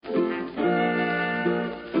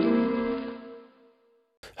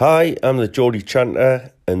Hi, I'm the Geordie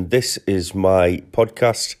Chanter, and this is my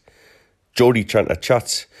podcast, Geordie Chanter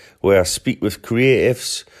Chats, where I speak with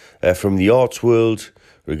creatives from the arts world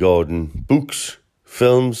regarding books,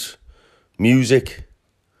 films, music,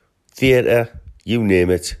 theatre, you name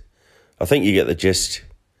it. I think you get the gist.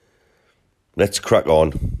 Let's crack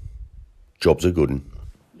on. Job's a good one.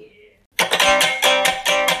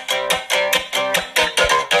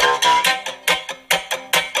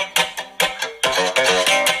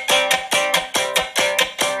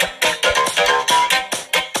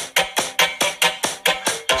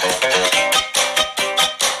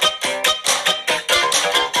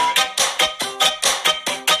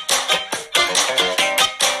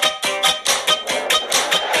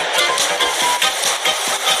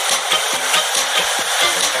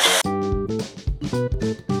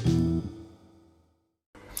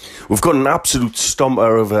 We've got an absolute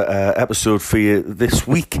stomper of an episode for you this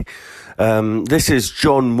week. This is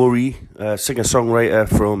John Murry, singer-songwriter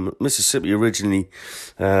from Mississippi originally,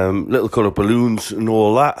 Little Colour Balloons and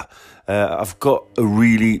all that. I've got a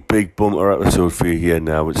really big bumper episode for you here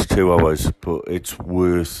now. It's 2 hours, but it's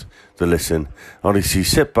worth the listen. Honestly,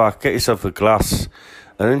 sit back, get yourself a glass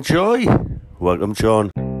and enjoy. Welcome, John.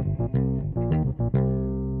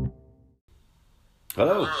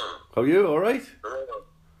 Hello, how are you? All right?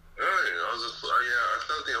 I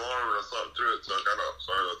set the alarm and I slept through it, so I got up.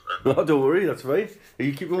 Sorry about that. No, don't worry, that's fine. Are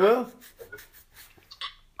you keeping well?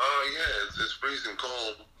 Yeah, it's freezing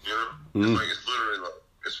cold, you know? It's literally like,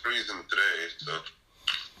 it's freezing today, so,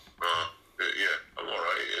 I'm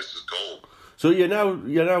alright. It's just cold. So you're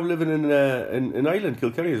now living in Ireland,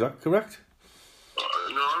 Kilkenny, is that correct? No, I'm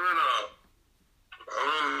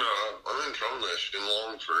in Drumlish in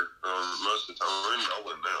Longford, most of the time. I'm in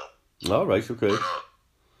Dublin now. All right, okay. But,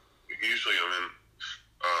 usually I'm in,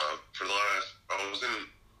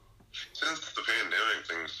 since the pandemic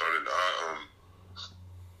thing started,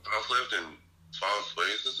 I've lived in 5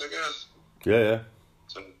 places, I guess. Yeah.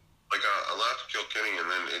 So, I left Kilkenny, and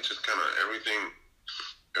then it just kind of, everything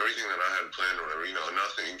that I had planned or whatever,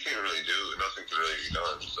 nothing can really be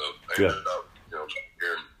done. So I ended up,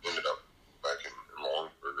 here, ended up back in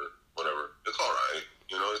Longford or whatever. It's all right.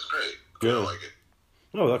 It's great. Yeah. I like it.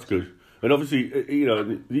 Oh, that's good. And obviously,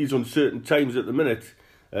 these uncertain times at the minute,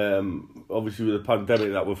 obviously with the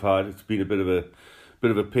pandemic that we've had, it's been a bit of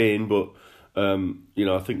a pain, but I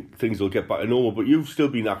think things will get back to normal. But you've still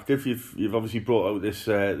been active. You've obviously brought out this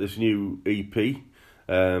new EP,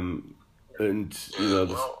 and how did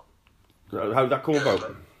that come about?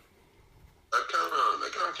 That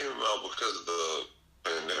kind of came about because of the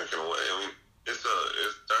pandemic in a way. I mean,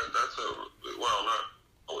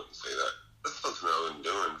 I wouldn't say that. That's something I've been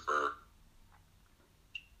doing for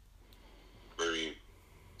maybe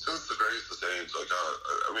since the greatest age,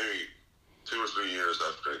 maybe 2 or 3 years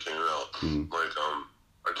after it came out.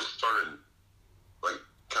 I just started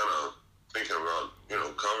kind of thinking about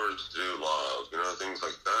covers to do live, things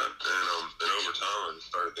like that, and over time I just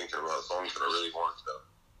started thinking about songs that I really wanted to.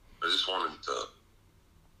 I just wanted to.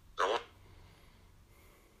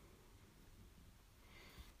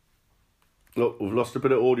 Look, we've lost a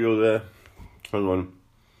bit of audio there. Hang on.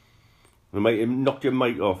 Knocked your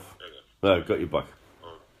mic off. There, got you back. I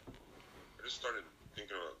just started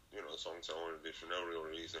thinking about, songs I wanted to do for no real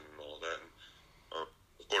reason and all that, and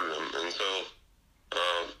recorded them. And so,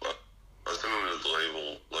 I sent them to the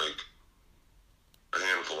label, a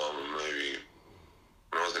handful of them, maybe,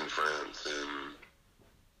 when I was in France in,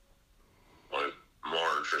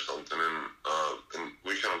 March or something, and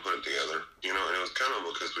we kind of put it together, and it was kind of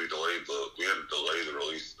because we had to delay the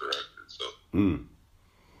release of the record, so.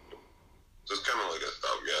 Just kind of like a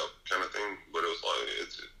stopgap kind of thing, but it was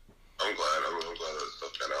I'm glad that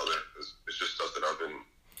stuff got out there. It's just stuff that I've been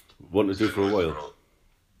wanting to do for a while.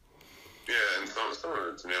 Yeah, and some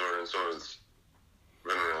of it's newer, and some of it's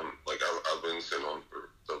been around, I've been sitting on for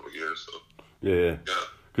several years, so. Yeah.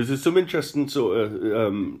 Because there's some interesting sort of,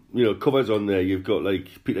 covers on there. You've got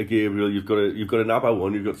Peter Gabriel, you've got an ABBA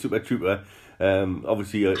one, you've got Super Trooper,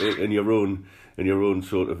 obviously in your own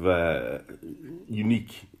sort of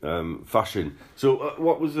unique fashion. So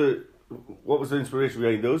what was the inspiration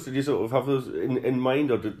behind those? Did you sort of have those in mind,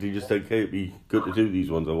 or did you just think, hey, it'd be good to do these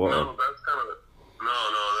ones, or what? No, that's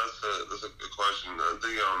a good question.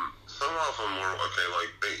 Some of them were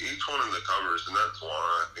each one of the covers, and that's why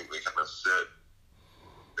I think they kind of sit.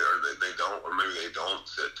 They don't, or maybe they don't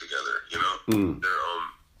sit together.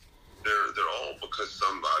 They're all because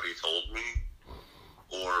somebody told me,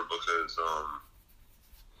 or because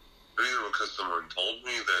either because someone told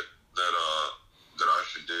me that I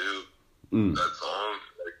should do that song,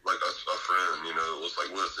 like a friend, was like,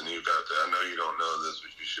 listen, you've got to, I know you don't know this,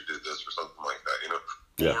 but you should do this or something like that, you know?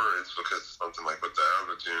 Yeah. Or it's because something like with the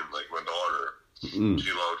auto-tune, like my daughter,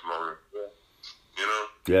 she loved Murry, you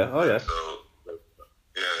know? Yeah, oh yeah. So, so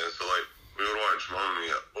like, we would watch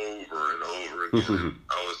Mummy over and over again. And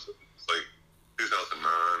it's like 2009,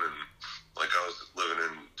 and like I was living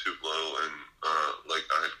in Tupelo, and like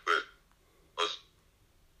I had quit,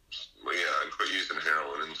 I'd quit using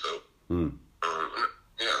heroin, and so,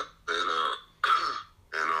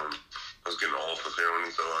 I was getting off of heroin,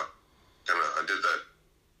 and so I did that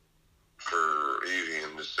for Evie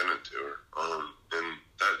and just sent it to her. And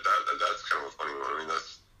that's kind of a funny one. I mean,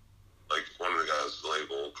 that's like one of the guys at the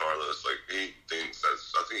label, Carlos, like I think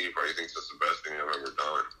he probably thinks that's the best thing I've ever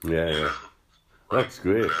done. Yeah, you yeah. know? That's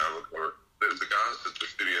great. The guys at the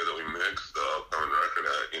studio that we mixed the upcoming record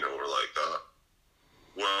at, you know, were like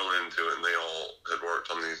well into it, and they all had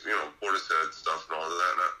worked on these, you know, Portishead stuff and all of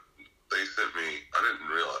that. And they sent me, I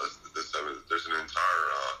didn't realize that there's an entire,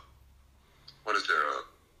 what is there,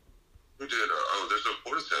 who did, there's a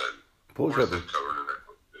Portishead cover in there.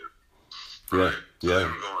 Right? So they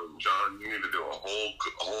were going, John, you need to do a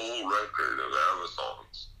whole record of ABBA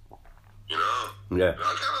songs. You know? Yeah. And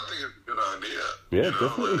I kind of think it's a good idea. Yeah, you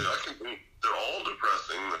know? definitely. I can think they're all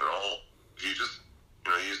depressing. They're all, you just,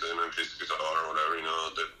 you know, use an acoustic guitar or whatever, you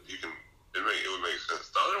know, that you can, it would make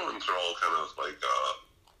sense. The other ones are all kind of like,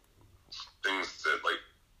 things that, like,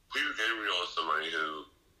 Peter Gabriel is somebody who,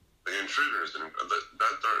 the Intruders, and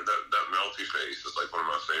that melty face is like one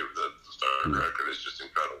of my favorite. The third record is just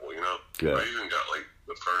incredible, you know. Yeah. I even got like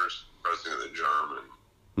the first pressing of the German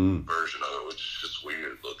version of it, which is just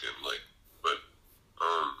weird looking, like. But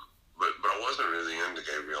I wasn't really into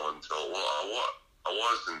Gabriel until I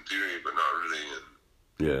was in theory, but not really in.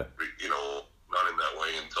 Yeah. You know, not in that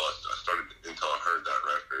way until I heard that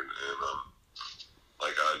record, and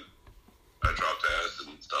like I dropped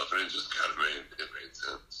acid and stuff, and it just kind of made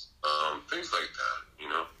sense. Things like that, you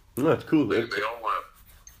know. That's cool. They all have a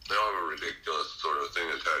ridiculous sort of thing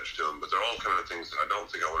attached to them, but they're all kind of things that I don't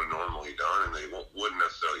think I would have normally done, and they wouldn't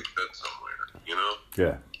necessarily fit somewhere, you know.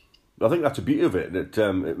 Yeah. I think that's the beauty of it. That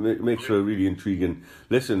it makes for a really intriguing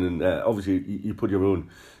listen, and obviously you put your own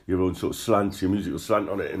sort of slant, your musical slant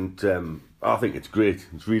on it, and I think it's great.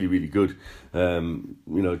 It's really, really good. You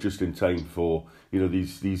know, just in time for, you know,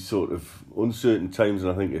 these sort of uncertain times,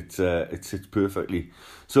 and I think it sits perfectly.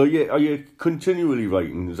 So yeah, are you continually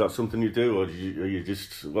writing? Is that something you do, or are you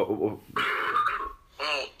just what? Well,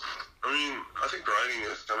 I mean, I think writing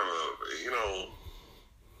is kind of a, you know,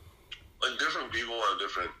 like different people have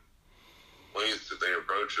different ways that they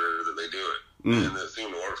approach it or that they do it, and that seem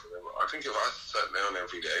to work for them. I think if I sat down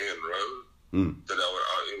every day and wrote, that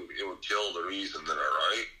it would kill the reason that I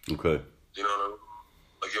write. Okay. You know what I mean?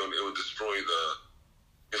 Like it would destroy the.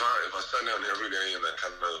 If I sat down every day and that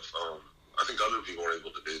kind of, I think other people are able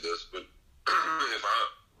to do this, but if I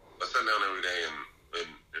sat down every day and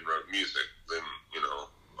wrote music, then you know,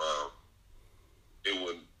 it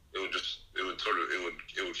would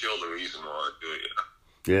kill the reason why I do it.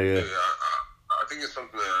 Yeah. I think it's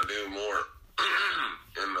something that I do more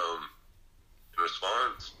in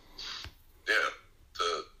response, to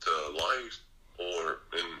life, or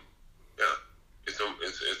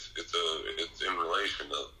it's in relation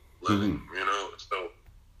to living, you know. So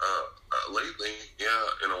lately,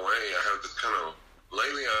 in a way,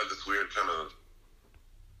 lately I have this weird kind of.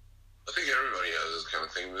 I think everybody has this kind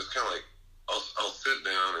of thing. It's kind of like I'll sit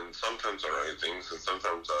down and sometimes I write things, and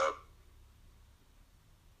sometimes I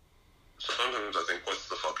think, what's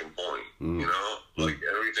the fucking point? You know? Like,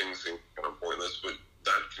 everything seems kind of pointless, but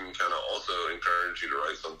that can kind of also encourage you to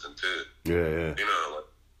write something too. Yeah. You know, like,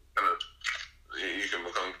 kind of, you can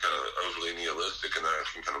become kind of overly nihilistic, and that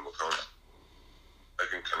can kind of become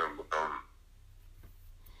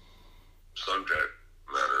subject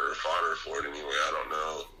matter or fodder for it anyway. I don't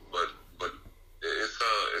know. But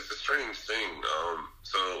it's a strange thing.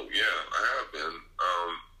 So, yeah, I have been.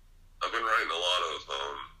 I've been writing a lot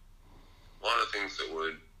of things that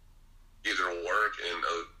would either work in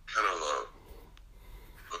a kind of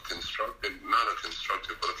a constructed, not a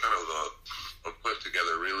constructive, but a kind of a put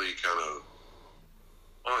together, really kind of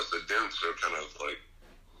almost a denser kind of like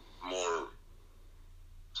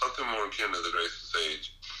something more akin to the Grace's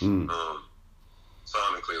Age,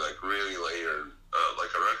 sonically, like really layered,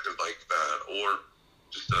 like a record like that, or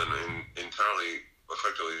just an entirely,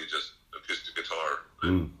 effectively just acoustic guitar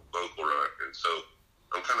and vocal record. So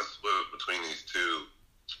I'm kind of split between these two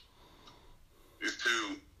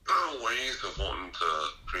ways of wanting to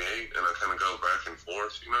create, and I kind of go back and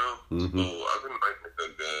forth, you know. So I've been writing a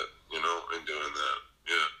good bit, you know, and doing that.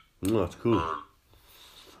 Yeah. Oh, that's cool.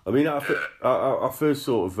 I mean, I first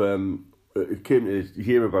sort of came to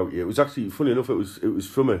hear about you. It was actually funny enough. It was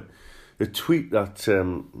from a tweet that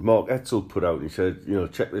Mark Etzel put out. He said,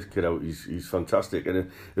 check this kid out. He's fantastic.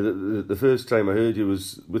 And the first time I heard you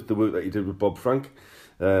was with the work that you did with Bob Frank,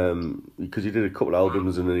 because you did a couple of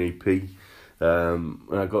albums and an EP. And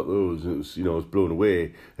I got those, and it was, I was blown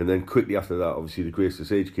away. And then quickly after that, obviously, The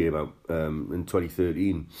Graceless Age came out in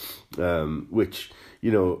 2013, which,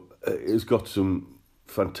 has got some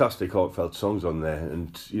fantastic heartfelt songs on there.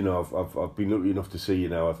 And, I've been lucky enough to see you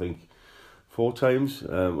now, I think, 4 times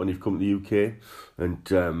when you've come to the UK. And,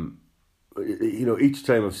 each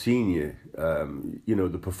time I've seen you,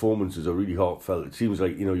 the performances are really heartfelt. It seems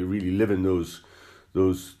like, you're really living those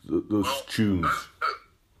tunes.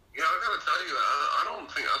 Yeah, I gotta tell you,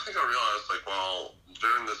 I think I realized,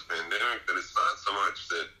 during this pandemic, that it's not so much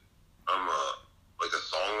that I'm a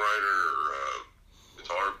songwriter or a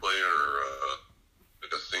guitar player or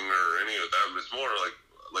a singer or any of that, but it's more like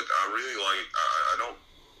I really I don't,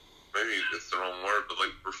 maybe it's the wrong word, but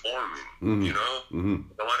performing,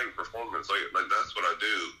 Mm-hmm. I like performance, like that's what I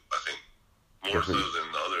do, I think, more so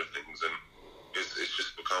than the other things, and it's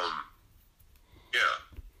just become,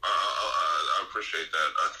 I appreciate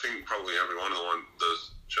that. I think probably every one of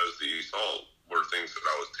those shows that you saw were things that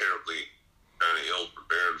I was terribly kind of ill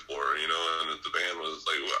prepared for, and that the band was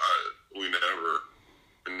like, we never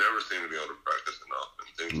seem to be able to practice enough and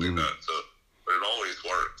things like that. So, but it always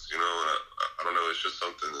works, and I don't know. It's just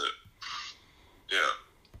something that,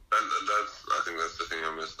 I think that's the thing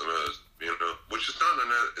I miss the most, Which is not I'm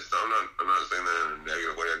not saying that in a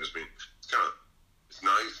negative way. I just mean it's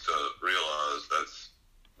nice to realize that's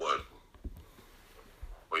what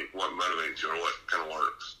motivates you or what kind of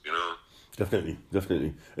works, Definitely.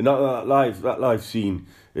 And that live scene,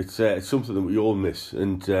 it's something that we all miss.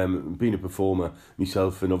 And being a performer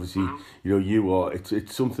myself, and obviously, you are.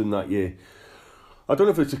 It's something that I don't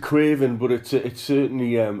know if it's a craving, but it's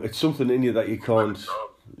certainly it's something in you that you can't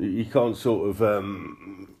sort of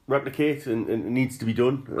replicate, and it needs to be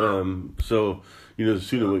done. So the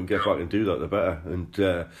sooner we can get back and do that, the better. And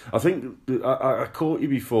I think I caught you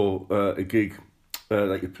before a gig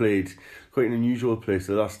that you played quite an unusual place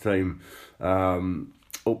the last time,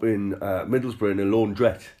 up in Middlesbrough in a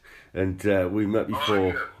laundrette, and we met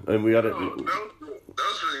before, and we had it. That was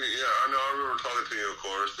really, I know. I remember talking to you, of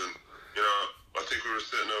course, and I think we were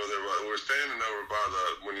sitting over there. We were standing over by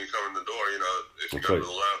when you come in the door. If you go to the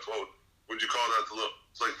left, what would you call that?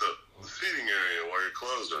 It's like the seating area where your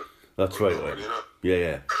clothes are. That's right.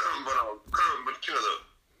 Yeah. But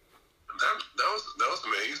that was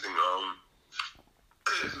amazing.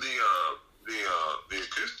 The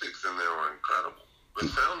acoustics in there were incredible. It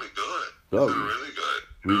sounded good. It sounded really good.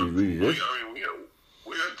 Really did.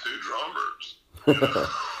 We had 2 drummers.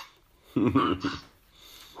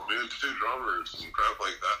 We had 2 drummers and crap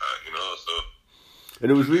like that. So.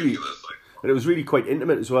 And it was really quite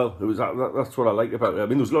intimate as well. It was that's what I liked about it. I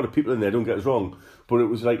mean, there was a lot of people in there. Don't get us wrong, but it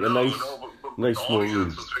was like a nice small room. Was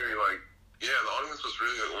very the audience was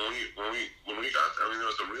really when we got there. I mean, there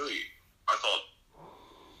was a really. I thought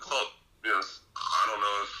I don't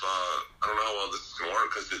know if I don't know how well this is gonna work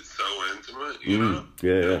because it's so intimate.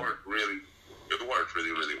 Yeah. It worked really,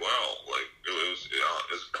 really well. It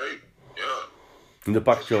was great. Yeah. And the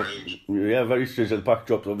backdrop, very strange. The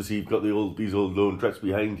backdrop, obviously, you've got these old laundrettes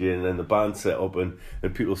behind you, and then the band set up, and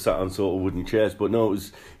people sat on sort of wooden chairs. But no,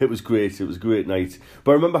 it was great. It was a great night.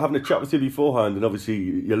 But I remember having a chat with you beforehand, and obviously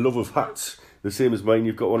your love of hats, the same as mine.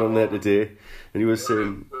 You've got one on there today, and you were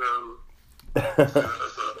saying.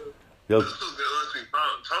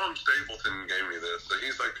 Tom Stapleton gave me this. So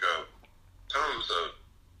he's like, Tom's I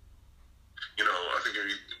think if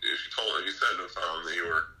you said to Tom that you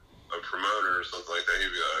were a promoter or something like that,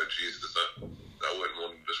 he'd be like, Jesus, I wouldn't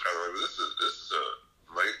want to describe it. This is a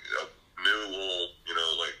new wool,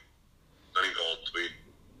 Sunny Gold tweet.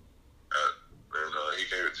 And he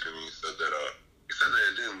gave it to me. He said that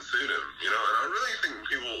it didn't suit him, and I really think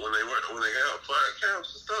people when they have flat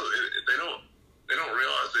caps and stuff, they don't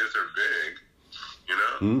realize that if they're big,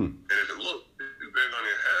 and if it looks too big on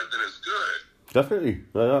your head, then it's good. Definitely,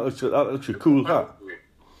 that looks a cool hat.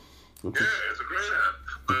 Okay. Yeah, it's a great hat.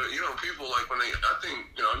 But people when I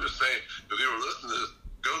think I'm just saying, if you were listening to this,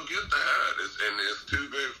 go get the hat. It's too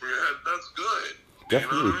big for your head. That's good.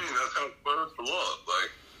 Definitely. You know what I mean? That's how it's supposed to look.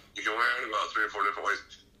 You can wear it about 3 or 4 different ways.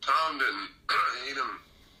 Tom didn't. He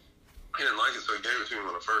didn't like it, so he gave it to me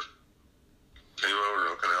when I first came over,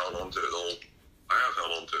 and I kind of held on to it I have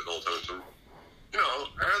held on to it the whole time. So,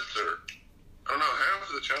 hats are. I don't know. Half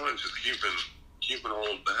of the challenge is keeping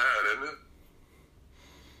hold of the hat, isn't it?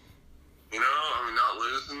 Not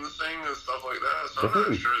losing in the thing and stuff like that. So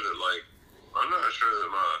Definitely. I'm not sure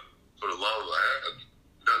that my sort of love of hats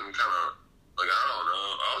doesn't kind of, like, I don't know.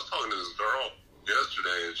 I was talking to this girl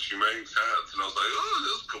yesterday, and she makes hats, and I was like, oh,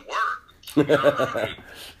 this could work. You know what I mean?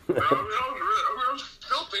 I'm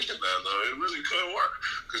still thinking that, though. It really could work.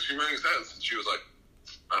 Because she makes hats, and she was like,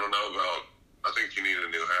 I don't know about, I think you need a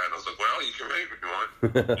new hat. And I was like, well, you can make me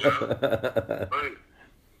one. You know? Right.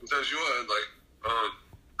 Sometimes you would, like,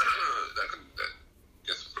 that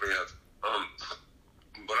gets pretty hats.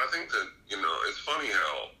 But I think that, you know, it's funny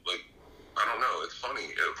how, like, I don't know, it's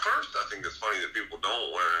funny. At first, I think it's funny that people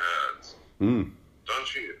don't wear hats.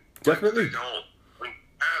 Don't you? Definitely. Like, they don't. Like,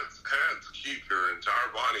 hats keep your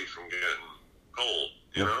entire body from getting cold,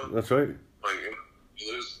 you know? That's right. Like, you know,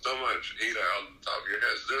 there's so much heat out on the top of your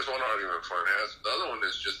head. So there's one argument for hats. The other one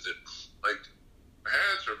is just that, like,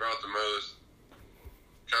 hats are about the most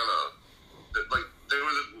kind of, like, they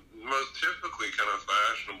were the most typically kind of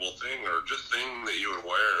fashionable thing or just thing that you would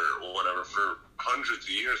wear or whatever for hundreds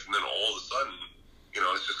of years, and then all of a sudden, you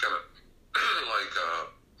know, it's just kind of like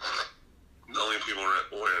the only people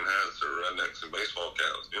wearing hats are rednecks and baseball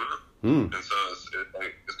caps, you know? And so it's kind of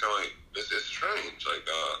like, it's strange. Like,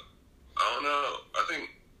 I don't know. I think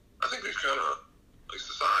we've kind of, like,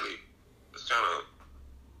 society has kind of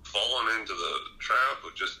fallen into the trap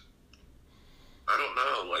of just, I don't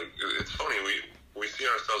know, like, it's funny, we see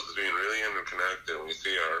ourselves as being really interconnected, and we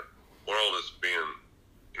see our world as being,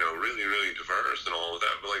 you know, really, really diverse and all of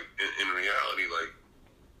that, but, like, in reality, like,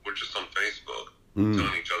 we're just on Facebook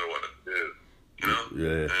telling each other what to do, you know?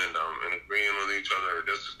 Yeah. And agreeing with each other or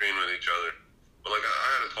disagreeing with each other. But, like, I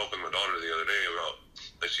had a talk with my daughter the other day about,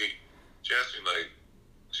 like, she asked me, like,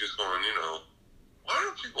 she was going, you know, why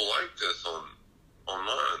do people like this online?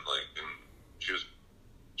 Like, and she was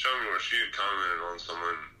showing me where she had commented on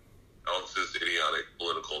someone else's idiotic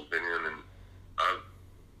political opinion, and I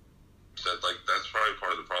said, like, that's probably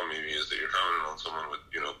part of the problem maybe is that you're commenting on someone with,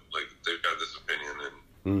 you know, like, they've got this opinion and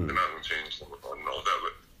they're not going to change them and all that.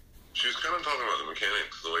 But she was kind of talking about the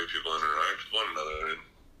mechanics, the way people interact with one another, and,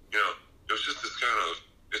 you know, it was just this kind of,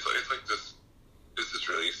 it's like this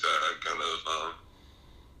really sad kind of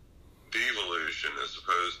devolution as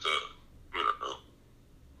opposed to, you know,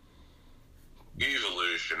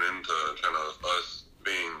 evolution into kind of us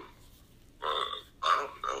being, I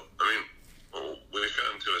don't know. I mean, we've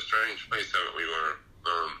gotten to a strange place, haven't we, where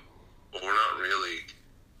we're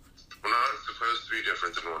not supposed to be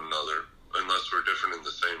different than one another unless we're different in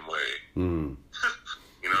the same way. You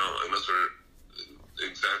know, unless we're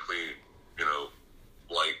exactly, you know,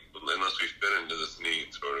 like, unless we fit into this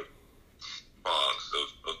neat sort of box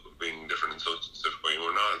of being different in so specific way.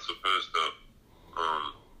 We're not supposed to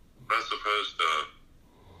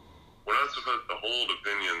hold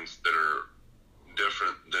opinions that are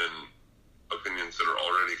different than opinions that are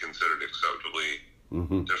already considered acceptably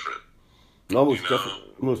different. Most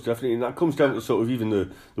definitely. And that comes down to sort of even the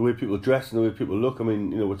way people dress and the way people look. I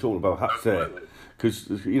mean, you know, we're talking about hats there. Because,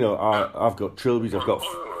 you know, I've got trilbies, I've got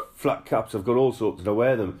flat caps, I've got all sorts, and I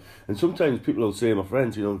wear them. And sometimes people will say, my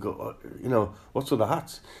friends, you know, go, you know, what's with the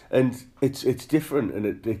hats? And it's different, and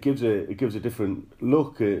it gives a different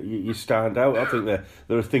look. You stand out. I think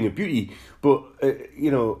they're a thing of beauty. But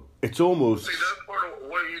you know, it's almost. See, that's part of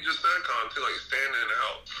what you just said, Con, too, like standing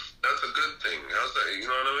out. That's a good thing. How's that? You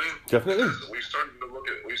know what I mean? Definitely. Because we started to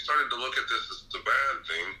look at this as a bad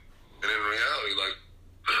thing, and in reality, like,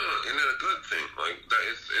 isn't it a good thing? Like that,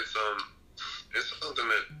 it's something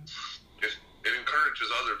that it encourages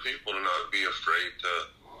other people to not be afraid to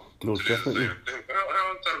Most do definitely. the same thing.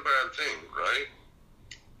 How is that a bad thing, right?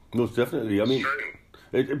 Most definitely. I mean,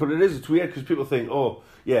 but it is. It's weird because people think, oh,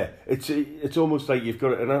 yeah, it's almost like you've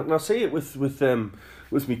got it. And I see it with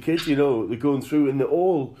my kids. You know, they're going through, and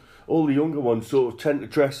all the younger ones sort of tend to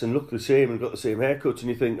dress and look the same and got the same haircuts, and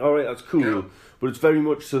you think, all right, that's cool. Yeah. But it's very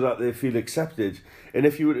much so that they feel accepted. And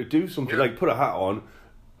if you were to do something like put a hat on,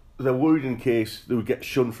 they're worried in case they would get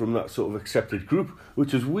shunned from that sort of accepted group,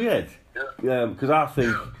 which is weird. Because I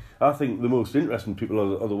think the most interesting people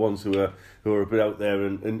are the ones who are a bit out there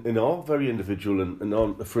and are very individual and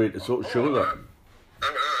aren't afraid to sort of show that.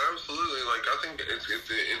 Absolutely. Like, I think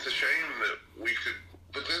it's a shame that we could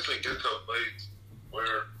potentially get to a place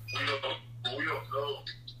where we don't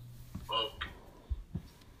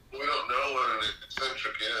know what an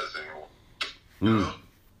eccentric is anymore. You know?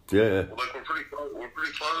 Yeah. Like, we're pretty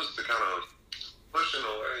close to kind of pushing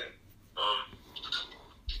away,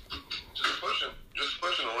 just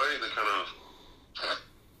pushing away the kind of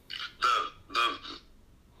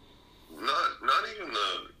not even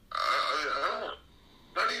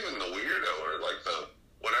the weirdo or like the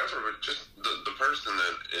whatever, but just the person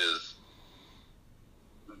that is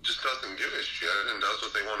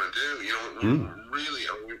want to do. You know, really,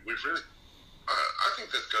 I mean, we've really. I think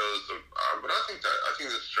this goes, but I think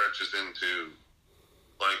this stretches into,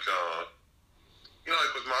 like, you know,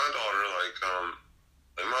 like with my daughter, like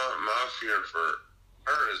my fear for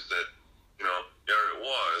her is that, you know,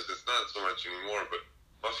 it's not so much anymore, but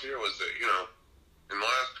my fear was that, you know, in the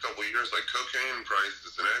last couple of years, like cocaine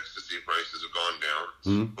prices and ecstasy prices have gone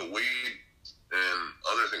down, but weed and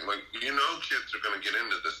other things, like, you know, kids are going to get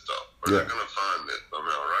into this stuff, or they're going to find it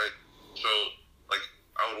somehow, right? So, like,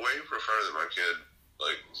 I would way prefer that my kid,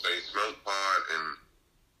 like, say, smoke pot and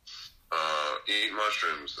eat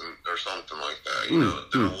mushrooms or something like that, you know,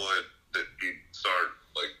 than I would that he start,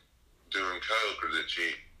 like, doing coke, or that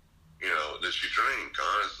she, you know, that she drink,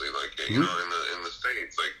 honestly. Like, you know, in the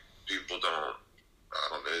States, like, people don't, I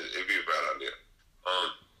don't know, it'd be a bad idea.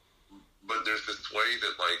 But there's this way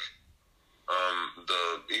that, like,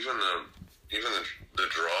 even the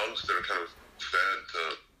drugs that are kind of fed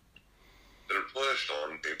to, that are pushed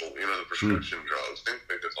on people, you know, the prescription drugs, think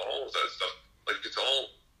that it's all of that stuff. Like, it's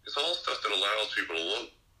all stuff that allows people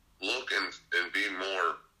to look and be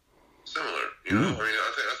more similar, you know? I mean,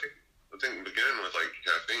 I think beginning with, like,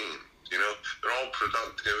 caffeine, you know, they're all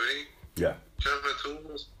productivity kind of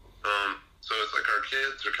tools. So it's like our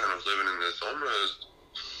kids are kind of living in this almost,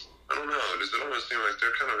 I don't know, does it almost seem like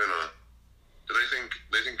they're kind of in a, do they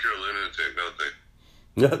think you're a lunatic, don't they?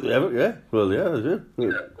 Yeah. Well, yeah, they do.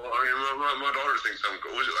 Yeah. Well, I mean, my daughter thinks I'm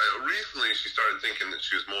cool. Recently, she started thinking that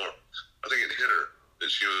she was more, I think it hit her, that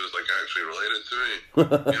she was, like, actually related to me.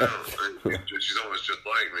 You know, and she's almost just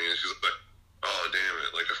like me, and she's like, oh, damn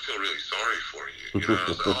it, like, I feel really sorry for you. You know, I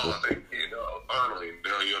was like, oh, thank you. No, finally,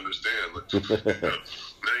 now you understand. Like, you know,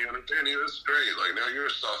 now you understand. You know, it's great. Like, now you're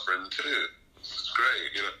suffering, too. It's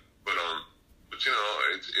great, you know. But you know,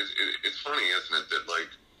 it's funny, isn't it, that, like,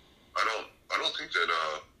 I don't think that,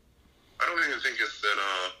 I don't even think it's that,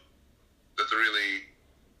 that the really,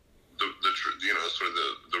 you know, sort of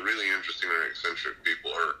the really interesting or eccentric people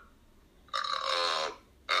are,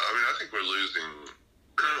 I mean, I think we're losing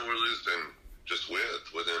just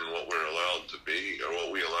within what we're allowed to be, or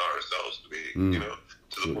what we allow ourselves to be, you know,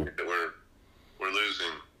 to the point that we're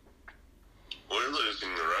losing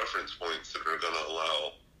the reference points that are going to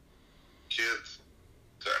allow kids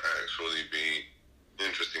to actually be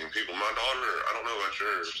interesting people. My daughter, I don't know about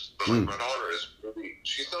yours, but like, my daughter is really,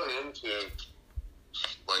 she's not into,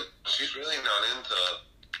 like, she's really not into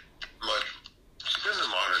much, she's into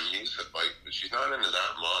modern music, like, but she's not into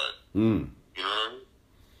that much, you know?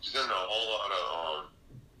 She's into a whole lot of,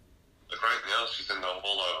 like, right now she's into a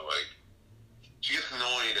whole lot of, like, she gets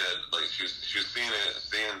annoyed at, like, she was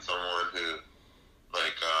seeing someone who,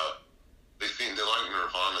 like, they like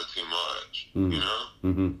Nirvana too much, you know?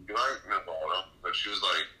 You like Nirvana, but she was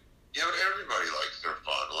like, yeah, but everybody likes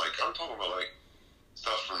Nirvana. Like, I'm talking about, like,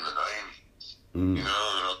 stuff from the 90s, you know?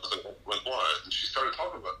 And I was like, what? And she started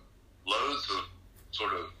talking about loads of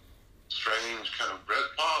sort of strange kind of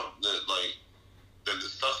Britpop that, like, that the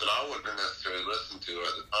stuff that I wouldn't necessarily listen to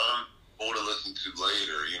at the time, or would have listened to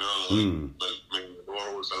later, you know? Like maybe the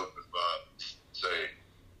door was opened by, say,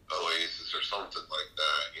 Oasis or something like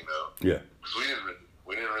that, you know? Yeah. Because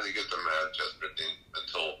we didn't really get the Manchester thing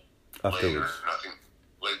until later. And I think,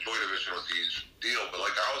 like, Joy Division was a huge deal, but,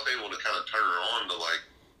 like, I was able to kind of turn her on to, like,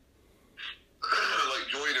 like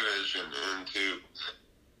Joy Division and to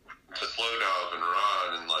Slow Dive and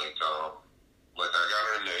Ride, and, like I got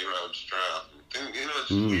her into A-Rod Strap, and things, you know,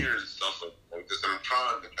 it's weird stuff like this, and I'm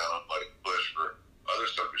trying to kind of, like, push for other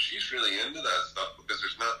stuff, but she's really into that stuff because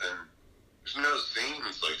there's no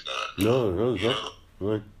scenes like that. No, there's not.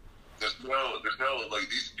 Right. There's no, like,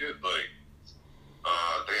 these kids, like,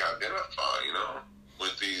 they identify, you know,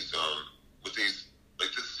 with these, like,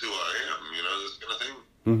 this is who I am, you know, this kind of thing.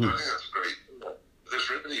 And I think that's great. There's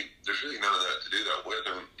really none of that to do that with.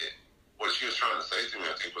 And what she was trying to say to me,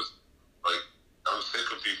 I think, was, like, I'm sick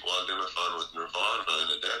of people identifying with Nirvana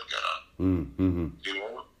and a dead guy. You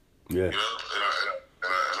know? Yeah. You know?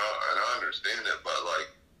 And I understand it, but, like,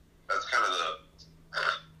 that's kind of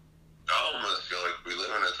I almost feel like we live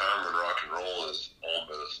in a time when rock and roll is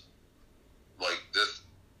almost like this,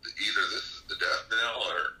 either this is the death knell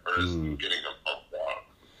or is getting a punk rock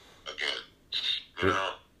again, you know?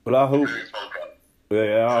 Well, I hope,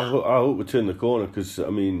 I hope we turn the corner, because, I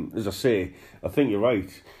mean, as I say, I think you're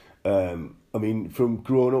right. I mean, from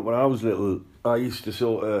growing up when I was little, I used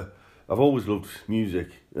to I've always loved music,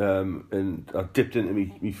 and I dipped into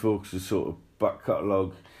me folks' sort of back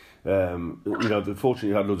catalogue. You know,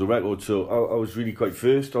 fortunately I had loads of records, so I was really quite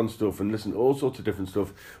versed on stuff and listened to all sorts of different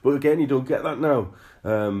stuff. But again, you don't get that now.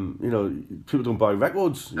 You know, people don't buy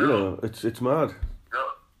records. You know, it's mad.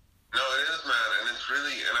 No, it is mad, and it's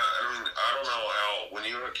really, and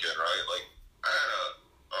a kid, right? Like, I had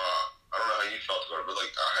I don't know how you felt about it, but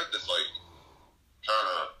like, I had this like kind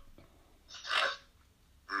of,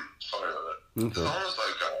 sorry about that. Okay. It's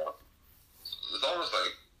almost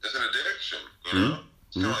like it's an addiction, you know?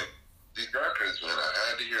 It's kind of like these records, man. I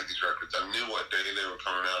had to hear these records. I knew what day they were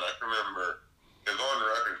coming out. I can remember going to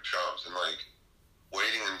record shops and like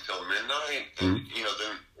waiting until midnight, and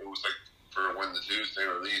then it was like for when the Tuesday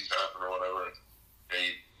release happened or whatever, and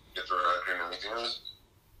you get the record and everything. It was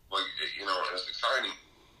like, it was exciting,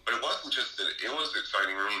 but it wasn't just that it was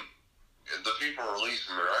exciting. I mean, the people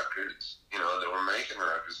releasing the records, that were making the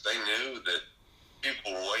records, they knew that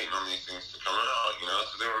people were waiting on these things to come out,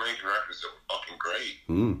 so they were making records that were fucking great,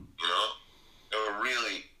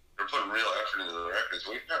 they're putting real effort into the records.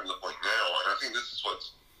 We've gotten to the point now, and I think this is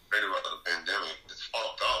what's great about the pandemic. It's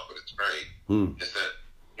fucked up, but it's great, is that,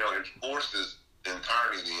 it forces the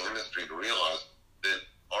entirety of the industry to realize that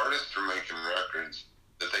artists are making records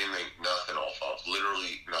that they make nothing off of,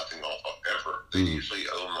 literally nothing off of ever. They usually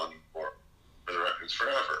owe money for the records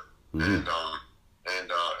forever. And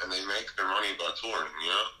they make their money by touring,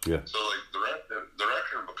 Yeah. So like the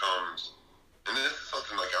record becomes, and this is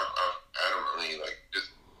something like I've adamantly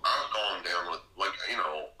I've gone down with, like,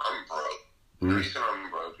 I'm broke. The reason I'm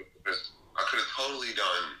broke is because I could have totally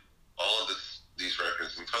done all of these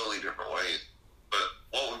records in totally different ways. But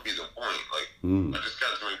what would be the point? Like, I just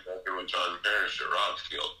got to make a record with John Parrish at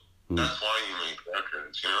Rockfield. That's why you make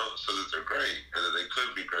records, so that they're great, or that they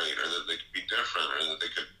could be great, or that they could be different, or that they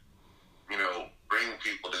could, bring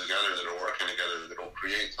people together that are working together that will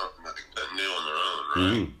create something that they couldn't do on their own,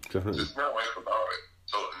 right? Definitely. It's not life about it.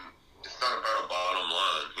 So it's not about a bottom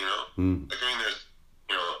line, Like, I mean, there's,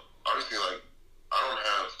 obviously, like, I don't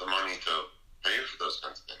have the money to pay for those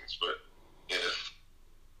kinds of things, but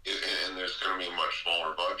and there's going to be a much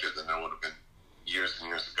smaller budget than there would have been years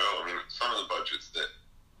and years ago. I mean, some of the budgets that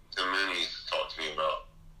Tim Minnie's talked to me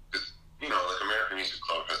about, because, like American Music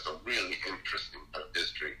Club has a really interesting kind of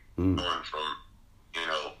history, going from,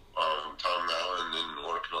 Tom Mallon and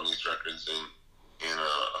working on these records and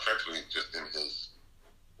effectively just in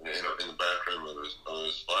the back room of his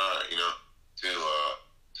flat,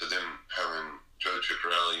 to then having Joe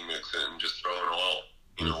Ciccarelli mix it and just throwing all,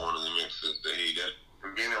 one of the mixes that he did,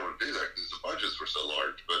 and being able to do that because the budgets were so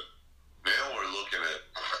large. But now we're looking at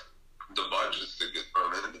the budgets that get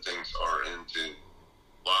thrown into things are into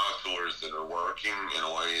live tours that are working in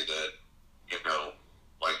a way that,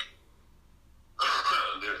 like,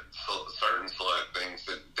 there's certain select things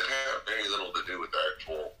that have very little to do with the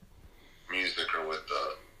actual music or with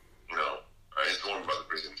the, it's more about the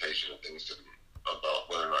presentation of things than about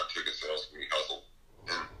whether or not ticket sales can be hustled.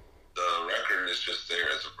 And the record is just there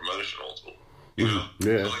as a promotional tool, Yeah.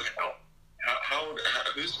 So like, how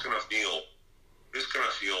who's gonna feel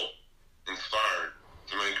inspired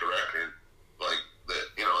to make a record like that?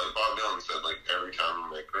 Like Bob Dylan said, like, every time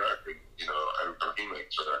you make a record, every time he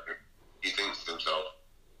makes a record, he thinks to himself,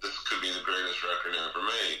 this could be the greatest record ever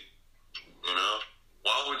made.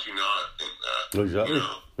 Why would you not think that? Exactly.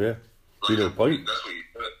 Yeah. Like, no point. That's what you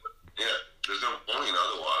said. Yeah. There's no point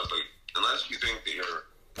otherwise. Like, unless you think that you're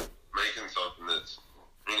making something that's,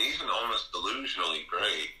 even almost delusionally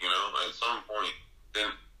great, at some point, then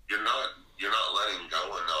you're not letting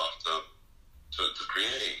go enough to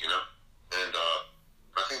create, And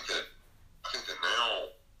I think that now,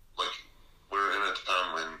 like, we're in a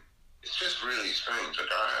time when it's just really strange. Like,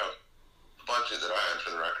 I have the budget that I had for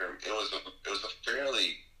the record. It was a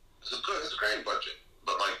great budget,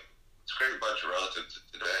 but like, it's a great budget relative to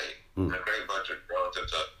today, and a great budget relative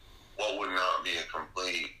to what would not be a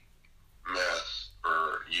complete mess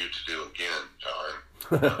for you to do again, John.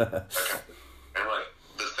 And like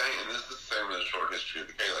the thing, and this is the same in the short history of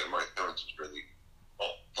the K. Like, Mike Cummins was really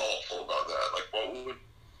thoughtful about that. Like, what'll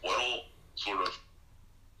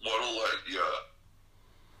let you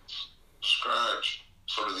scratch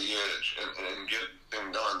sort of the edge and get the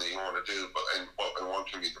thing done that you want to do, but and what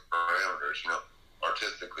can be the parameters,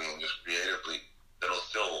 artistically and just creatively, that'll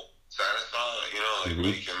still satisfy, like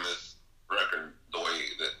making this record the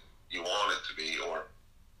way that you want it to be, or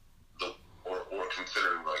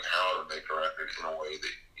considering like how to make a record in a way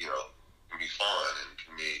that can be fun and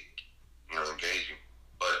can be engaging,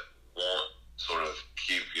 but won't sort of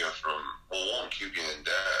keep you in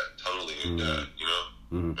debt, totally in debt,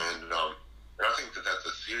 and I think that that's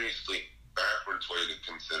a seriously backwards way to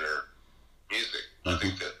consider music. I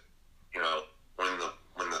think that when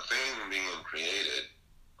the thing being created,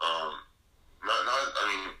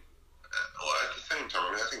 at the same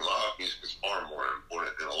time, I think live music is far more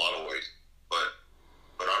important in a lot of ways, but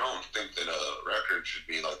I don't think that a record should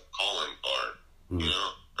be like a calling card,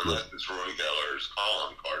 unless it's Roy Geller's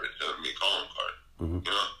calling card. It shouldn't be calling card.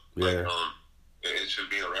 You know, it should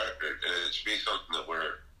be a record, and it should be something that we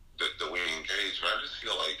engage. And I just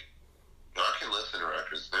feel like, you know, I can listen to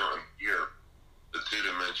records now and hear the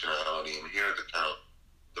two-dimensionality and hear the kind of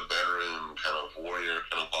the bedroom kind of warrior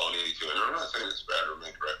kind of quality to it. And I'm not saying it's bad to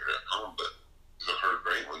make a record at home, but because I've heard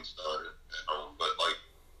great ones done at home. But like,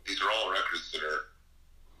 these are all records that are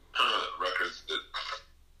records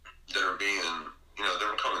that are being, you know,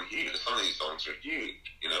 they're becoming huge. Some of these songs are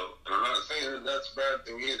huge, you know. And I'm not saying that that's a bad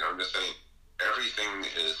thing either. I'm just saying everything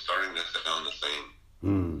is starting to sound the same.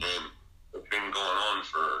 And it's been going on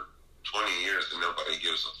for 20 years and nobody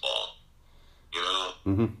gives a fuck, you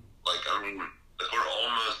know. Like, I mean, we're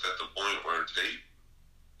almost at the point where tape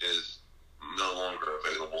is no longer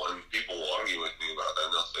available, and people will argue with me about that,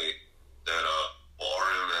 and they'll say that well,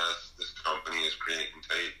 RMS, this company, is creating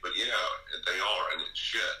tape, but yeah, they are, and it's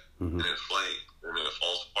shit, and it flakes, and it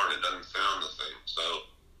falls apart, and it doesn't sound the same. So,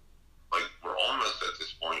 like, we're almost at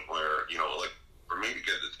this point where, you know, like, for me to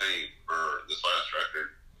get the tape for this last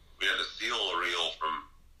record, we had to steal a reel from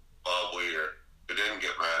Bob Weir, who didn't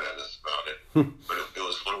get mad at us about it. But it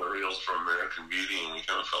was one of the reels from American Beauty, and we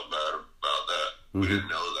kind of felt bad about that. We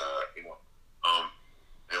didn't know that, you know.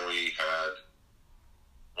 And we had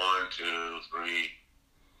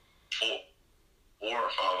 4 or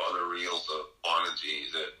 5 other reels of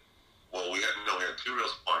Bonnetty that, well, we had 2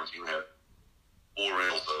 reels of Bonnetty, we had 4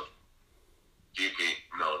 reels of GP,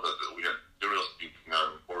 we had 2 reels of GP,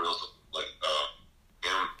 4 reels of, like,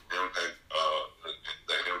 MPEG,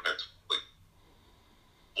 the MPEG, like,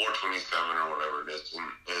 427 or whatever it is, and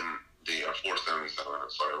the 477, I'm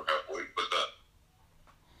sorry, I'm halfway, but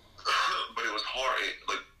it was hard,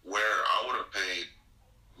 like, where I would have paid,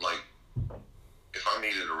 like, if I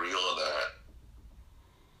needed a reel of that,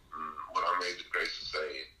 when I made the Grace to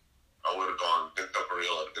Say, I would have gone and picked up a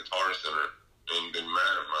reel at the Guitar Center and been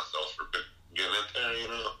mad at myself for getting it there, you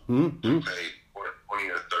know, and paid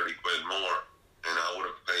 20 or 30 quid more, and I would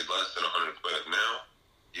have paid less than 100 quid. Now,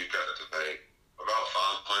 you've got to pay about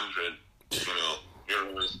 500, you know,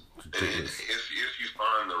 euros, and if you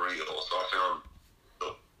find the reel, so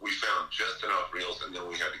we found just enough reels, and then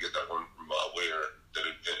we had to get that one from Bob Weir, and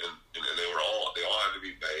they all had to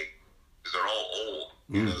be baked, because they're all old.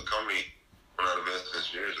 You know, the company went out of business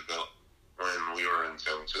years ago when we were in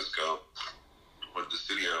San Francisco with the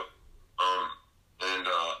studio, and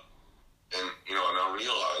you know, and I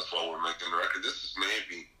realized while we're making the record, this is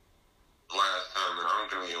maybe the last time that I'm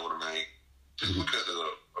going to be able to make, just because of the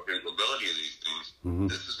availability of these things,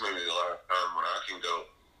 this is maybe the last time when I can go,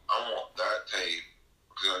 I want that tape,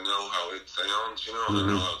 because I know how it sounds, you know, and I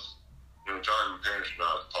know how it's, you know, John Parrish and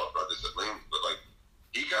I talked about this at length, but like,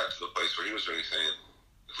 he got to the place where he was really saying,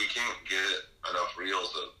 if we can't get enough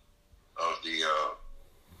reels of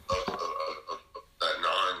that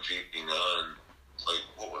non-GP9, it's like,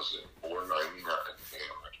 what was it, $4.99? Damn,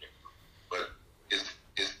 I can't remember. But it's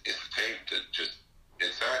a tape that just,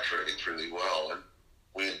 it saturates really well, and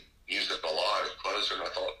we use it a lot at Closer, and I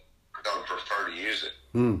thought I would prefer to use it.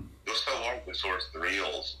 It was so hard to source the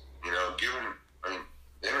reels, you know, I mean,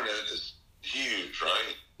 the internet is huge,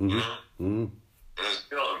 right? You know? And it's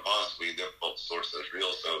still impossibly difficult to source those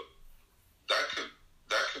reels, so that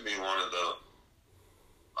could be one of the,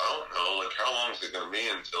 I don't know, like, how long is it going to be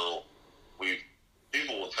until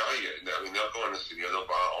people will tell you, I mean, they'll go in the studio, they'll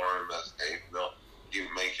buy RMS tape, and they'll keep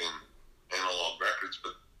making analog records,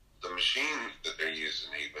 but the machines that they're using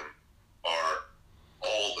even are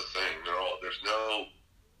all the same. There's no,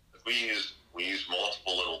 we use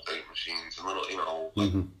multiple little tape machines, and little, you know,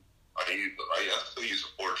 like, I still use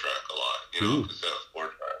a 4-track a lot, you know, because that's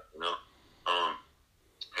 4-track, you know,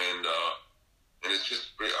 and it's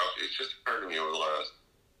just occurred to me over the last,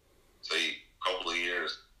 say, couple of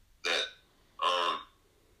years that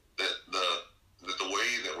the way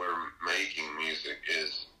that we're making music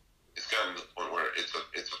it's gotten to the point where it's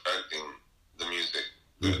affecting the music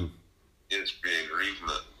that is created, or even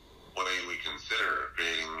the way we consider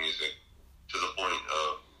creating music, to the point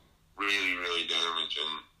of really, really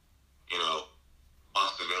damaging, you know,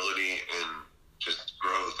 possibility and just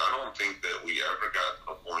growth. I don't think that we ever got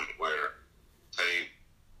to a point where tape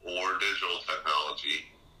or digital technology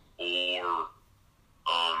or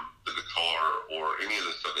the guitar or any of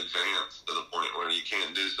this stuff advanced to the point where you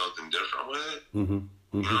can't do something different with it.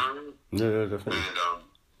 You know what I mean? Yeah, definitely. And,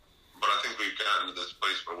 but I think we've gotten to this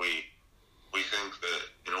place where we think that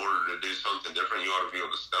in order to do something different, you ought to be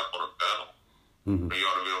able to step on a pedal. Or you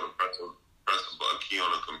ought to be able to press a button key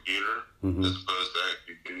on a computer as opposed to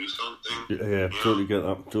actually do something. Yeah, totally get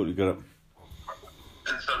that.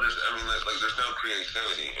 And so there's no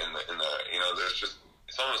creativity in that. You know,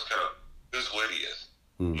 it's almost wittiest,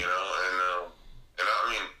 you know, and I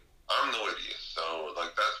mean, I'm the wittiest, so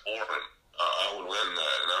like that's boring. I would win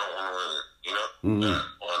that, and I don't want to win it, you know. I'm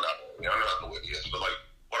not the wittiest, but like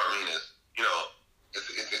what I mean is, you know, it's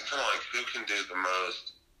kind of like who can do the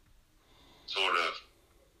most sort of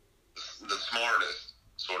the smartest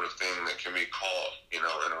sort of thing that can be caught, you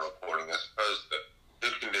know, in a recording, as opposed to who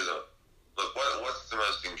can do the look. What's the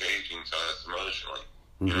most engaging to us emotionally?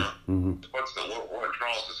 You know, what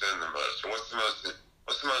draws us in the most, or what's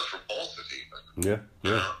the most repulsive even? Yeah.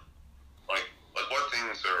 You know? Like what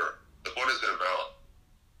things are, like what is it about?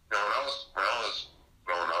 You know, when I was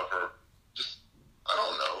growing up, or just I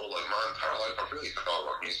don't know, like my entire life, I really thought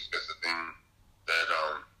about music as a thing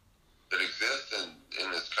that exists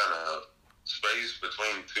in this kind of space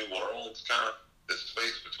between two worlds, kind of this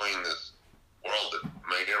space between this world that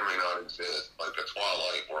may or may not exist, like a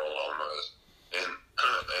Twilight world almost, and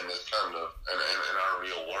this kind of and our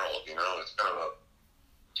real world, you know, it's kind of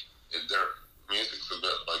music's a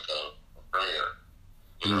bit like a prayer,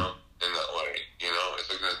 you know, in that way, you know, it's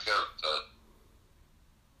like an attempt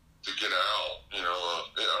to get out, you know,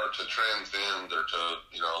 or to transcend, or to,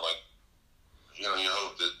 you know, like, you know, you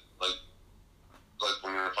hope that like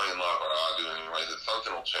when you're playing live, or I do anyway, that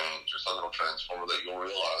something will change or something will transform, that you'll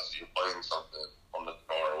realize that you're playing something on the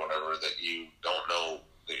guitar or whatever that you don't know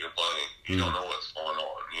that you're playing. You don't know what's going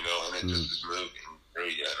on, you know, and it just is moving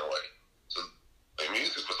through you in a way. So like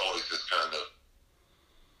music was always this kind of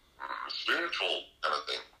spiritual kind of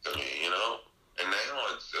thing to me, you know, and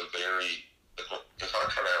now it's a very, if I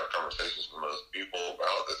try to have conversations with most people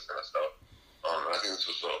about this kind of stuff, and I think this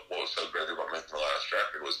was what was so great about making the last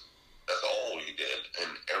record was that's all we did, and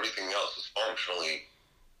everything else was functionally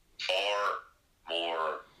far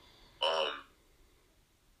more,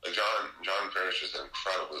 like John Parrish is an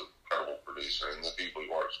incredible producer, and the people he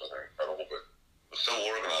works with are incredible, but was so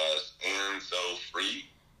organized and so free,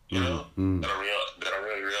 you know, that I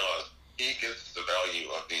really realized he gets the value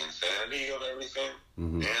of the insanity of everything,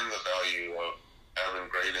 and the value of having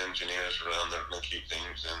great engineers around that are going to keep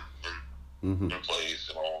things in place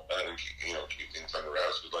and all that, and keep things under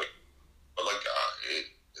wraps. But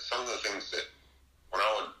some of the things that when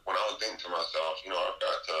I would think to myself, you know, I've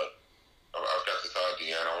got this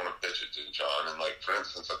idea and I want to pitch it to John, and like for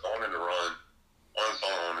instance, like I wanted to run one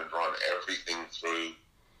song, I wanted to run everything through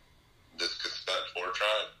this cassette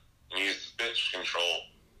 4-track and use the pitch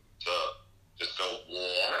control to just go,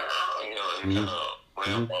 you know, and kind of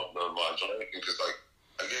ramp up the modulation, because like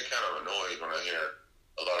I get kind of annoyed when I hear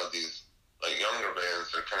a lot of these like younger bands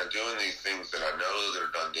that are kind of doing these things that I know they're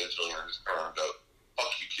done digitally, and I just kind of go, fuck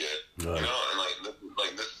you, kid, you know, and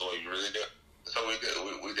like this is the way you really do it. So we did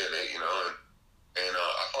it, you know, and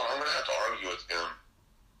I thought I'm gonna have to argue with him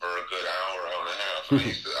for a good hour and a half. And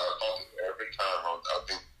I thought every time I would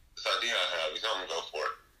think this idea I have, he's not gonna go for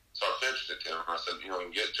it. So I pitched it to him. I said, you know, we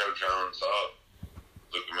can get Joe Jones up,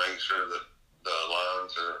 we can make sure that the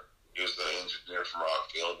lines are. He was the engineer from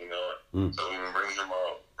Rockfield, you know, so we can bring him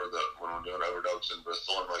up for when we're doing overdubs in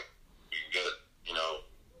Bristol, and like we can get, you know,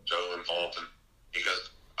 Joe involved, and he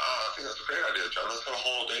goes, I think that's a great idea, John. Let's have a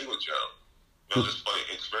whole day with Joe. You know, just play,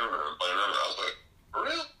 experiment and play around. I was like, for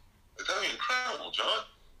real? Like, that'd be incredible, John.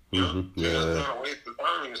 You know, it's not a waste of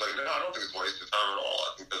time. He was like, no, I don't think it's a waste of time at all. I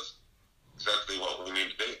think that's exactly what we need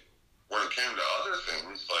to do. When it came to other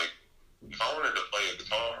things, like if I wanted to play a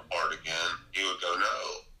guitar part again, he would go,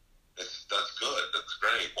 no. That's good. That's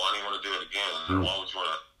great. Why do you want to do it again? Or why would you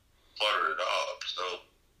want to flutter it up? So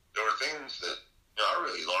there were things that, you know, I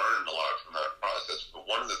really learned a lot from that process. But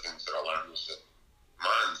one of the things that I learned was that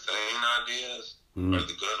my insane ideas are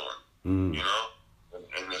the good ones. You know,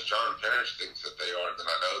 and if John Parrish thinks that they are, then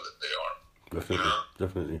I know that they are. Definitely, you know?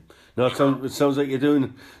 Definitely. No, it sounds like you're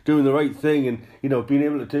doing the right thing, and you know, being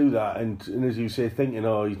able to do that, and as you say, thinking,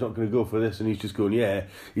 oh, he's not going to go for this, and he's just going, yeah,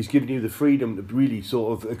 he's giving you the freedom to really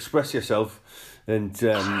sort of express yourself, and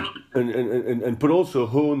but also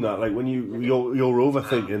hone that, like when you're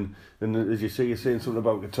overthinking, and as you say, you're saying something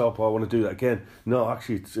about guitar, I want to do that again. No,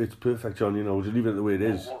 actually, it's perfect, John. You know, just leave it the way it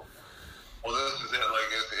is. Well, this is it.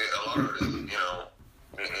 Like a lot of it is, you know,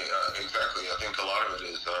 exactly. I think a lot of it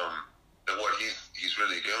is that what he's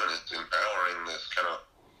really doing is empowering this kind of,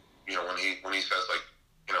 you know, when he says like,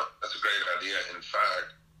 you know, that's a great idea. In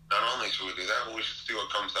fact, not only should we do that, but we should see what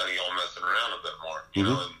comes out of y'all messing around a bit more, you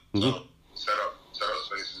know, and so set up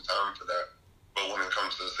space and time for that. But when it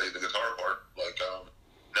comes to say the guitar part, like, no,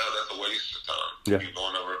 that's a waste of time. Yeah. Keep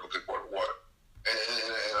going over it because what, and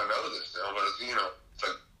I know this now, but it's, you know, it's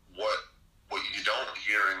like what you don't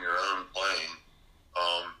hear in your own playing,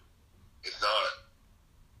 it's not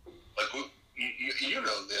like you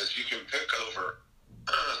know this. You can pick over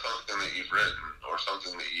something that you've you've written or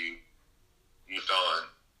something that you've done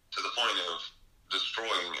to the point of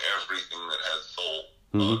destroying everything that has soul.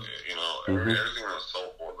 Everything that was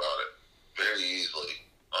soulful about it very easily.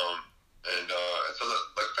 And so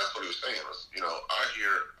that's what he was saying was,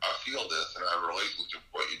 I feel this and I have a relationship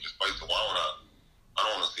with you, just fight the why would I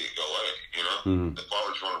don't want to see it go away, Like, why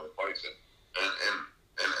would you want to replace it? And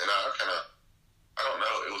I don't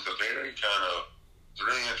know, it was a very it's a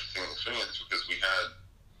really interesting experience because we had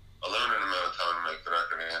a limited amount of time to make the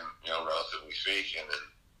record and, relatively speaking,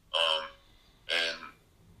 and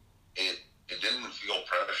it didn't feel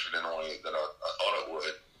pressured in a way that I thought it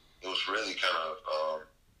would. It was really kind of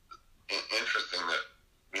interesting that,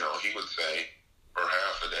 he would say for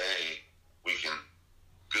half a day we can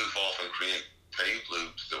goof off and create tape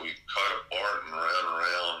loops that we cut apart and ran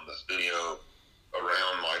around the studio,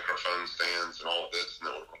 around microphone stands and all of this, and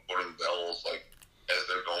that we're recording bells like as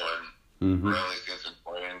they're going around these things and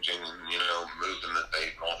flanging and, moving the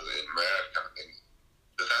tape and all the mad kind of things.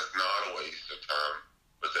 That's not a waste of time,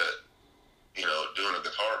 but that, doing a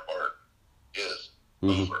guitar part is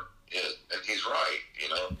over. And he's right,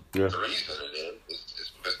 Yeah. The reason it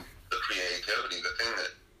is because the creativity, the thing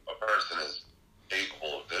that a person is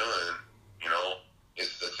capable of doing,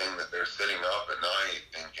 is the thing that they're sitting up at night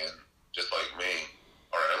thinking, just like me,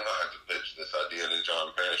 all right, I'm going to have to pitch this idea to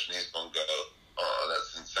John Parrish and he's going to go, oh,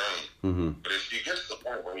 that's insane. But if you get to the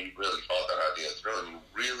point where you really thought that idea through and you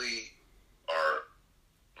really are,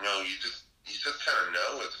 you just kind of know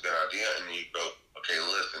it's a good idea and you go, okay,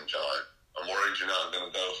 listen, John, I'm worried you're not going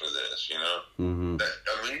to go for this, That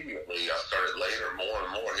immediately I started later more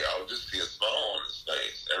and more, I would just see a smile on his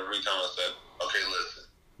face every time I said, okay, listen,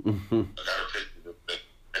 I got to pitch this thing.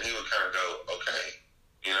 And he would kind of go, okay,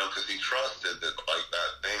 because he trusted that, like,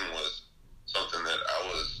 that thing was something that I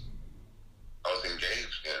was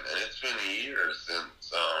engaged in. And it's been years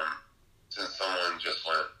since someone just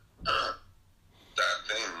went, that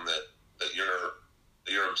thing that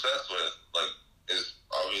you're obsessed with, like, is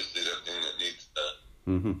obviously the thing that needs to,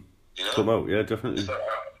 come out. Yeah, definitely. So,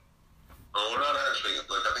 we're not actually,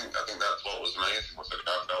 like, I think that's what was amazing, was like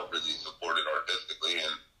I felt really supported artistically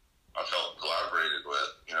and I felt collaborated with,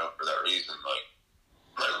 for that reason, like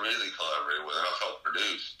really collaborated with, and I felt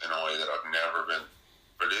produced in a way that I've never been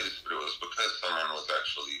produced, but it was because someone was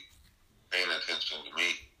actually paying attention to me,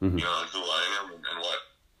 and who I am and what,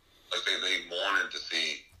 like they wanted to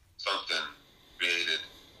see something created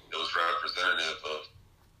that was representative of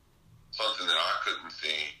something that I couldn't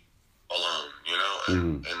see alone,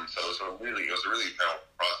 and so it was a really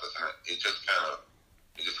powerful process, and it just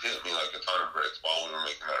hit me like a ton of bricks while we were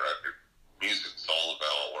making that record. Music's all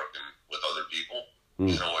about working with other people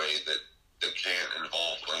in a way that can't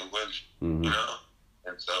involve language,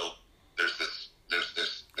 and so there's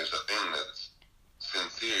a thing that's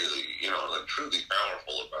sincerely, like truly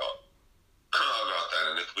powerful about that,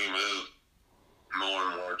 and if we move more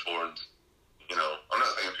and more towards, I'm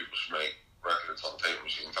not saying people should make records on tape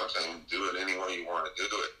machines. I'm saying do it any way you want to do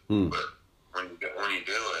it. But when you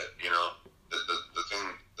do it,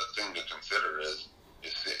 the thing to consider is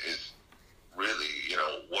really,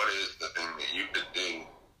 what is the thing that you could do?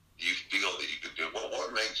 You feel that you could do.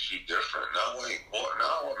 What makes you different? Not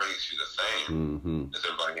what makes you the same as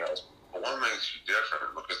everybody else, but what makes you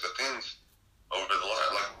different? Because the things over the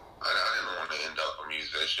last, like, I didn't want to end up a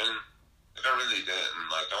musician. Like, I really didn't.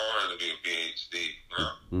 Like, I wanted to be a PhD,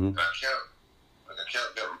 And I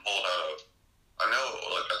kept getting pulled out of. I know,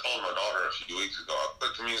 like, I told my daughter a few weeks ago, I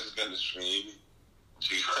quit the music industry.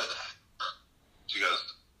 She goes,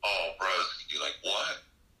 oh, broski, like, what?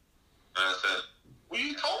 And I said, well,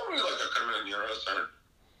 you told me, like, I could have been a neurosurgeon,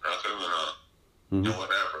 or I could have been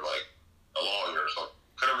whatever, like, a lawyer or something.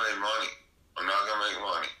 Could have made money. I'm not going to make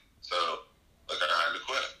money. So, like, I had to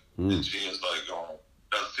quit. And she was like, oh,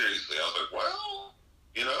 no, seriously. I was like, well,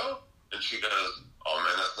 And she goes, oh,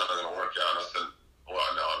 man, that's not going to work out. And I said,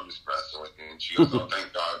 well, no, I'm just messing with you. And she goes, oh,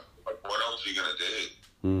 thank God. Like, what else are you going to do?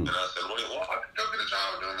 And I said, well, I could go get a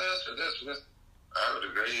job doing this or this or this. I have a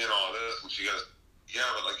degree and all this. And she goes, yeah,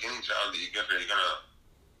 but like any job that you get here, you're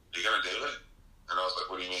gonna do it. And I was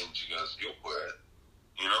like, what do you mean? She goes, you'll quit.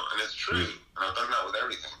 And it's true. And I've done that with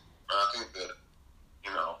everything. And I think that,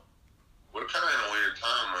 we're kind of in a weird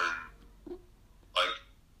time when, like,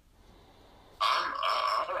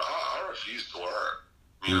 I refuse to work.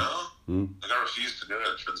 Like, I refuse to do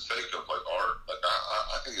it for the sake of, like, art. Like,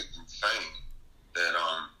 I think it's insane that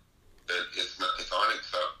that it's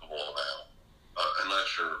unacceptable now, unless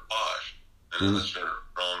you're posh and unless you're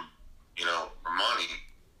from money,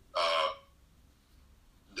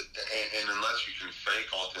 and unless you can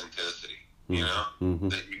fake authenticity,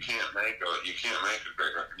 that you can't make a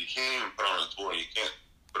great record. You can't even put on a tour. You can't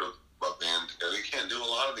put a band together. You can't do a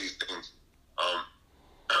lot of these things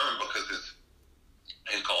because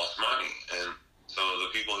it costs money. And so the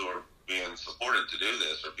people who are being supported to do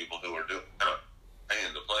this are people who are kind of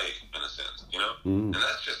paying to play, in a sense, you know? And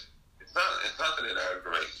that's just, it's not that it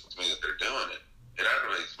aggravates me that they're doing it. It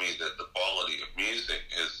aggravates me that the quality of music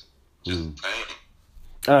is just tanking.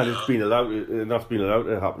 And it's been allowed, and that's been allowed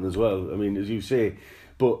to happen as well. I mean, as you say,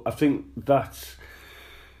 but I think that's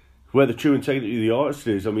where the true integrity of the artist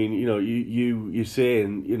is. I mean, you know, you're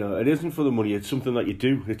saying, you know, it isn't for the money. It's something that you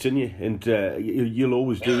do. It's in you, and you'll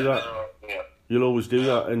always do that. Yeah. You'll always do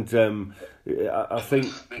that, and I think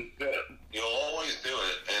you'll always do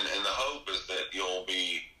it, and the hope is that you'll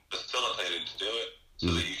be facilitated to do it, so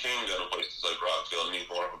that you can go to places like Rockfield and you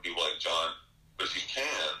can work with people like John. But if you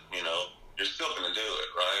can't, you know, you're still going to do it,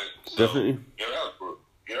 right? So definitely.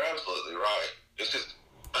 You're absolutely right. It's just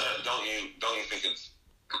don't you think it's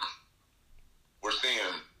we're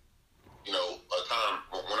seeing, you know, a time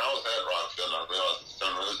when I was at Rockfield and I realized the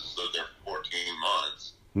Stone Roses lived there for 14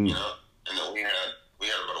 months, you know, and then we had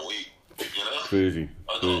about a week, you know. Crazy.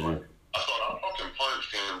 I thought I fucking punched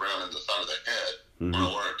Ken Brown in the side of the head when I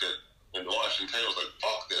worked in Washington. I was like,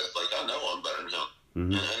 fuck this, like I know I'm better than him.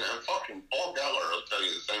 And fucking Paul Geller will tell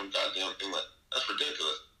you the same goddamn thing. Like, that's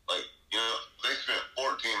ridiculous. Like, you know, they spent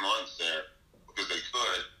 14 months there because they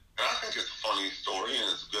could. And I think it's a funny story and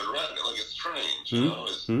it's a good record. Like, it's strange, you know?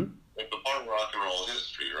 It's a part of rock and roll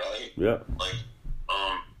history, right? Yeah. Like,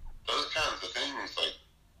 those kinds of things, like,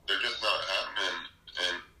 they're just not happening.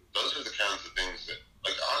 And those are the kinds of things that,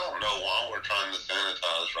 like, I don't know why we're trying to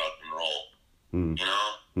sanitize rock and roll. You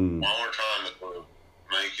know? Why we're trying to sort of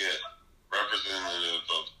make it representative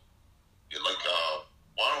of, like,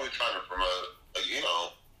 why are we trying to promote, like, you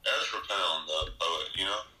know, Ezra Pound, the poet, you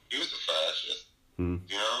know, he was a fascist, you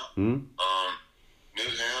know,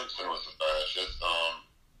 Newt Hampton was a fascist,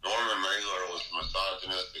 Norman Mailer was a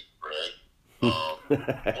misogynistic prick, what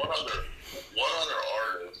other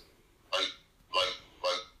artists, like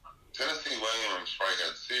Tennessee Williams probably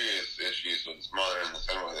had serious issues with his mother in the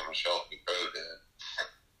same way that Michelle Foucault did.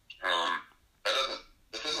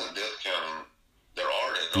 This isn't discounting their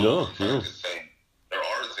art at all. No. Just saying their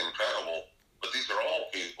art is incredible, but these are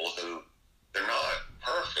all people who, they're not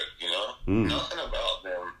perfect, you know? Nothing about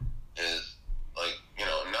them is, like, you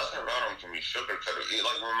know, nothing about them can be sugar-coated.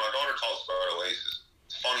 Like, when my daughter talks about Oasis,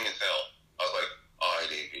 it's funny as hell. I was like,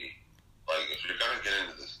 IDB. Like, if you're going to get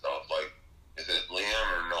into this stuff, like, is it Liam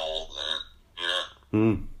or Noel then, you know?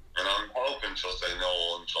 And I'm hoping she'll say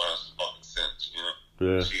Noel and she'll have some fucking sense, you know?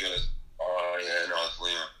 Yeah. She goes, oh, yeah, no, it's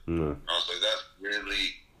Liam. And I was like, that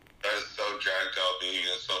is so jacked up, dude.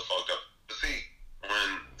 That's so fucked up. But see,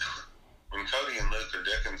 when Cody and Luther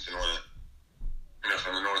Dickinson went, you know,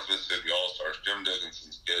 from the North Mississippi All-Stars, Jim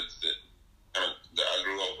Dickinson's kids that I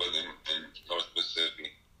grew up with in North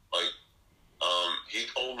Mississippi, like, he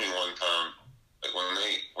told me one time, like, when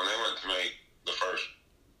they went to make the first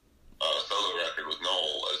solo record with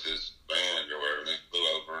Noel as his band or whatever, they flew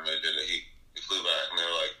over and they did it. He flew back and they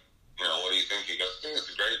were like, you know, what do you think? He goes, I think it's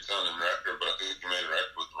a great sounding record, but I think you made a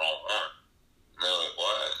record with the wrong one. And they're like,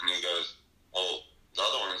 what? And he goes, well, the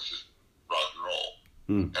other one's just rock and roll.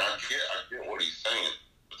 And I get what he's saying,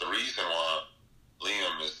 but the reason why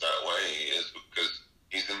Liam is that way is because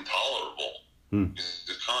he's intolerable. He's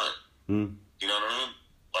a cunt. You know what I mean?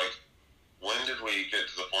 Like, when did we get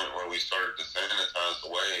to the point where we started to sanitize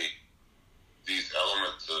away these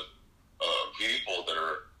elements of people that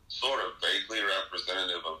are sort of vaguely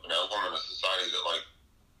representative of an element of society that, like,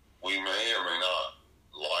 we may or may not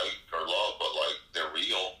like or love, but, like, they're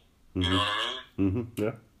real. You know what I mean?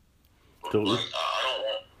 Yeah. Totally. Like, I don't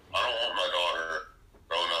want my daughter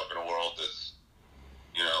growing up in a world that's,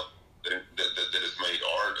 you know, that has made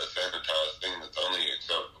art a sanitized thing that's only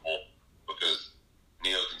acceptable because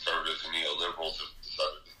neoconservatives and neoliberals have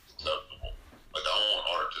decided it's acceptable. Like, I want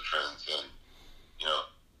art to transcend, you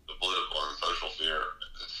know, the political and social sphere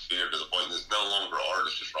to the point that it's no longer art,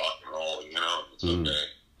 it's just rock and roll, you know? It's okay.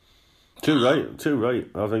 Too right.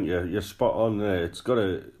 I think you're spot on there. It's got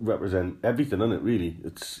to represent everything, isn't it, really?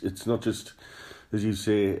 It's not just, as you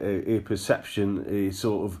say, a perception, a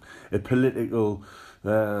sort of a political,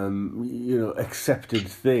 you know, accepted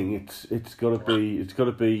thing. It's got to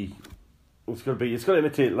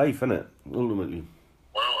imitate life, isn't it, ultimately?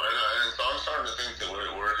 Well, and so I'm starting to think that we're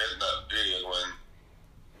hitting that period when,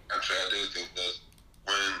 actually I do think this,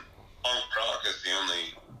 when punk rock is the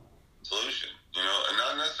only solution, you know, and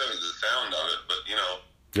not necessarily the sound of it, but, you know,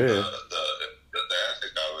 the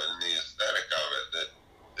ethic of it and the aesthetic of it,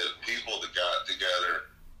 that people that got together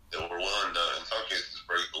that were willing to, in some cases,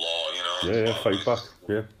 break the law, you know, fight back.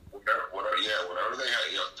 Yeah. Whatever they had,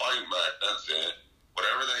 fight back. That's it.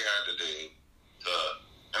 Whatever they had to do to,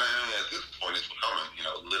 and I mean, at this point, it's becoming,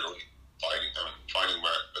 literally fighting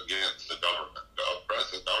back against the government, the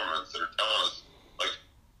oppressive governments that are telling us, like,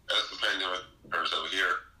 as the pandemic occurs over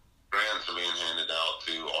here, grants are being handed out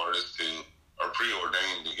to artists who are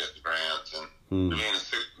preordained to get the grants, and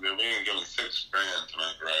they're being given $6,000 to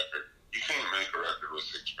make a record. You can't make a record with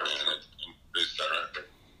 $6,000 and produce that record.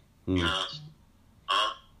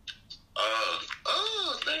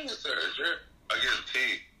 Thank you, sir. Sure. I get a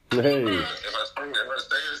tea. Hey. If I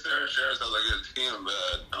stay here, Sarah says I get a tea in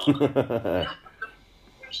bed. No.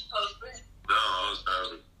 You're supposed to be. No, I was supposed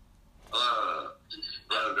to be.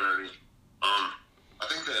 Dirty. I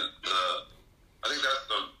think that's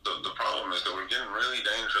the problem is that we're getting really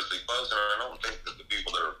dangerously close, and I don't think that the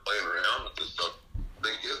people that are playing around with this stuff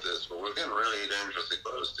they get this, but we're getting really dangerously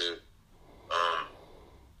close to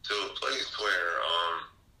a place where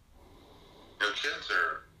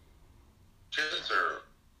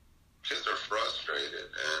kids are frustrated,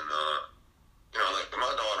 and like my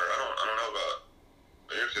daughter, I don't know about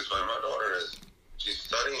your kids, but my daughter she's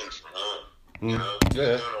studying from home. She's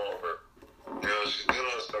doing all of her, she's doing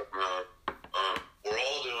all the stuff from home. We're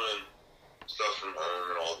all doing stuff from home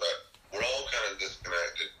and all that. We're all kind of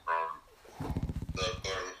disconnected from the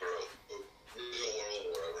quote unquote real world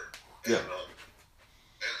or whatever. Yeah. And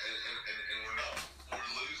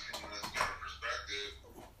we're losing this kind of perspective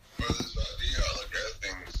or this idea I look at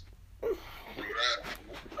things.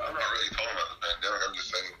 I'm not really talking about the pandemic. I'm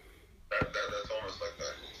just saying that's almost like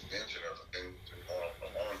an extension of the thing that's been going on for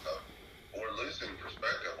a long time. But we're losing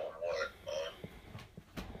perspective on what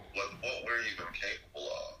we're even capable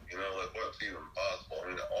of. Like what's even possible. I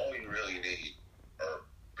mean, all you really need are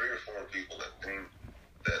 3 or 4 people that think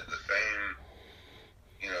that the same,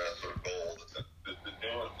 sort of goal that's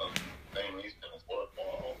doing something the same reason is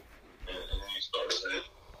worthwhile, and then you start with it.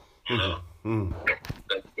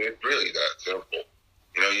 It's really that simple.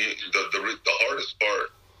 The hardest part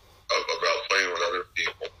about playing with other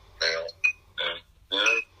people now, and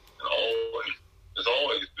always, it's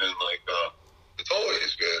always been like,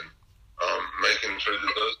 making sure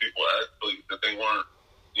that those people actually, that they weren't,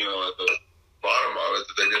 at the bottom of it,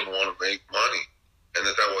 that they didn't want to make money, and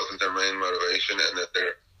that wasn't their main motivation, and that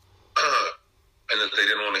and that they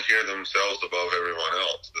didn't want to hear themselves above everyone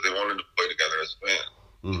else, that they wanted to play together as a band,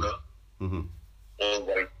 Well,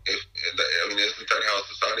 like, isn't that how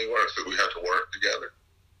society works, that we have to work together,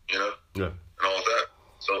 Yeah. and all of that?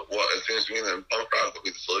 So, it seems to me that punk rock would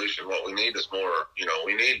be the solution. What we need is more,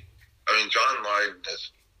 John Lydon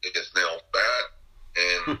is now fat,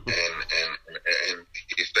 and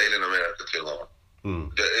he stayed in America too long.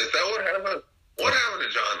 Is that what happened? What happened to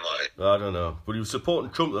John Lydon? I don't know, but he was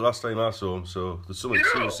supporting Trump the last time I saw him, so there's something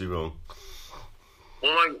seriously wrong.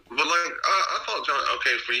 Well, I thought John.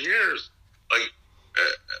 Okay, for years, like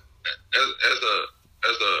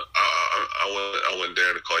I wouldn't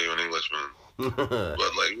dare to call you an Englishman, but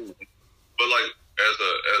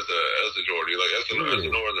as a Geordie, like as a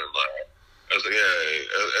northern lad, as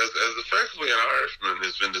effectively an Irishman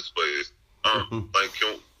has been displaced.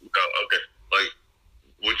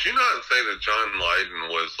 Would you not say that John Lydon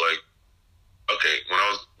was like, okay, when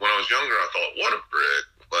I was younger, I thought, what a prick.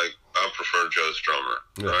 Like, I prefer Joe Strummer,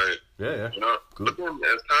 right? Yeah. But then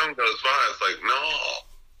as time goes by, it's like, no,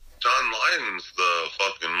 John Lydon's the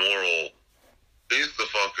fucking moral. He's the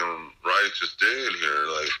fucking righteous dude here.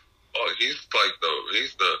 Like, he's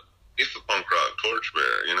the punk rock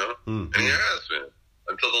torchbearer, And he has been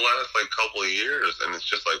until the last couple of years, and it's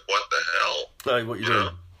just like, what the hell? Like, what you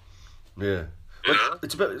doing? Yeah.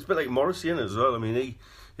 It's a bit like Morrissey in it as well. I mean,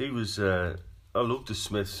 he was. I loved the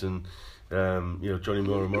Smiths and Johnny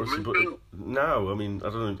Moore and Morrison, but now, I mean, I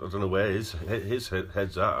don't know where his head's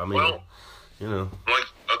at. I mean, okay,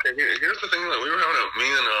 here's the thing that we were having. Me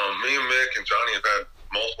and Mick and Johnny have had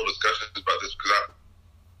multiple discussions about this because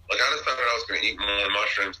I decided I was going to eat more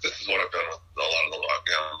mushrooms. This is what I've done with a lot of the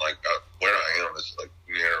lockdown. Where I am is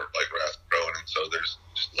near Rathbone, and so there's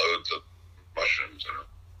just loads of mushrooms, and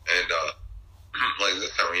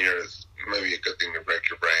this time of year is maybe a good thing to break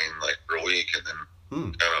your brain for a week, and then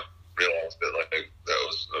kind of realize that that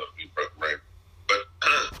was you broke your brain. But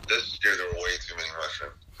this year there were way too many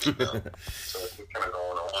mushrooms, so it's just kind of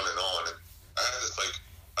going on, and I had this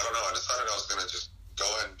I don't know. I decided I was going to just go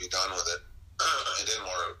ahead and be done with it. It didn't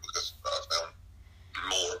work because I found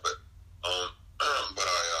more, but I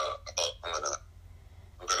thought I'm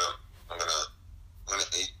gonna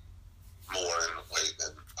eat more and weight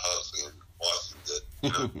than Huxley and Watson did.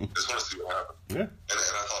 Just want to see what happens. Yeah. And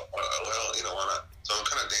I thought, why not? So I'm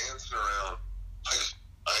kind of dancing around. I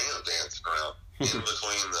am dancing in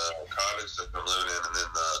between the cottage that I'm living in and then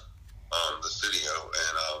the studio.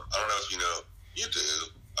 And I don't know if you know, you do,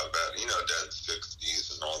 I bet, you know, Dead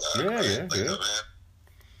 60s and all that. Yeah, right? yeah, like yeah. That, man.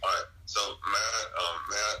 All right, so Matt,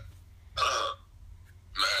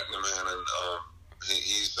 man, and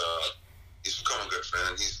he's become a good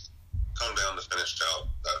friend. He's come down to finish out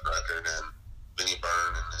that record, and Benny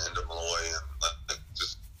Byrne and Enda Malloy, and like,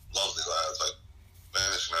 just lovely lads, like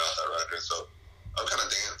finishing out that record. So I'm kind of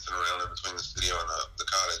dancing around in between the studio and the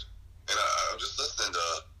cottage, and I'm just listening to,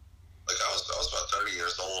 like, I was about 30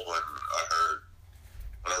 years old when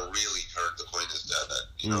I really heard The Queen Is Dead,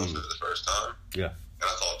 you know, for the first time. Yeah. And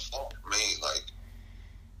I thought, fuck me, like,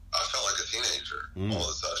 I felt like a teenager all of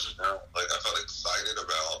a sudden. You know? Like, I felt excited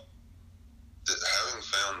about having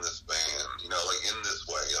found this band, you know, like, in this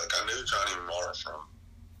way. Like, I knew Johnny Marr from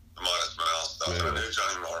the Modest Mouse stuff, and I knew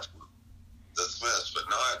Johnny Marr from the Smiths, but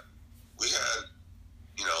not, we had,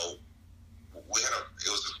 you know, it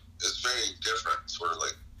was very different sort of,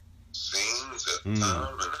 like, scenes at the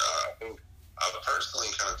time, and I personally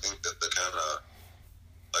kind of think that the kind of,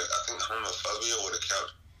 like, I think homophobia would have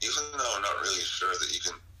kept, even though I'm not really sure that you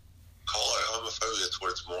can call it homophobia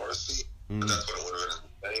towards Morrissey, but that's what it would have been in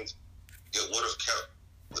the States, it would have kept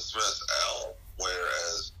the Smiths out,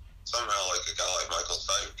 whereas somehow, like, a guy like Michael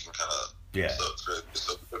Stipe can kind of slip through.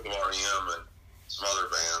 So with REM and some other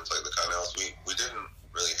bands, like the kind else, we didn't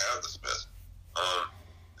really have the Smiths.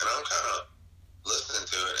 And I'm kind of listening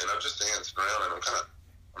to it, and I'm just dancing around, and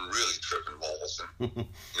I'm really tripping balls, and,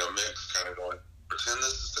 you know, Mick's kind of going, pretend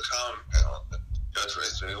this is the compound. You know,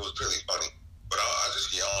 it was really funny. But I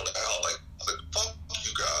just yelled out, like, I was like, fuck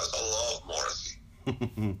you guys, I love Morrissey.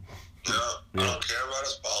 You know, I don't care about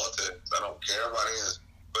his politics, I don't care about any of this.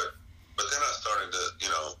 But then I started to, you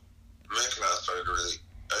know, Mick and I started to really,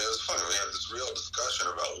 I mean, it was funny, we had this real discussion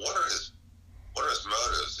about what are his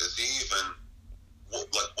motives? Is he even,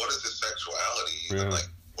 like, what is his sexuality even, like,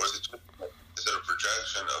 or is it a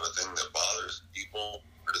projection of a thing that bothers people,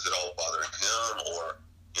 or does it all bother him? Or,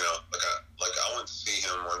 you know, like I went to see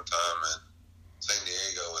him one time in San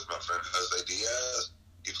Diego with my friend Jose Diaz.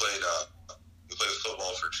 He played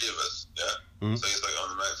football for Chivas, so he's like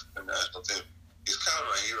on the Mexican national team. He's kind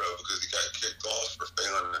of my hero because he got kicked off for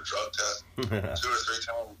failing a drug test 2 or 3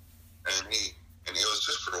 times, and it was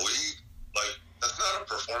just for weed. Like, that's not a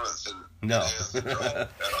performance in enhanced drug.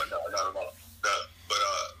 No, not at all. No,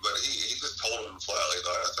 but he just told him flatly the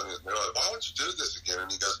last time, they were like, why would you do this again? And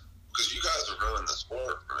he goes, because you guys have ruined the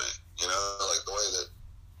sport for me. You know, like the way that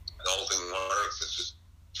the whole thing works, it's just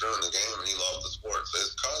ruined the game, and he loved the sport. So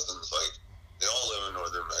his cousins, like, they all live in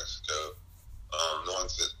northern Mexico. The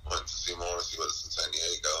ones that went to see Morrissey with us in San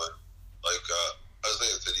Diego, and, like, Jose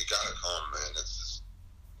had said, you gotta come, man. It's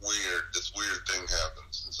this weird thing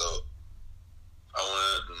happens. And so I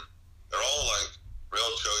went, and they're all, like,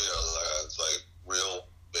 real Choyo lads, like, real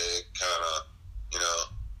big kind of, you know,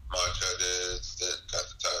 macho dudes that got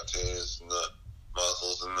the tattoos and the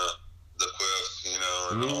muscles and the quiffs, you know,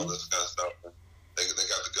 and all this kind of stuff. And they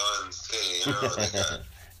got the guns too, you know. And they got,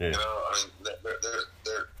 you know, I mean,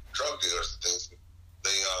 they're drug dealers and things.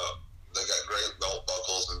 They got great belt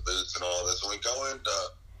buckles and boots and all this. And we go into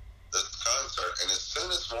this concert, and as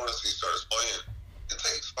soon as Morrissey starts playing, it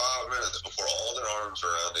takes 5 minutes before all their arms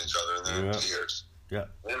are around each other, and they're in tears. Yeah.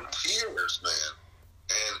 In tears, man.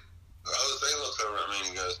 And Jose looks over at me and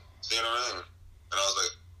he goes, see what I mean? And I was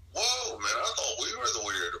like, whoa, man, I thought we were the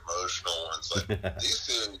weird emotional ones. Like, these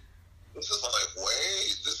two, this is like,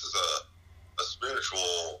 this is a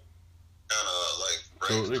spiritual kind of, like,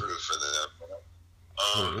 breakthrough for them.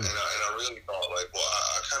 And I really thought, like, well,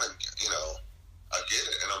 I kind of, you know, I get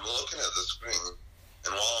it. And I'm looking at the screen,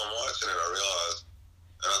 and while I'm watching it, I realized,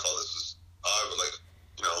 and I thought this was odd, but, like,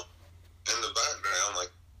 you know, in the background,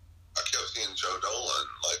 like, I kept seeing Joe Dolan,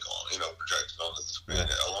 like, you know, projected on the screen,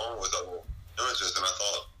 along with other images, and I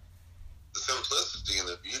thought the simplicity and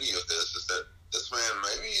the beauty of this is that this man,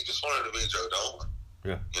 maybe he just wanted to be Joe Dolan,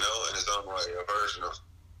 you know, in his own way, a version of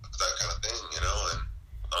that kind of thing, you know, and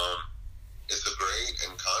it's a great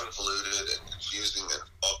and convoluted and confusing and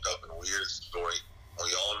fucked up and weird story.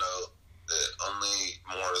 We all know that only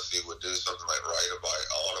Morrissey would do something like write a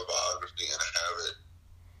autobiography and have it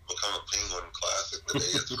become a Penguin classic the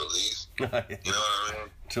day it's released. You know what I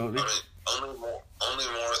mean? Totally. I mean, only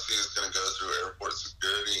Morrissey is going to go through airport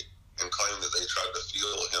security and claim that they tried to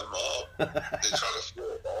feel him up. They tried to feel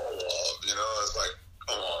it all up. You know, it's like,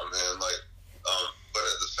 come on, man. Like, but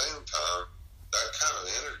at the same time, that kind of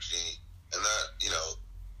energy and that, you know,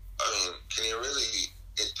 I mean, can you really?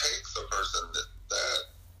 It takes a person that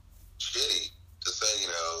shitty to say, you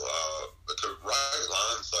know, to write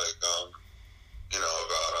lines like, you know,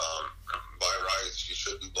 about by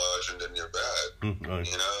Right.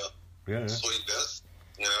 You know, Yeah. sweetness.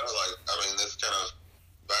 You know, like this kind of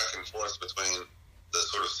back and forth between the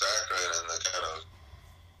sort of saccharine and the kind of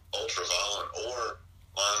ultra violent, or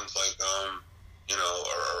lines like you know,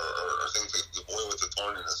 or things like the boy with the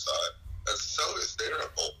thorn in his side. That's so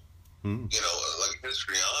hysterical. You know, like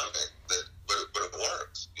histrionic. But it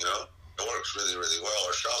works. You know, it works really, really well.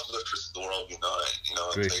 Or shoplifters of the world unite. You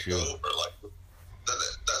know, and Great take show. over. Like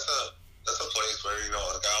that's a place where, you know,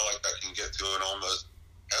 a guy like that can get to an almost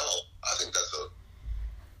hell. I think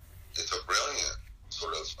it's a brilliant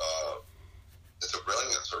sort of it's an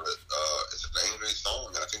angry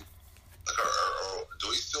song. I think, like, or do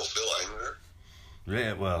we still feel anger?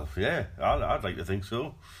 Yeah, well, yeah, I'd like to think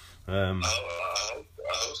so. I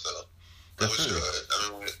hope so. We should.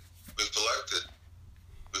 We've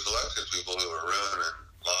elected people who are ruining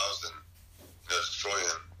lives and, you know,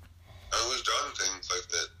 destroying. We've done things like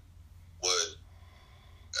that. I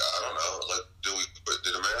don't know. Like,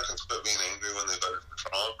 did Americans quit being angry when they voted for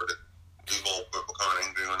Trump, or did people quit becoming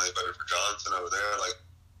angry when they voted for Johnson over there? Like,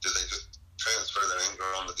 did they just transfer their anger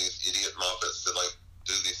onto these idiot muppets that, like,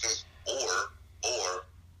 do these things? Or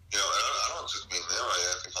you know, and I don't just mean them.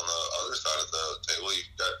 I think on the other side of the table,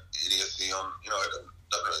 you've got idiocy on. You know, it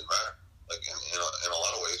doesn't really matter. Like in a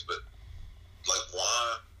lot of ways, but like,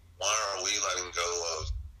 why are we letting go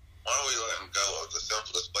of the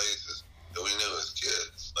simplest places that we knew as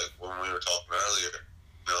kids? Like when we were talking earlier,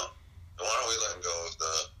 you know, and why are we letting go of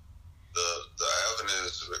the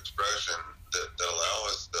avenues of expression that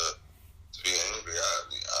allow us to be angry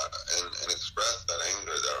and express that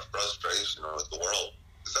anger, that frustration with the world?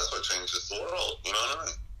 Because that's what changes the world. You know what I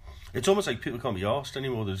mean? It's almost like people can't be arsed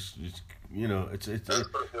anymore. You know, it's That's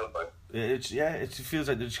what it feels like. it feels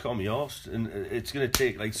like they just can't be arsed, and it's going to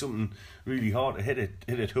take like something really hard to hit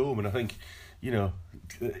it home. And I think, you know,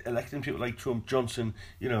 electing people like Trump, Johnson,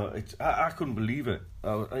 you know, I couldn't believe it.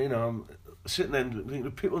 You know, I'm sitting there and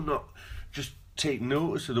thinking, people not just take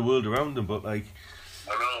notice of the world around them, but like,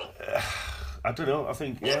 I know. I don't know. I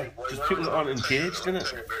think just people aren't engaged in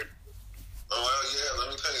it. Well, yeah. Let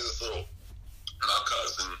me tell you this little. My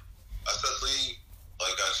cousin, Cecily,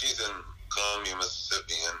 like, she's in Columbia,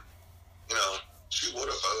 Mississippi, and, you know, she would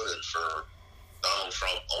have voted for Donald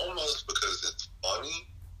Trump almost because it's funny.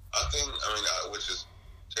 I think, which is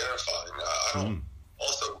terrifying. I don't,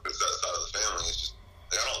 also because that side of the family is just,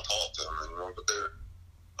 like, I don't talk to them anymore, but they're,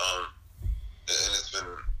 and it's been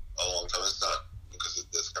a long time. It's not because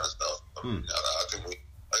of this kind of stuff. I think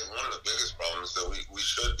one of the biggest problems is that we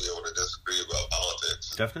should be able to disagree about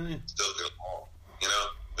politics. Definitely. Still get along. You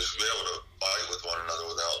know, we should be able to fight with one another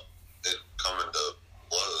without it coming to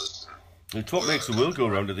blows. It's what makes the world go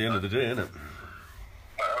round at the end of the day, isn't it?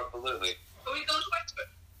 Absolutely. Are we going to Wexford?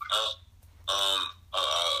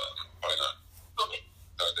 Probably not. Okay. I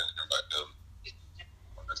didn't hear back to him.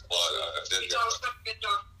 Well, I did It's hear all back. stuff get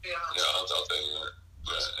dark. Yeah, I'll tell you that.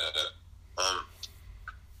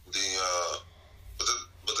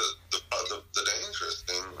 The dangerous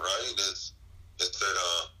thing, right, is that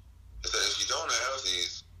if you don't have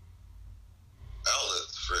these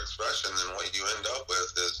outlets for expression, then what you end up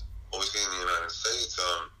with is what we see in the United States.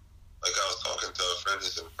 Like, I was talking to a friend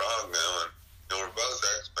who's in Prague now, and, you know, we're both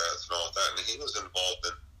expats and all that, and he was involved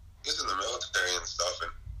he's in the military and stuff,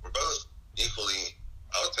 and we're both equally,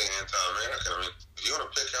 I would say, anti-American. If you want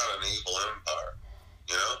to pick out an evil empire,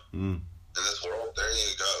 you know, in this world, there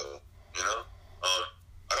you go. You know, I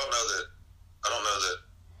don't know that,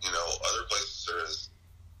 you know, other places are as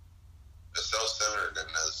self-centered and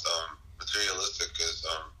as materialistic as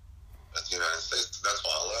the United States. That's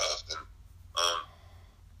why I left, and I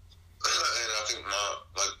think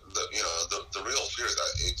the real fear is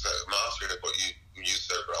my fear is what you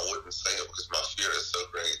said, but I wouldn't say it because my fear is so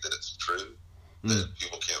great that it's true that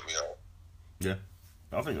people can't be out. Yeah,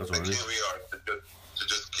 I think that's what it is. Can't be out to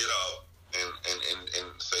just get up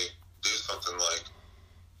and say, do something like,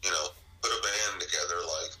 you know, put a band together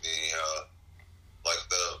like the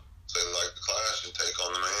Clash and Take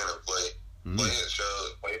on the Man and play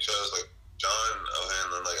shows like John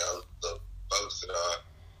O'Hanlon, like the folks that I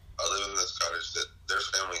live in this cottage that their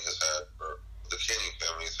family has had the Kenny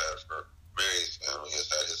family has had Murry's family has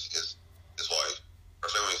had his wife. Our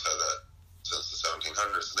family's had that since the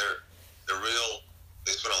 1700s. And they're real.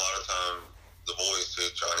 They spend a lot of time, the boys too,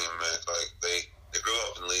 Johnny and Mick, like they grew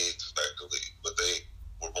up in Leeds effectively, but they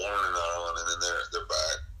were born in Ireland, and then they're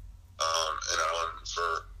back in Ireland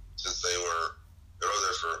since they were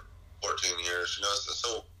there for 14 years, you know.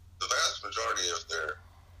 So the vast majority of their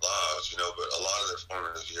lives, you know, but a lot of their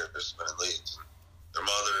formative years spent in Leeds. And their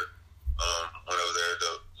mother went over there to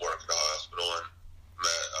work at the hospital and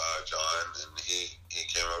met John, and he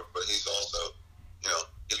came over, but he's also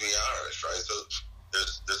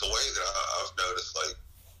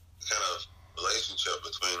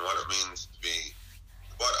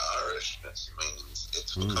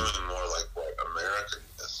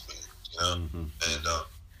know? And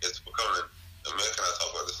it's becoming, and Mick and I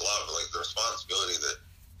talk about this a lot, but like the responsibility that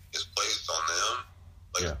is placed on them,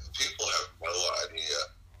 like people have no idea.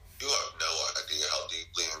 You have no idea how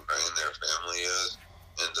deeply ingrained their family is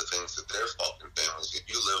and the things that their fucking families. If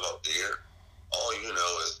you live up here, all you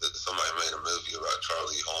know is that somebody made a movie about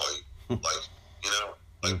Charlie Hoy. Like, you know,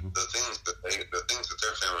 like the things that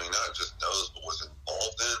their family not just knows but was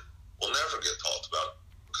involved in will never get talked about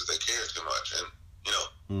because they care too much. And you know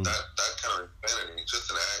that kind of insanity,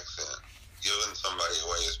 just an accent, giving somebody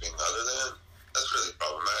away as being other than, that's really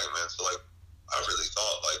problematic, man. So like, I really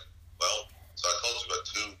thought like, well, so I told you about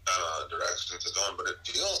two kind of directions to go in, but it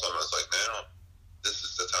feels almost like now this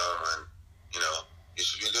is the time when, you know, you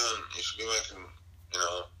should be making, you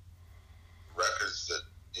know, records that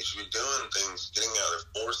you should be doing things, getting out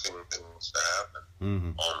there, forcing things to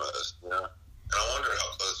happen, almost, you know. And I wonder how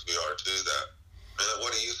close we are to that. I mean,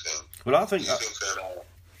 what do you think? Well, I think. Do you think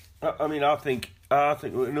that? I mean, I think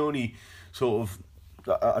we're only sort of.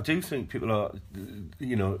 I do think people are,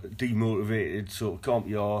 you know, demotivated, sort of can't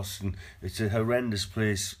be arsed, and it's a horrendous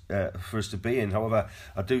place for us to be in. However,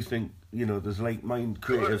 I do think, you know, there's like-minded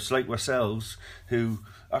creatives like ourselves who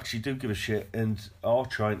actually do give a shit and are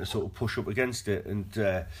trying to sort of push up against it. And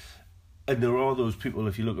there are those people,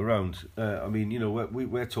 if you look around. I mean, you know,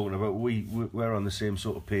 we're talking about, we're on the same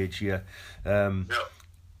sort of page here. And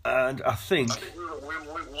I think wouldn't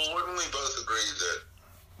we both agree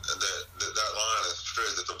that line is true,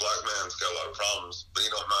 that the black man's got a lot of problems, but he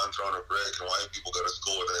don't mind throwing a brick, and white people go to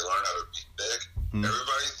school where they learn how to be thick.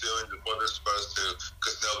 Everybody's doing what they're supposed to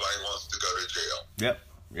because nobody wants to go to jail.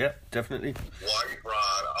 Yep, definitely. White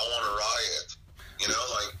pride, I want to riot. You know,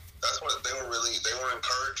 like, that's what they were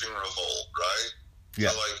encouraging revolt, right? Yeah.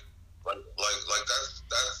 So like that's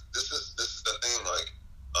this is the thing, like,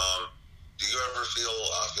 do you ever feel,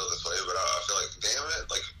 I feel this way, but I feel like, damn it,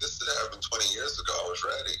 like, if this had happened 20 years ago, I was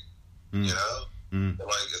ready, you know? But,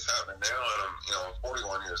 like, it's happening now, and I'm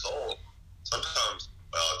 41 years old. Sometimes,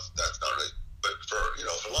 well, that's not really, but for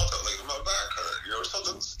a long time, like, my back hurt, you know,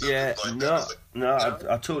 something stupid like that. Like,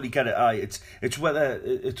 I totally get it. It's whether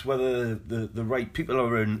the right people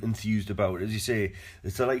are enthused about it. As you say,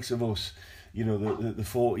 it's the likes of us, you know, the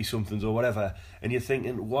 40-somethings or whatever, and you're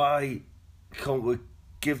thinking, why can't we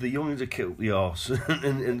give the youngins a kick up the arse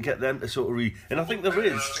and get them to sort of and I think there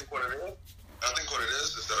is. I think what it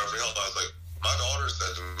is that I realized, like, my daughter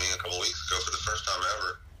said to me a couple of weeks ago for the first time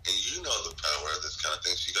ever, and you know the power of this kind of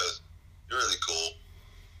thing. She goes, "You're really cool,"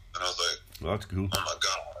 and I was like, well, that's cool. Oh my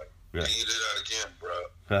god, yeah. Can you do that again, bro?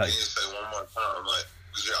 Right. Can you say one more time? I'm like,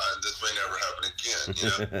 this may never happen again, you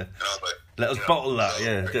know? And I was like, let us bottle that,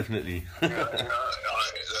 yeah, definitely. That's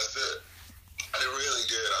it. It really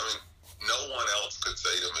did. I mean, no one else could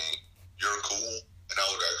say to me, "You're cool," and I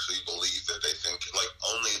would actually believe that they think, like,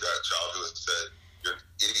 only that child who has said, "You're an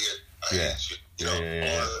idiot, I hate you," you know,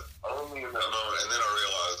 only in that moment. And then I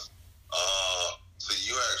realized, so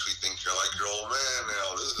you actually think you're like your old man now.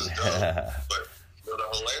 This is dumb. But the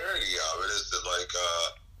hilarity of it is that, like,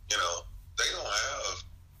 you know, they don't have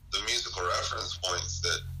the musical reference points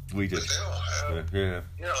that we did. Like, they don't have. Yeah.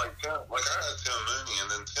 Yeah, like I had Tim Mooney, and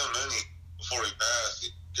then Tim Mooney, before he passed,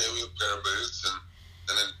 he gave me a pair of boots, and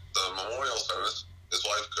then the memorial service, his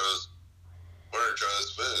wife goes, "Where are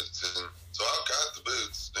Joe's boots?" And so I got the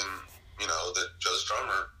boots, and, you know, that Joe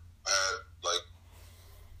Strummer had, like,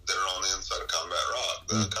 that are on the inside of Combat Rock,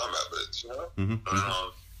 the combat boots, you know? And,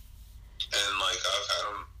 like, I've had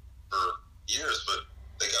them for years, but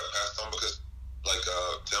they got passed on because, like,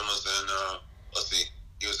 Tim was in,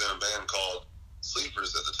 he was in a band called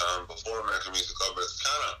Sleepers at the time, before American Music Club, but it's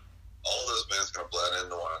kind of, all those bands kind of bled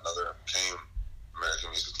into one another and became American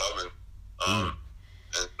Music Club. And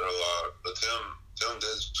but Tim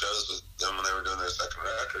did shows with them when they were doing their second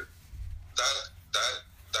record.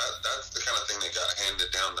 That's the kind of thing that got handed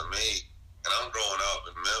down to me. And I'm growing up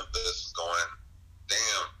in Memphis going,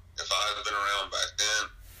 damn, if I had been around back then,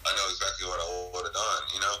 I know exactly what I would have done,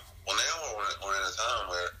 you know? Well, now we're in a time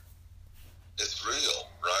where it's real,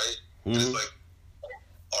 right? And it's like,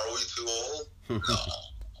 are we too old? No.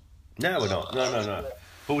 No, we're not. No.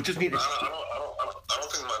 But we just need to. I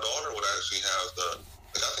don't think my daughter would actually have the.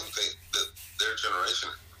 Like, I think their generation,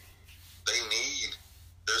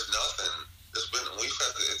 there's nothing.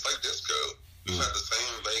 It's like disco. We've had the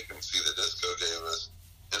same vacancy that disco gave us.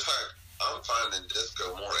 In fact, I'm finding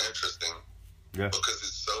disco more interesting because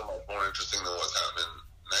it's so much more interesting than what's happening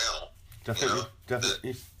now.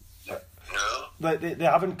 Definitely. You know? They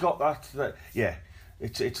haven't got that. Yeah.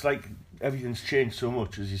 It's like everything's changed so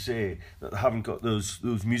much, as you say, that they haven't got those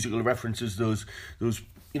musical references, those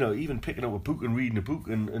even picking up a book and reading a book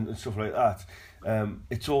and stuff like that.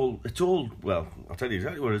 It's all. Well, I'll tell you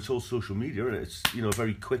exactly what it's all. Social media, isn't it? It's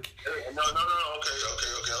very quick. No. Okay. Let's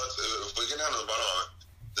if we get down to the bottom of it,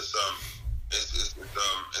 this it's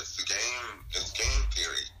the game. It's game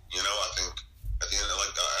theory. I think at the end,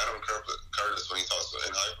 like Adam Curtis when he talks about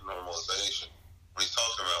in hypernormalization, when he's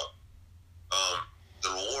talking about the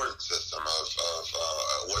reward system of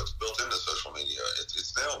what's built into social media.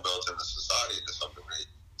 It's now built into society to some degree.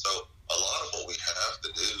 So a lot of what we have to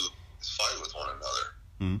do is fight with one another.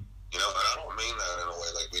 And I don't mean that in a way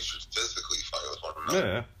like we should physically fight with one another.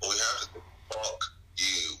 Yeah. But we have to say, fuck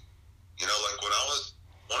you. Like when I was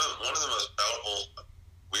one of the most powerful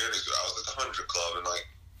weirdest. I was at the 100 Club and like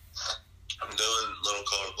I'm doing little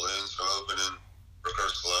colored balloons. I'm opening for Kurt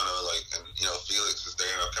Solano, and Felix is there,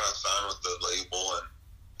 and I'm kind of signed with the label, and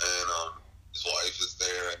his wife is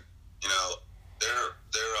there, and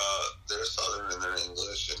they're Southern and they're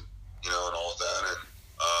English, and and all of that, and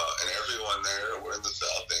everyone there, we're in the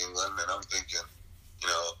South of England, and I'm thinking,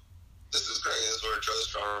 this is great. This is where Joe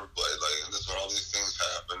Strummer played, and this is where all these things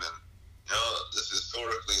happen, and this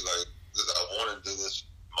historically, I've wanted to do this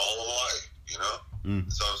all of life,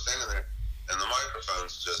 So I'm standing there, and the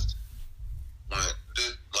microphones just went,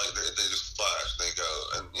 dude, they just flash, they go,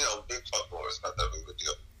 and big fuck boy, it's not that big of a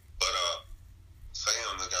deal. But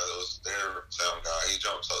Sam, the guy that was their sound guy, he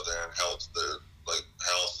jumps up there and helps the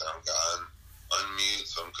house sound guy and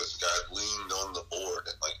unmutes him because the guy leaned on the board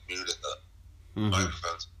and muted the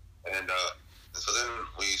microphones. And so then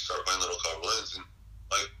we start playing Little Car Balloons, and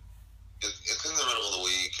it's in the middle of the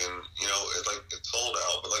week, and it's sold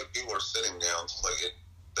out, but people are sitting down, so they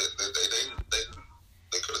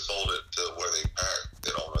could have sold it to where they packed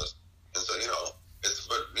it almost. And so I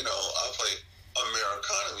play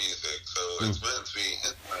Americana music, so it's meant to be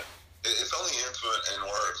intimate. It's only intimate and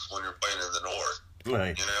works when you're playing in the North,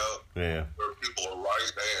 right? Yeah, where people are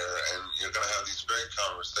right there, and you're gonna have these great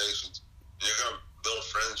conversations, and you're gonna build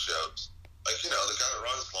friendships. The guy that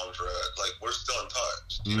runs Laundrette, we're still in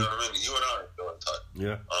touch. You know what I mean? You and I are still in touch.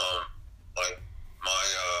 Yeah.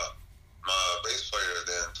 My bass player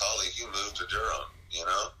then, Tolly, he moved to Durham.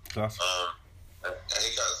 Class. And he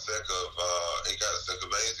got sick of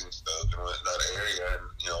Basingstoke and went in that area, and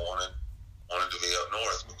wanted to be up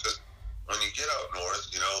north, because when you get up north,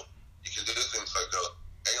 you can do things like go,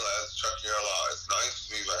 hey lads, chuck your lie. It's nice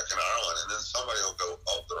to be back in Ireland, and then somebody will go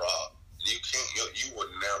up the rock. You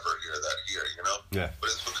would never hear that here, Yeah.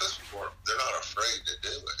 But it's because they're not afraid to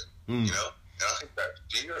do it, And I think that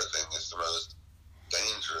fear thing is the most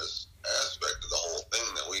dangerous aspect of the whole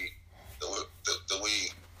thing that we've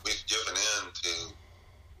given in to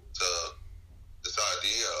this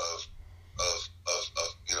idea of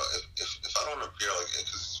if I don't appear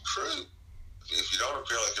because it's true. If you don't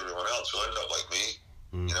appear like everyone else, you'll end up like me.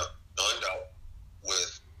 You'll end up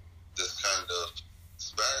with this kind of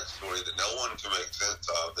backstory that no one can make sense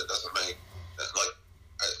of, that doesn't make,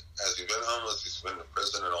 has he been homeless, he's been to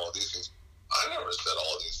prison and all of these things. I never said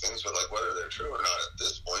all of these things, but whether they're true or not at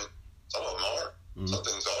this point, some of them are. Some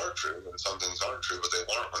things are true and some things aren't true, but they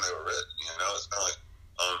weren't when they were written. It's kind of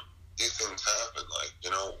these things happen.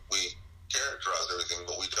 We characterize everything,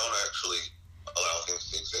 but we don't actually allow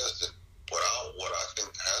things to exist. And what I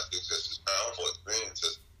think has to exist is powerful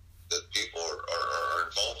experiences that people are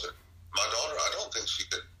involved in. My daughter, I don't think she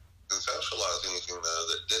could conceptualize anything though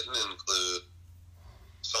that didn't include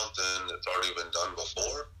something that's already been done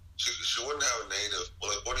before. She wouldn't have a native.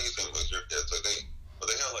 What do you think with your kids?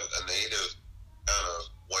 They have a native kind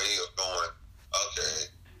of way of going.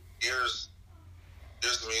 Okay, here's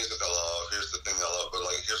the music I love. Here's the thing I love. But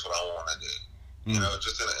here's what I want to do.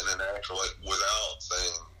 Just in a natural way, without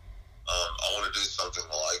saying I want to do something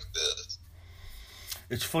like this.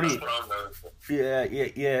 It's funny.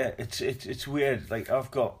 Yeah. It's weird.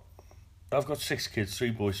 I've got 6 kids,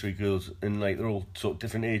 3 boys, 3 girls, and they're all sort of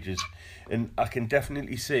different ages, and I can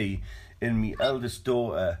definitely see in my eldest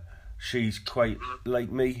daughter, she's quite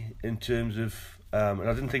like me in terms of, and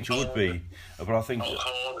I didn't think she would be, but I think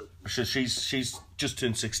she's just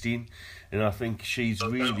turned 16, and I think she's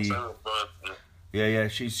really,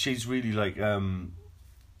 she's really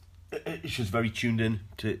she's very tuned in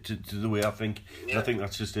to the way I think. And I think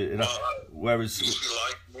that's just it. Whereas, is she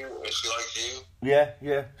like you? Is she like you?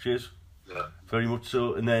 Yeah, she is. Yeah. Very much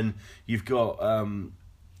so. And then you've got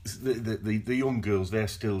the young girls. They're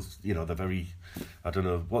still, they're very. I don't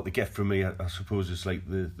know what they get from me. I suppose it's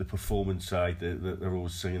the performance side. They're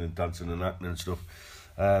always singing and dancing and acting and stuff.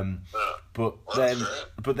 But then,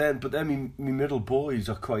 my middle boys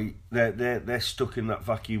are quite. They're stuck in that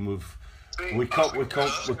vacuum of we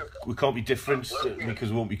can't be different because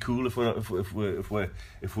we won't be cool if we veer off.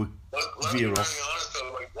 Let's be honest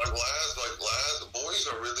though, like lads, boys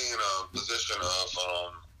are really in a position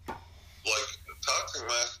of like toxic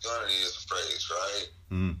masculinity is a phrase, right?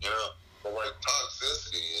 You know, but like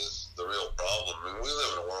toxicity is the real problem. I mean, we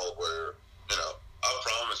live in a world where, you know, I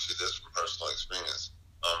promise you this from personal experience.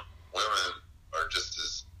 Women are just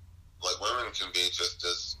as women can be just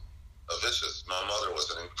as vicious. My mother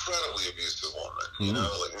was an incredibly abusive woman, you know,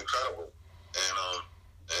 like incredible,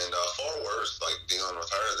 and far worse, like dealing with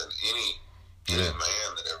her than any man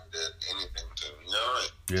that ever did anything to me. You know what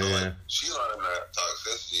I mean? So, like, she learned that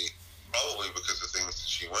toxicity probably because of things that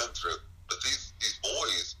she went through. But these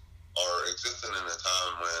boys are existing in a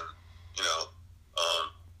time when, you know,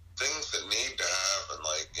 things that need to happen,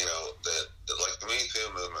 like, you know, that like the Me Too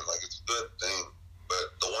movement, like it's a good thing,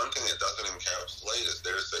 but the one thing it doesn't encapsulate is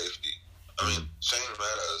their safety. I mean, Shane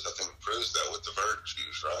Meadows, I think, proves that with the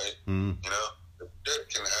virtues, right? You know, it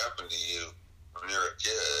can happen to you when you're a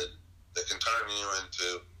kid that can turn you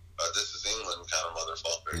into This Is England kind of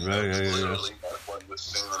motherfucker. You know? Literally, that's what This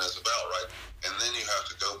Is England is about, right? And then you have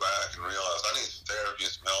to go back and realize I need some therapy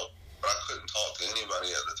and some help, but I couldn't talk to anybody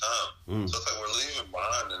at the time. So it's like we're leaving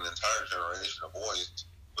behind an entire generation of boys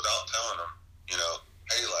without telling them, you know,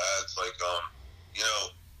 hey lads, like, you know,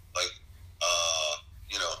 like,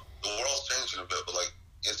 you know, the world's changing a bit, but like,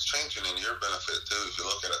 it's changing in your benefit too if you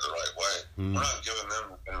look at it the right way. We're not giving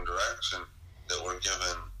them the same direction that we're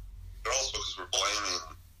giving girls because we're blaming.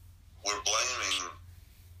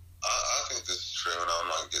 I think this is true, and I'm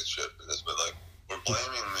not gonna get shit for this, but like, we're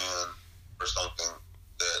blaming men for something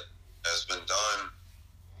that has been done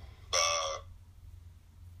by.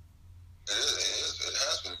 It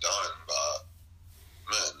has been done by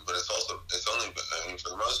men, but it's only been, I mean, for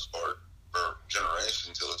the most part, for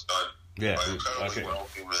generations till it's done by incredibly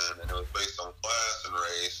wealthy men, and it was based on class and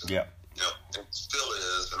race. And, you know, it still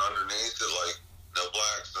is, and underneath it, like, no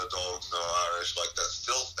blacks, no dogs, no Irish, like that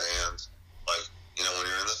still stands. Like, you know, when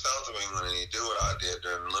you're in the south of England and you do what I did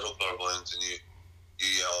during Little Cumberlands and you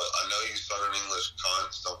yell, I know you Southern English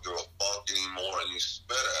cunts don't give a fuck anymore, and you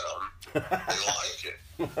spit at them, they like it.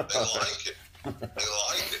 They like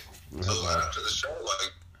it. So after the show,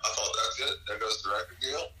 like, I thought, that's it. There goes the record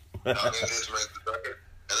deal. Now I need to make the record.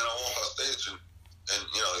 And then I walk on stage and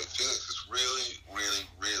you know, Felix, this really, really,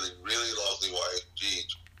 really, really lovely wife, Gigi,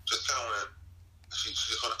 just kind of went, she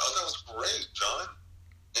just went, oh, that was great, John,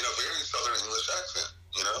 in a very Southern English accent,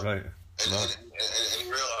 you know? Right. And you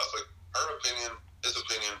realize, like, her opinion, his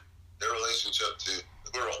opinion, their relationship to,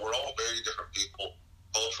 we're all very different people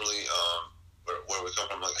culturally, where we come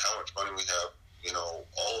from, like how much money we have, you know,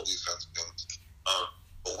 all of these kinds of things.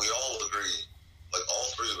 But we all agree, like all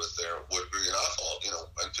three of us there would agree, and I thought, you know,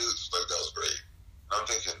 and Felix was like, that was great. And I'm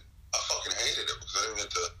thinking, I fucking hated it because I didn't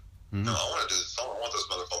get to, you know, I want to do this, I want this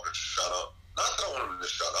motherfucker to shut up. Not that I want them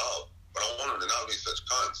to shut up, but I want them to not be such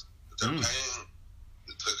cunts that they're paying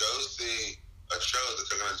to go see a show that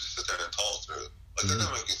they're going to just sit there and talk through. Like, that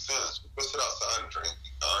doesn't make any sense. Go sit outside and drink,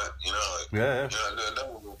 you cunt. You know, like, you know, it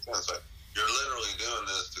doesn't make sense. Like, you're literally doing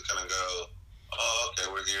this to kind of go, oh, okay,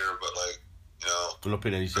 we're here, but like, you know. We're not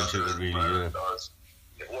paying any attention to it, really,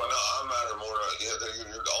 Well, no, I matter more.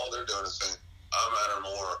 All they're doing is saying, I matter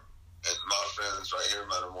more, and my friends right here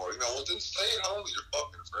matter more. You know, well, then stay at home with your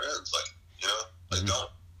fucking friends. Like, you know, like,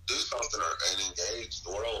 don't do something and engage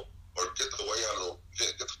the world, or get the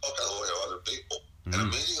fuck out of the way of other people. And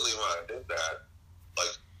immediately when I did that,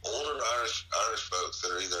 like, older Irish folks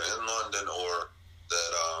that are either in London or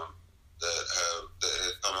that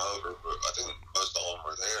had come over, but I think most of them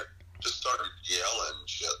were there, just started yelling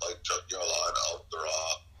shit like "Chuck your line out the raw"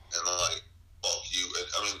 and like "fuck you." And,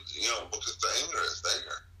 I mean, you know, because the anger is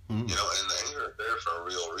there, you know, and the anger is there for a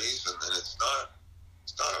real reason, and it's not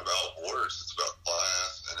about words, it's about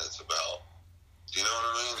class, and it's about, you know what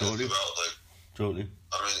I mean? Totally. It's about, like, totally.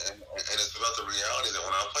 I mean, and it's about the reality that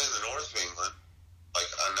when I play in the north of England,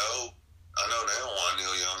 like, I know now why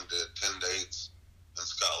Neil Young did 10 dates in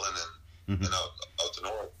Scotland and up the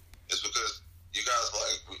north, is because you guys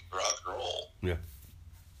like rock and roll. Yeah.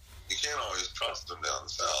 You can't always trust them down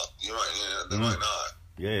the south. You might, you know, they might not.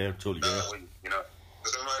 Yeah, totally. You know,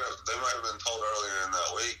 because they might have been told earlier in that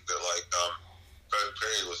week that, like, Fred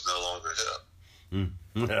Perry was no longer hip.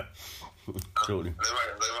 Yeah, totally. They might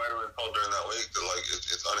have been told during that week that, like,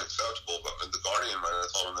 it's unacceptable, but the Guardian might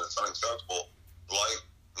have told them that it's unacceptable. Like,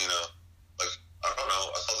 you know, like, I don't know,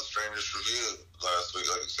 I saw the Strangest Review last week,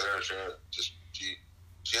 like, Sarah shared, she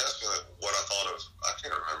asked me, like, what I thought of, I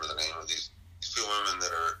can't remember the name of these two women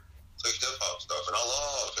that are, it's like hip-hop stuff, and I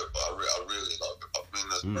love hip-hop, I really love hip-hop. I mean,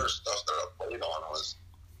 the first stuff that I played on was,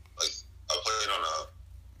 like, a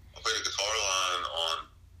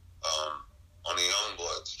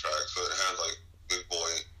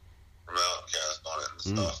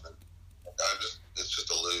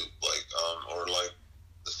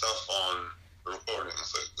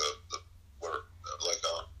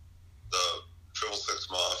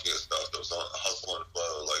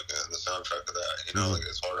You know, like,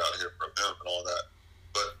 it's hard out here for a pimp and all that.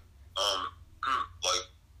 But, like,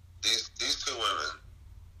 these two women,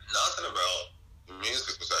 nothing about the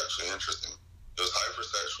music was actually interesting. It was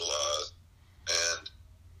hypersexualized, and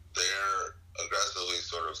they're aggressively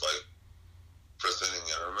sort of, like, presenting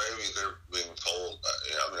it, or maybe they're being told.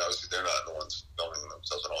 I mean, obviously they're not the ones filming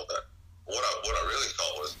themselves and all that. But what I really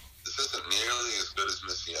caught was, this isn't nearly as good as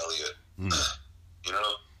Missy Elliott, you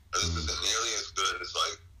know? Or this isn't nearly as good as,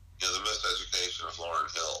 like, you know, the Miseducation of Lauryn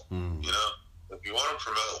Hill, you know? If you want to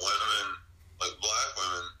promote women, like black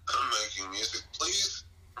women, making music, please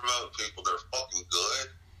promote people that are fucking good.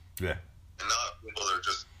 Yeah. And not people that are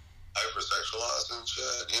just hypersexualized and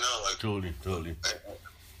shit, you know? Like, Totally.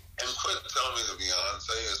 And quit telling me that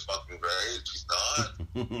Beyonce is fucking great. She's not.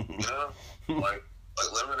 You know? Like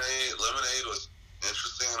Lemonade was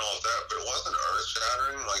interesting and all of that, but it wasn't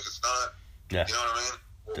earth-shattering. Like, it's not, you know what I mean?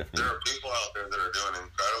 Definitely. There are people out there that are doing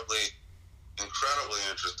incredibly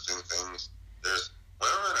interesting things. There's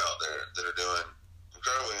women out there that are doing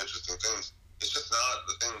incredibly interesting things. It's just not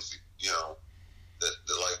the things, you know, that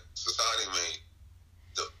like, society may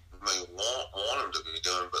want them to be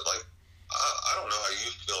doing, but, like, I don't know how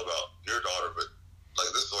you feel about your daughter, but,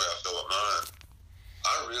 like, this is the way I feel about mine.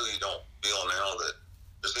 I really don't feel now that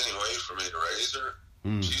there's any way for me to raise her.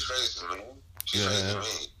 She's raising me. She's raising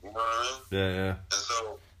me. You know what I mean? Yeah. And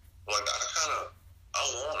so, like, I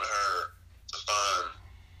want her to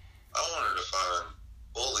find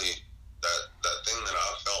fully that thing that I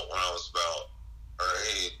felt when I was about her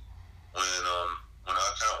age, when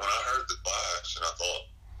I heard The Clash, and I thought,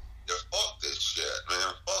 yeah, fuck this shit,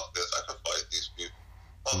 man. Fuck this. I can fight these people.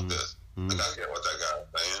 Fuck this. Like, I get what that guy was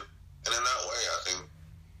saying. And in that way, I think,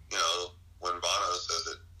 you know, when Bono says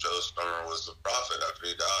that Joe Strummer was the prophet after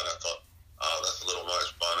he died, I thought, oh, that's a little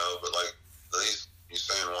much, Bono. But, like, at least he's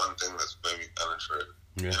saying one thing that's maybe kind of true.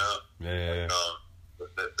 You know? Yeah.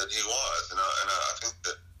 That he was. And I think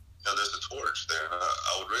that, you know, there's a torch there. And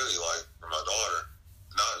I would really like for my daughter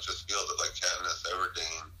to not just feel that, like, Katniss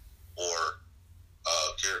Everdeen or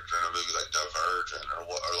character in a movie like Divergent or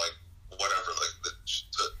like whatever, like,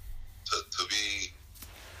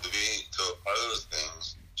 to oppose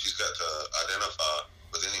things, she's got to identify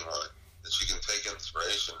with anyone, that she can take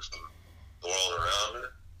inspiration from the world around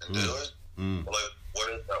her and do it. But, like,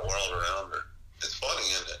 what is that world around her? It's funny,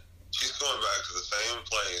 isn't it? She's going back to the same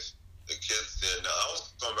place that kids did. Now, I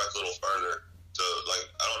was going back a little further to, like,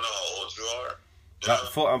 I don't know how old you are.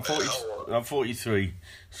 I'm 43,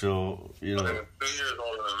 so, you know. Like, 2 years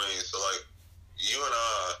older than me, so, like, you and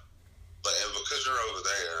I, like, and because you're over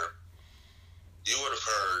there, you would have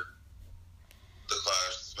heard The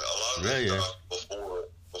Clash, a lot of this stuff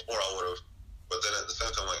before I would have, but then at the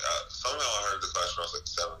same time, like, somehow I heard The Clash when I was, like,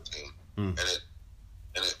 17, and it,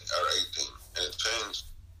 or 18, and it changed.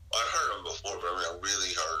 Well, I'd heard them before, but I mean, I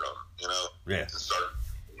really heard them, you know? Yeah. And started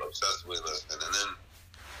obsessively listening, and then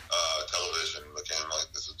television became,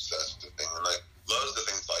 like, this obsessive thing, and, like, loads of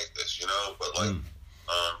things like this, you know? But, like,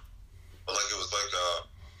 but, like, it was like a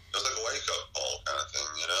wake-up call kind of thing,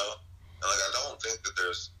 you know? And, like, I don't think that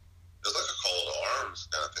there's like a call to arms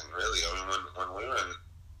kind of thing, really. I mean, when we were in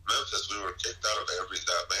Memphis, we were kicked out of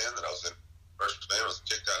that band that I was in. First band was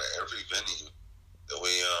kicked out of every venue that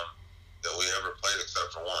we ever played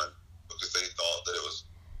except for one, because they thought that it was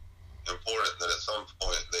important that at some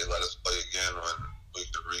point they let us play again when we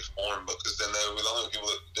could reform, because then they were the only people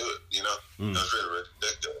that could do it, you know? It was really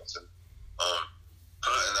ridiculous. And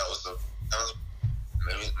that was the kind of,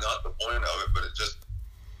 maybe not the point of it, but it just,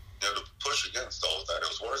 you know, to push against all of that, it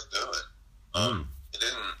was worth doing. It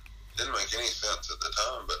didn't make any sense at the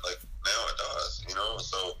time, but, like, now it does, you know?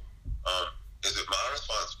 So, is it my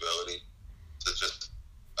responsibility to just,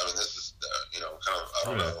 I mean, this is, you know, kind of, I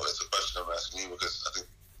don't know, it's a question I'm asking you, because I think,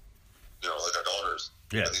 you know, like, our daughters,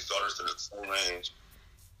 these daughters that are the same age,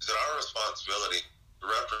 is it our responsibility to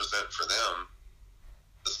represent for them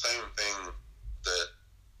the same thing that,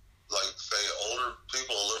 like, say, older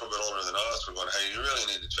people a little bit older than us were going, hey, you really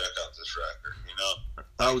need to check out this record, you know?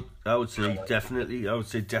 I would say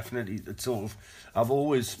definitely. It's sort of, I've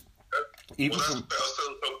always, even so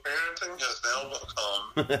parenting has now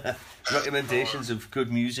become recommendations of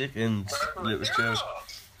good music and literature. That's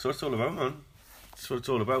what it's all about, man. That's what it's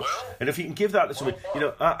all about. Well, and if you can give that to somebody, you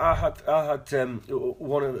know, I had a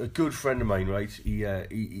good friend of mine, right?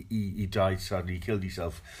 He died sadly. He killed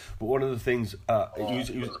himself. But one of the things,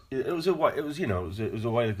 it was a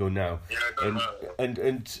while ago now,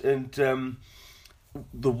 and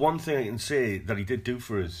the one thing I can say that he did do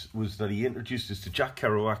for us was that he introduced us to Jack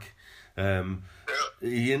Kerouac.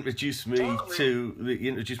 He introduced me to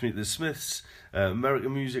the Smiths,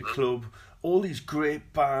 American Music Club, all these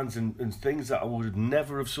great bands and things that I would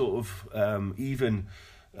never have sort of even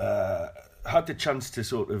had the chance to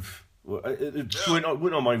sort of went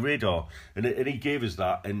on my radar, and he gave us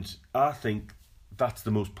that, and I think that's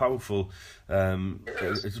the most powerful.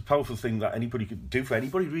 It's a powerful thing that anybody could do for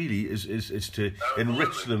anybody. Really, is to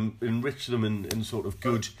enrich them in sort of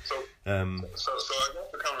good. So I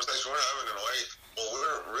got the conversation we're having in a way. Well,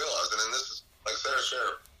 we're realizing, and this is like Sarah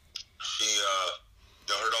Sher. She,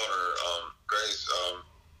 her daughter Grace,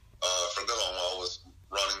 for a good long while was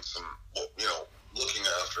running some, looking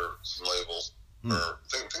after some labels for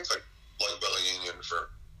things like Belly Union for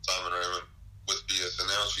Simon Raymond with BS, and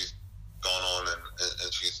now she's gone on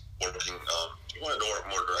and she's working. She wanted to work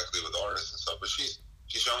more directly with artists and stuff, but she's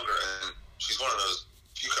younger, and she's one of those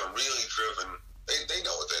few kind of really driven. They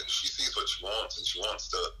know what she sees what she wants, and she wants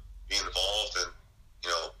to be involved and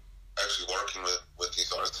actually working with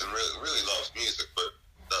these artists, and really loves music. But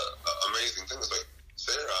the amazing thing is like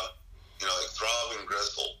Sarah, like Throbbing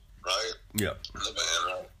Gristle, right? Yeah, the band,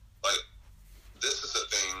 right? Like this is a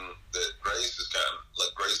thing that Grace has gotten.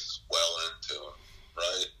 Like Grace is well into,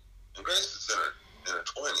 right? And Grace is in her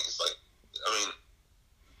 20s. Like, I mean,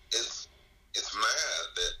 it's mad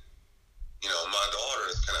that my daughter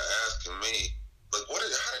is kind of asking me, like,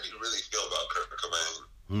 how did you really feel about Kurt Cobain?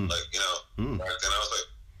 Like, back then I was like,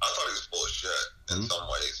 I thought he was full of shit in some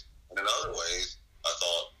ways, and in other ways I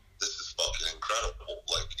thought this is fucking incredible.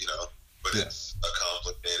 Like, but it's a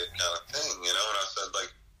complicated kind of thing, and I said,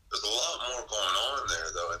 like, there's a lot more going on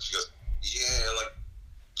there though, and she goes, yeah, like.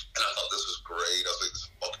 And I thought this was great. I was like, this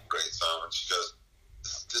is a fucking great song. And she goes,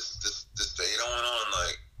 this date going on,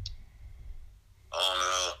 like, I don't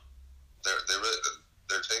know.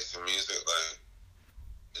 They're tasting music, like,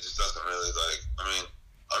 it just doesn't really, like, I mean,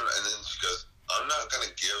 and then she goes, I'm not going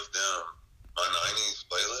to give them my 90s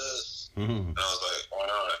playlist. And I was like, why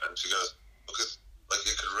not? And she goes, because, like,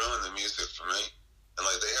 it could ruin the music for me. And,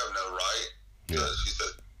 like, they have no right. She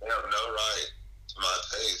said, they have no right to my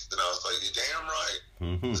taste. And I was like, you're damn right.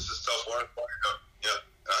 This is stuff worth playing. And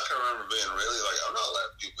I can remember being really like, I'm not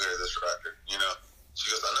letting people hear this record. She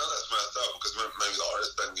goes, I know that's messed up because maybe the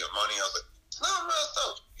artist doesn't get money. I was like, it's not messed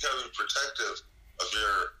up. You gotta be protective of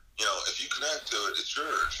your, if you connect to it, it's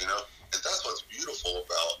yours. And that's what's beautiful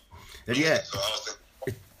about. And yeah. So I was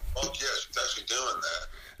thinking, fuck yeah, she's actually doing that.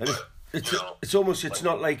 But, it's almost, it's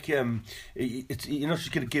not like you're not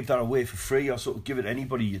just going to give that away for free or sort of give it to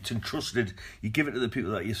anybody. It's entrusted. You give it to the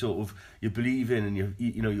people that you believe in and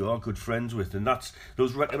you are good friends with, and that's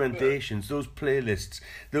those recommendations, those playlists,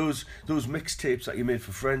 those mixtapes that you made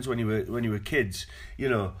for friends when you were kids.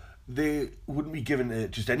 They wouldn't be given to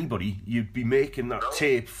just anybody. You'd be making that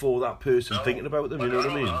tape for that person, thinking about them. You know what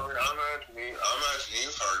I mean? I'm actually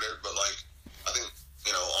you've heard it, but like I think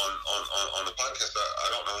on the podcast, I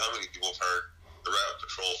don't know how many people have heard the Rap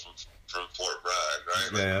Patrol from Fort Bragg, right?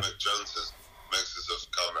 Like Mick Jones's mixes of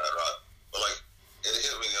Comrade Rock. But like it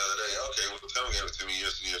hit me the other day. Okay, well, Tim gave it to me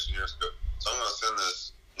years and years and years ago. So I'm gonna send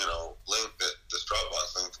this link, this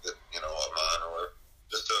Dropbox link that of mine or whatever,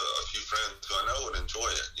 just to a few friends who I know would enjoy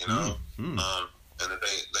it. And that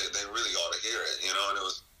they really ought to hear it. And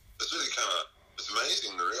it's really kind of it's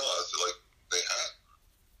amazing to realize that like they had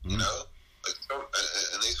like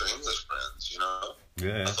and these are English friends.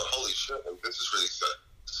 I thought, holy shit, like, this is really sick.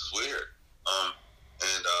 This is weird.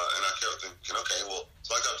 And I kept thinking, okay, well,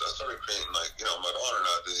 so I started creating, like, my daughter and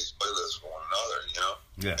I do these playlists for one another,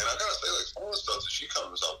 Yeah. And I gotta say, like, some of the stuff that she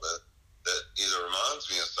comes up with that either reminds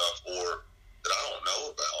me of stuff or that I don't know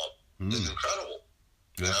about is incredible,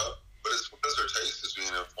 But it's because her taste is being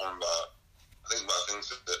informed by things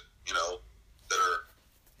that that are.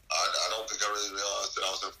 I don't think I really realized that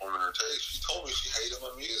I was informing her taste. She told me she hated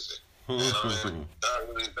my music. And I mean, that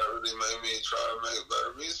really made me try to make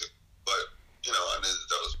better music. But, I knew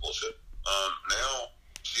that was bullshit. Now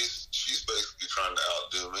she's basically trying to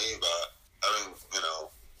outdo me by having,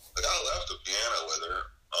 like I left the piano with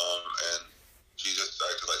her, and she just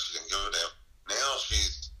acted like she didn't give a damn. Now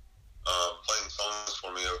she's playing songs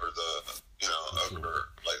for me over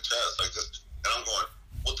over like chats like this, and I'm going,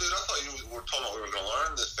 well, dude, I thought you were talking about we were going to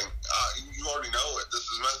learn this thing. You already know it. This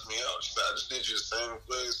is messing me up. She said, I just need you to sing,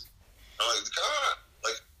 please. I'm like, God,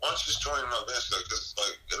 like, why don't you just join my band? She's like, because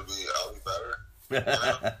I'll be better.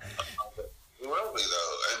 It will be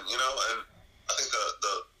though, and and I think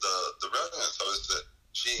the relevance of it is that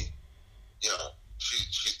she's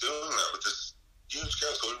doing that with this huge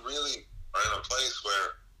gap. So we really are in a place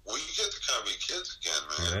where we get to kind of be kids again,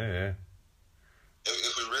 man. Yeah.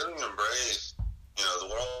 If we really embrace the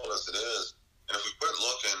world as it is, and if we quit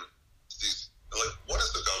looking at these, like, what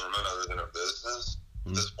is the government other than a business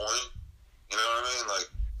at this point? You know what I mean? Like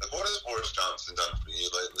what is Boris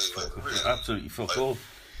absolutely fuck like, all.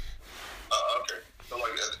 Okay, so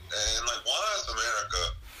like, and like, why is America,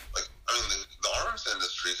 like, I mean, the arms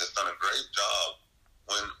industry has done a great job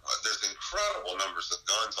when there's incredible numbers of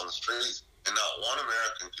guns on the streets, and not one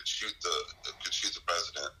American could shoot the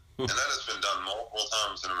president, and that has been done multiple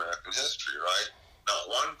times in American history, right? Not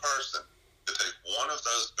one person could take one of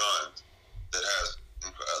those guns that has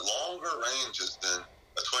longer ranges than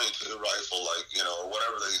a .22 rifle, like, you know, or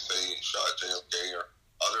whatever they say shot JFK or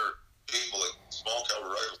other people, like small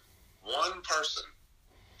caliber rifles. One person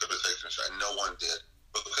could have taken a shot, and no one did,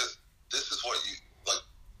 because this is what you like.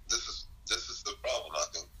 This is the problem. I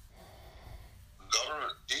think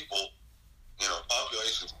government people, you know,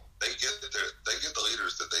 populations, they get the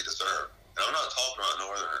leaders that they deserve. And I'm not talking about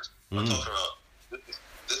Northerners. I'm talking about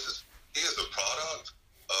he is a product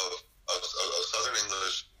of Southern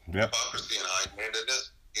English hypocrisy and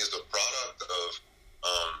high-handedness. He is a product of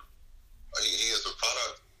he is a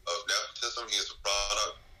product of nepotism. He is a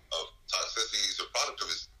product of toxicity. He's a product of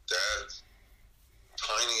his dad's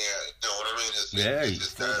tiny, you know what I mean?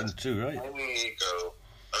 His dad's too right. tiny ego.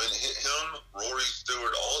 I mean, him, Rory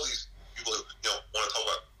Stewart, all these people who, you know, want to talk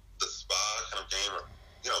about the spy kind of game, or,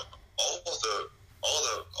 you know, all the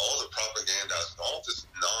propaganda, all this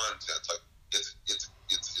nonsense. Like, it's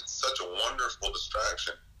such a wonderful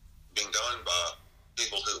distraction being done by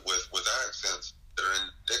people who with accents that are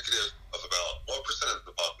indicative of about what percent of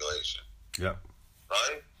the population. Yeah.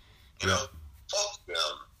 Right? You know, fuck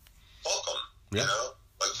them. Fuck them. Yeah. You know?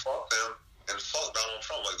 Like, fuck them and fuck Donald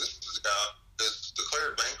Trump. Like, this is a guy who's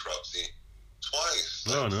declared bankruptcy twice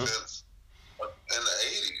since in the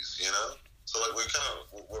 80s, you know? So, like,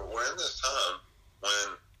 we're in this time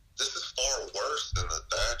when this is far worse than the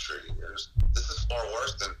Thatcher years. This is far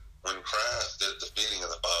worse than when Crass did the feeding of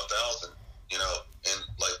the 5,000, you know, and,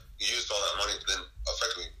 like, used all that money to then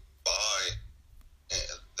effectively buy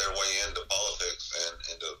their way into politics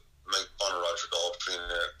and to make fun of Roger Daltrey and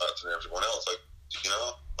Eric Clapton and everyone else. Like, you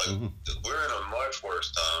know, like, we're in a much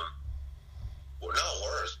worse time. Well, not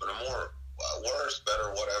worse, but a more worse,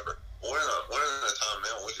 better, whatever. We're in a time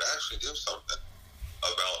now where we could actually do something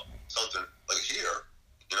about something like here,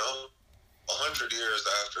 you know, 100 years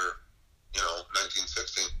after, you know,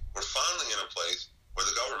 1916, we're finally in a place where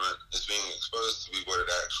the government is being exposed to be what it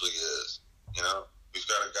actually is. You know, we've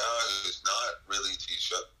got a guy who's not really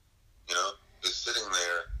Taoiseach, you know, is sitting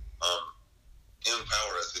there in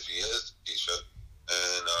power as if he is Taoiseach,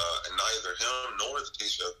 and neither him nor the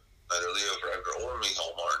Taoiseach, neither Leo Varadkar or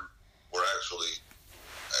Micheál Martin, were actually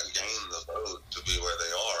gained the vote to be where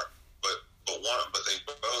they are. But they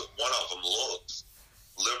both, one of them looks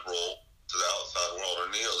liberal to the outside world or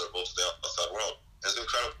neoliberal to the outside world. It's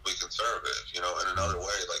incredibly conservative, you know, in another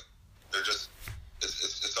way. Like, they're just,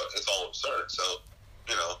 it's all absurd. So,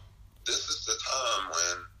 you know, this is the time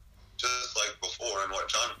when, just like before, and what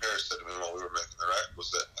John Parrish said to me while we were making the record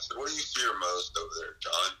was that, I said, what do you fear most over there,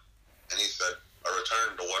 John? And he said, a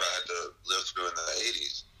return to what I had to live through in the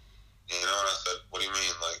 80s. You know, and I said, what do you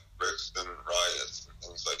mean? Like, Brixton riots and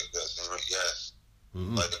things like this? And he went, yes.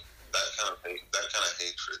 Like, that kind of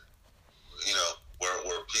hatred, you know,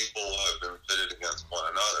 where people have been pitted against one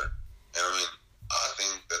another. And I mean, I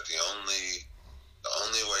think that the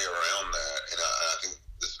only way around that, and I think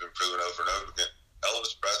this has been proven over and over again,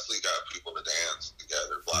 Elvis Presley got people to dance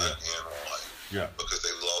together, black and white, because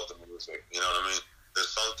they love the music. You know what I mean?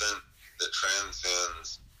 There's something that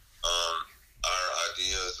transcends our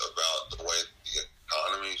ideas about the way the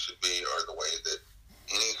economy should be, or the way that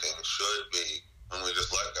anything should be, when we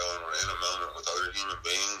just let go and we're in a moment with other human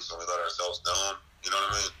beings and we let ourselves know them. You know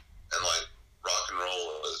what I mean? And, like, rock and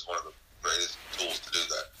roll is one of the greatest tools to do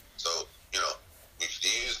that. So, you know, we can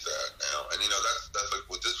use that now. And, you know, that's like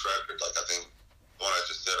with this record, like, I think what I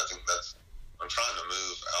just said, I think that's, I'm trying to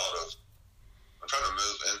move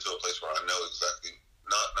into a place where I know exactly,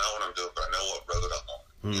 not what I'm doing, but I know what road I'm on,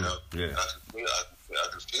 you know? Yeah. And I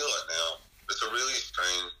can feel it now. It's a really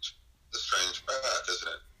strange path,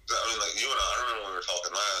 isn't it? I mean, like, you and I remember when we were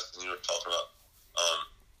talking last, and you were talking about,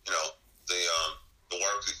 you know, the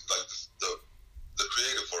work, like, the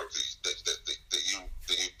creative work that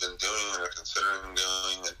you've been doing and are considering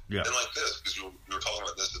doing, and like this, because you were talking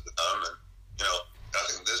about this at the time, and, you know, I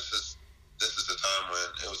think this is a time when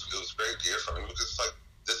it was great to hear from you, because it's like,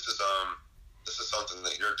 this is something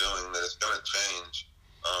that you're doing that is going to change.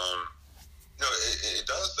 You know, it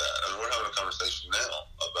does that. I mean, we're having a conversation now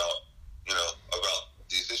about, you know, about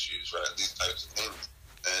these issues, right? These types of things,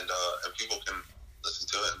 and people can listen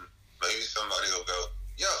to it, and maybe somebody will go,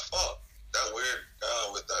 yeah, fuck that weird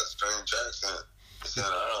guy with that strange accent is in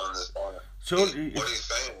on this bar. So what he's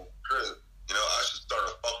saying is true. You know, I should start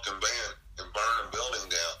a fucking band and burn a building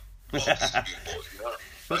down. all these people, you know.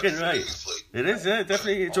 Fucking right. It is,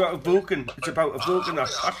 definitely. It's about evoking. It's about evoking that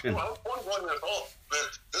passion. I'm 41 years old. Man,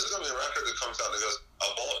 this is going to be a record that comes out that goes, I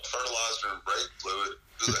bought fertilizer and brake fluid.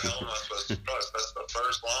 Who the hell am I supposed to trust? That's the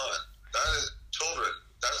first line. That is, children,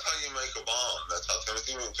 that's how you make a bomb. That's how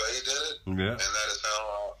Timothy McVeigh did it. Yeah. And that is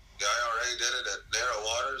how the IRA did it at Narrow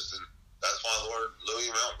Waters. And that's why Lord Louis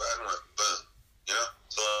Mountbatten went boom. You know?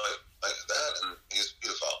 So, like that, and he's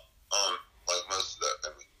beautiful. Like most of that,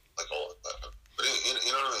 I mean, like all of that. But you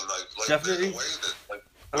know what I mean? Like definitely. There's a way that, like,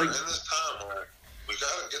 we're in this time where we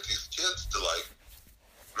gotta get these kids to, like,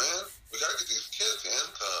 man, we gotta get these kids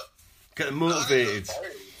into get them motivated.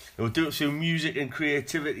 We'll do it through music and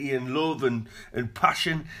creativity and love and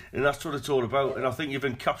passion, and that's what it's all about. And I think you've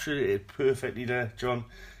encapsulated it perfectly there, John.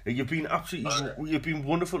 You've been you've been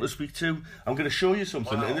wonderful to speak to. I'm going to show you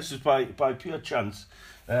something, and this is by pure chance.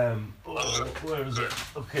 Where is it?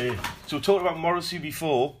 Okay, so we talked about Morrissey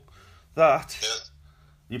before. That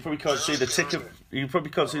you probably can't see the ticket. You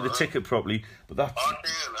probably can't see the ticket properly, but that I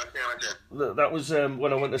can. That was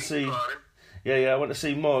when I went to see. I went to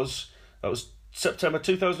see Moz. That was September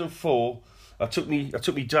 2004. I took me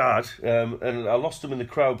dad, and I lost him in the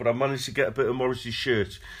crowd, but I managed to get a bit of Morrissey's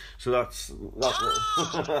shirt. So that's man, look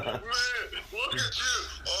at you!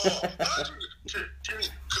 Oh, Jimmy,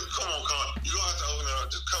 come on, you don't have to open it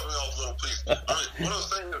up. Just cut me off a little, please. I mean, what I'm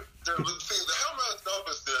saying is, how messed up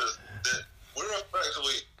is this? That we're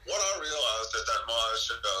effectively, what I realized at that Moz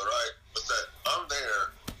show, right, was that I'm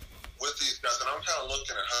there with these guys, and I'm kind of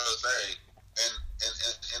looking at Jose, and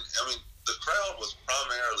I mean, the crowd was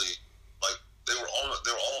primarily like they were all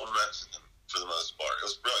Mexican for the most part. It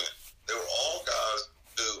was brilliant. They were all guys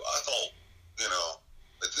who I thought, you know,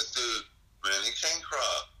 like this dude, man, he can't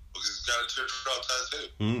cry because he's got a teardrop tattoo.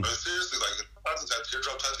 I mean, seriously, like if the person's got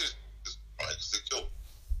teardrop tattoos, it's probably because they killed him.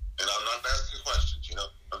 And I'm not asking questions, you know.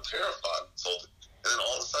 I'm terrified, insulted, and then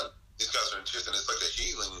all of a sudden these guys are in tears, and it's like a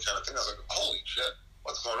healing kind of thing. I was like, holy shit,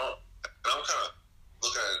 what's going on? And I'm kind of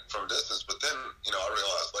looking at it from a distance, but then, you know, I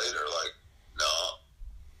realized later, like, no,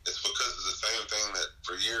 it's because of the same thing that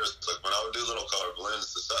for years, like when I would do Little Colored Balloons,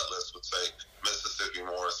 the set list would say Mississippi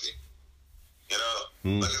Morrissey. You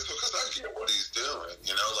know, like it's because I get what he's doing.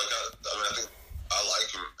 You know, like I mean, I think I like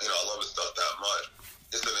him. You know, I love his stuff that much.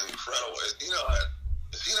 It's an incredible. Is he not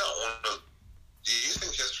one of? Do you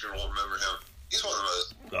think history will remember him? He's one of the most.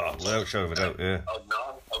 Oh, without a shadow of a doubt, yeah.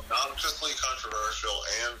 Obnoxiously controversial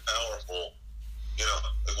and powerful. You know,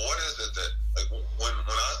 like what is it that, like when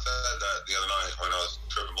I said that the other night when I was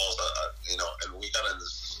tripping balls, you know, and we got into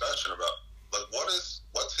this discussion about like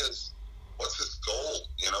what's his goal,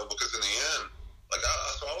 you know, because in the end, like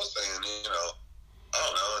so I was saying, you know, I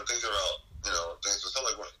don't know, and thinking about, you know, things and stuff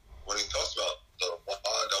like when he talks about the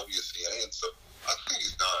YWCA and stuff, I think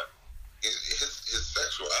he's not. His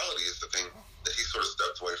sexuality is the thing that he sort of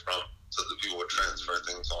stepped away from, so that people would transfer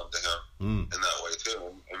things onto him in that way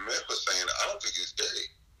too. And Mick was saying, I don't think he's gay,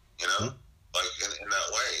 you know, like in that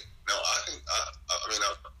way. No, I think I mean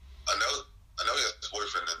I know he has a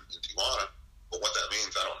boyfriend in Tijuana, but what that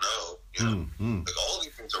means I don't know. You know, like all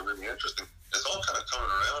these things are really interesting. It's all kind of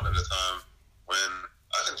coming around at a time when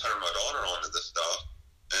I can turn my daughter on to this stuff,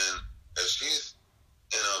 and if she's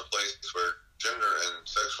in a place where gender and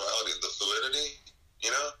sexuality, the fluidity,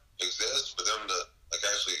 you know, exists for them to like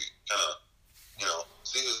actually kind of, you know,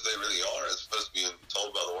 see who they really are as opposed to being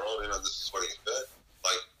told by the world, you know, this is where you fit.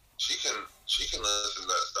 Like she can listen to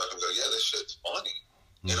that stuff and go, yeah, this shit's funny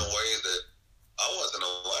in a way that I wasn't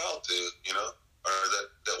allowed to, you know, or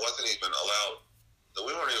that wasn't even allowed, that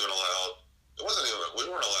we weren't even allowed. We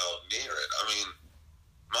weren't allowed near it. I mean,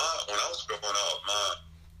 when I was growing up,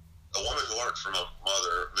 a woman who worked for my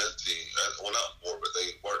mother, Mitzi, well, not for, but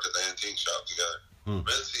they worked at the antique shop together.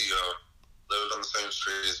 Mitzi lived on the same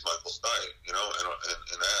street as Michael Stipe, you know, in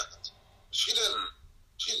Athens. She didn't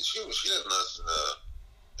listen to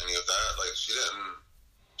any of that. Like she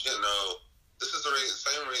didn't know. This is the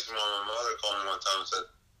same reason why my mother called me one time and said,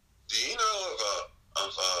 "Do you know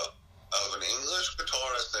of an English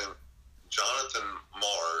guitarist named Jonathan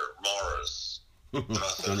Morris?" And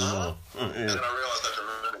I said, huh? And then I realized after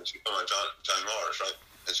a minute she called me Johnny Morris, right?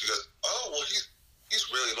 And she goes, "Oh, well, he's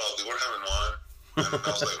really lovely. We're having wine." And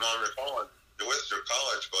I was like, "Mom, you're with your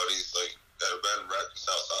college buddies, like at a bed and breakfast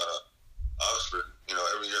outside of Oxford. You know,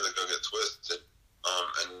 every year they go get twisted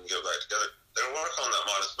and get back together. They were working on that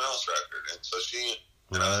Modest Mouse record, and so she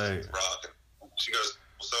and I was rocking. She goes,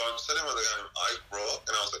 well, so I'm sitting with a guy named Ike Brook,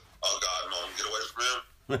 and I was like, oh God, Mom, get away from him.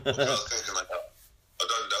 Because I was thinking like I've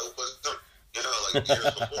done dope with him, you know, like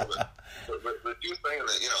years before. But you saying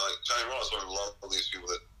that, you know, like Johnny Ross, one of the loveliest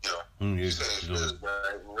people that, you know, you saying is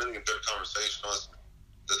really a good conversationalist,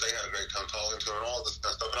 that they had I'm talking to her and all this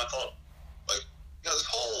kind of stuff. And I thought, like, this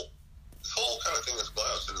whole kind of thing is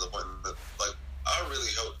collapsed into the point that, like, I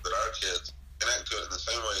really hope that our kids connect to it in the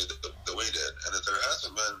same way that we did, and that there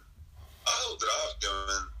hasn't been. I hope that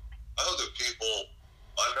people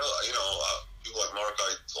I know, people like Mark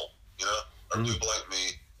Eitzel, or people like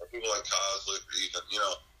me, or people like Kozlik, or even,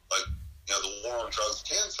 the war on drugs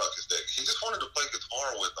can suck his dick. He just wanted to play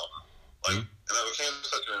guitar with them. And that became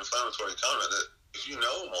such an inflammatory comment that if you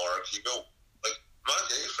know Mark, you go, like, my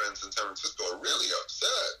gay friends in San Francisco are really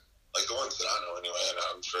upset. Like, the ones that I know anyway, and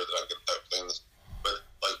I'm sure that I get type things. But,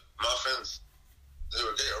 like, my friends who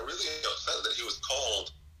are gay are really upset that he was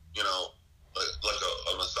called, like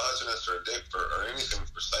a misogynist or a dick or anything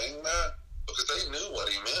for saying that, because they knew what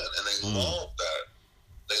he meant, and they loved that.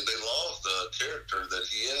 They love the character that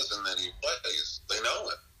he is and that he plays. They know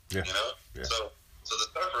it, Yeah. So the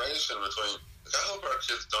separation between, like, I hope our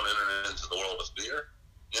kids don't enter into the world of fear,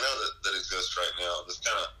 that exists right now. This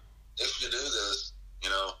kind of, if you do this,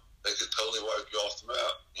 they could totally wipe you off the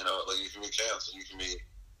map. Like, you can be canceled, you can be,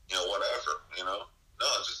 whatever. No,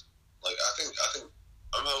 just like I think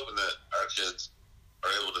I'm hoping that our kids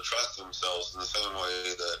are able to trust themselves in the same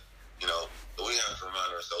way that that we have to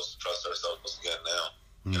remind ourselves to trust ourselves again now.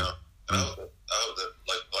 And I hope that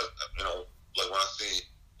like when I see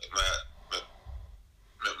like Matt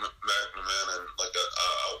McMahon, and like I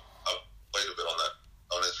played a bit on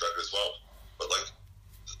his record as well. But like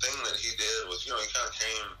the thing that he did was he kind of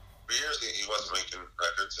came for years. He wasn't making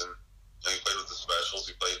records, and he played with the Specials.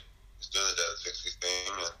 He's doing the Dead 60s thing,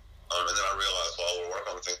 and then I realized while we're working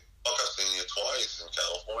on the thing, look, I've seen you twice in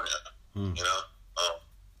California. And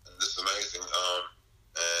this is amazing.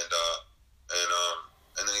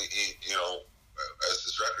 And then he as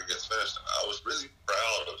his record gets finished, I was really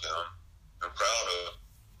proud of him and proud of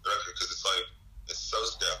the record, because it's so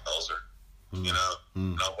Scouser, And I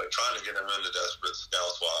was like trying to get him into Desperate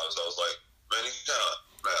Scousewives. I was like, man, you gotta,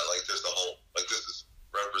 like, there's the whole, like, this is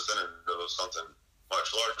representative of something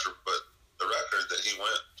much larger, but the record that he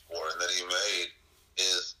went for and that he made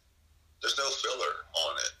is, there's no filler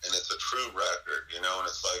on it, and it's a true record, and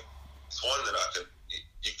it's like, it's one that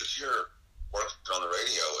you could hear working on the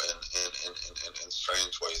radio in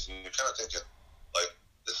strange ways, and you're kind of thinking, like,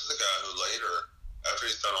 this is a guy who later, after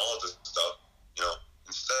he's done all of this stuff,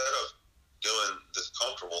 instead of doing this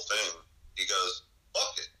comfortable thing, he goes,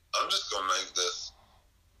 fuck it, I'm just going to make this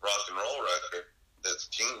rock and roll record that's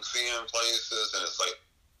kinksy in places, and it's like,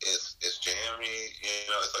 it's jammy,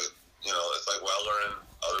 it's like, it's like Weller and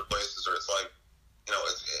other places, or it's like,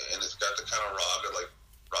 it's got the kind of rock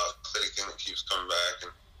city thing that keeps coming back,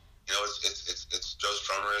 and, it's Joe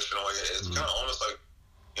Strummerish in a way. It's kind of almost like,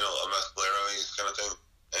 a Mescalero-y kind of thing,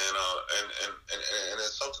 and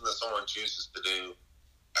it's something that someone chooses to do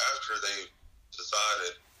after they've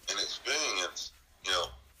decided and experienced,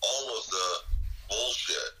 all of the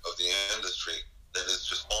bullshit of the industry that is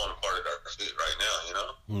just falling apart at our feet right now,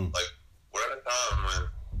 Like, we're at a time when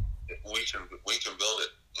we can build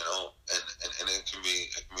it, and it can be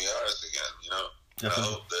ours again, And I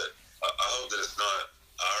hope that it's not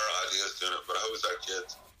our ideas doing it, but I hope it's our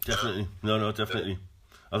kids. Definitely. No, definitely.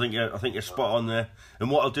 I think you're spot on there. And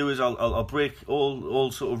what I'll do is I'll break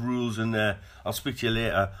all sort of rules, and I'll speak to you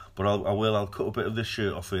later. But I'll cut a bit of this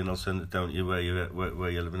shirt off and I'll send it down to you where you're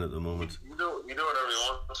living at the moment. You do whatever you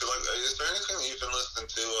want to. Like, is there anything that you've been listening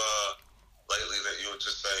to lately that you would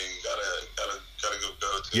just say you gotta go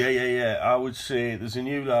to? Yeah. I would say there's a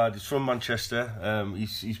new lad. He's from Manchester.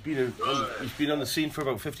 He's been on the scene for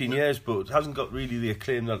about 15 years, but hasn't got really the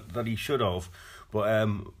acclaim that he should have. But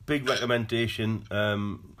big recommendation,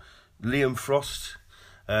 Liam Frost,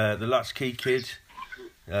 the Latchkey Kid.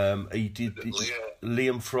 He did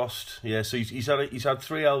Liam Frost. Yeah, so he's had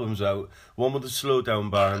 3 albums out. One with the Slowdown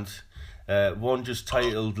Band, one just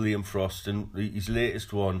titled Liam Frost, and his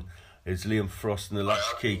latest one is Liam Frost and the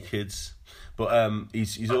Latchkey Kids. But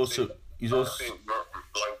he's also like we ain't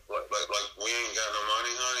got no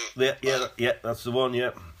money, honey. Yeah, that's the one.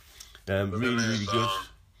 Yeah, really good.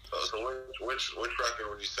 So which record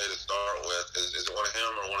would you say to start with? Is it one of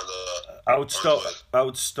him or one of the? I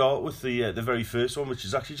would start with the very first one, which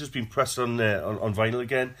has actually just been pressed on vinyl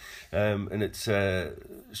again, and it's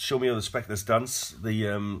 "Show Me How the Spectres Dance."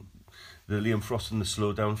 The Liam Frost and the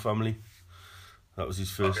Slowdown Family. That was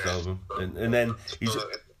his first album, and then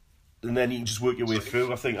and then you can just work your way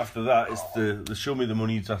through. I think after that it's the Show Me the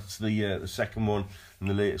Money. That's the second one, and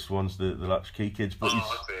the latest one's the Latchkey Kids. But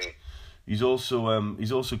he's also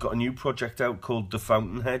got a new project out called The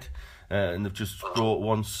Fountainhead, and they've just brought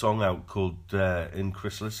one song out called In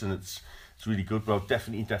Chrysalis, and it's really good. But I'll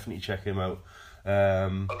definitely check him out.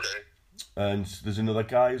 And there's another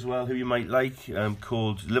guy as well who you might like,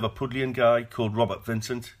 called Liverpudlian guy called Robert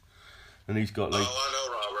Vincent, and he's got like. Oh, I know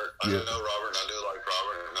Robert. I know Robert, and I do like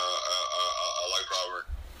Robert, and I like Robert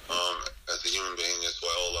as a human being as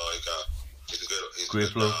well. Like he's a good,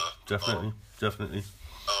 great bloke, definitely. I met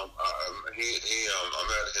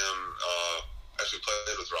him. Actually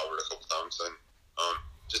played with Robert a couple times, and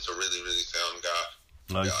just a really, really sound guy.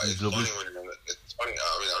 Nice, yeah, it's lovely. funny when it's funny.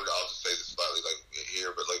 I mean, I'll just say this slightly like here,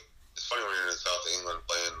 but like it's funny when you're in South England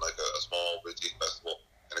playing like a small boutique festival,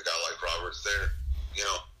 and a guy like Robert's there. You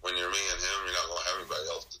know, when you're me and him, you're not gonna have anybody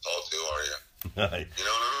else to talk to, are you? Right. You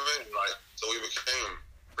know what I mean? Like, so we became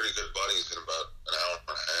pretty good buddies in about an hour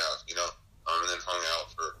and a half. You know, and then hung out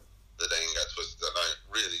for the day and got twisted that night.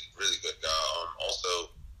 Really, really good guy. Also,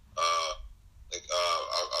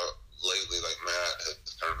 lately, like Matt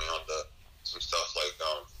has turned me on to some stuff like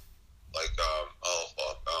well,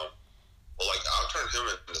 like I've turned him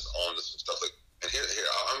on to some stuff like, and here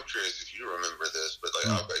I'm curious if you remember this, but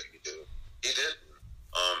like I bet you do. He did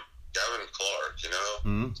Gavin Clark, you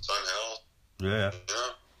know, Son House. Yeah.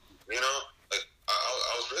 You know, like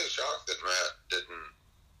I was really shocked that Matt didn't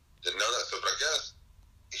know that stuff, but I guess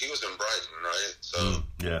he was in Brighton, right? So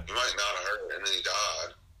yeah, you might not have heard it, and then he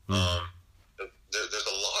died. There's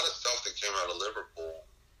a lot of stuff that came out of Liverpool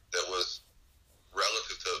that was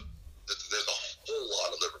relative to. There's a whole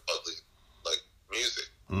lot of Liverpool like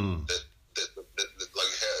music that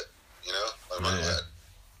like head, you know, like my head,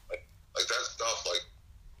 like that stuff like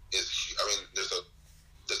is. I mean, there's a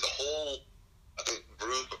whole I think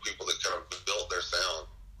group of people that kind of built their sound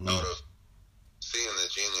out of seeing the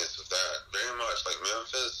genius of that. Very much like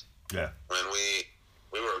Memphis. Yeah. When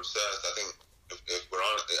we were obsessed, I think if we're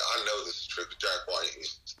on, I know this is true. But Jack White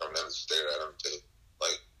used to come down and stare at him too.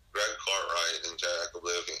 Like Greg Cartwright and Jack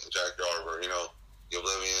Jarver, you know, the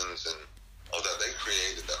Oblivions and all that. They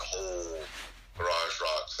created that whole garage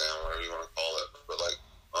rock sound, whatever you want to call it. But like,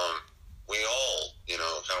 we all, you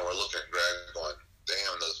know, kind of were looking at Greg going,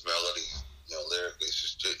 "Damn, those melodies, you know, lyrically, it's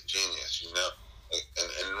just genius," you know, like,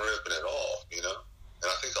 and ripping it off, you know. And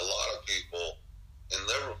I think a lot of people in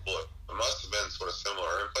Liverpool, it must have been sort of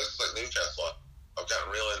similar. In places like Newcastle, I've gotten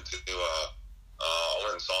real into. I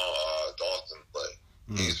went and saw Dawson play.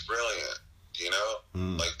 He's brilliant, you know,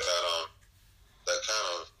 like that. That kind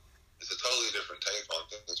of it's a totally different take on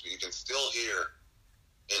things, but you can still hear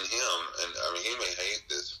in him. And I mean, he may hate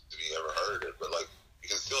this if you ever heard it, but like you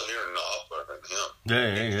can still hear an opera in him.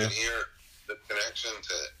 You can hear the connection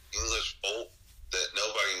to English folk that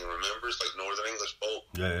nobody remembers, like Northern English folk.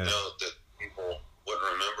 You know, that people wouldn't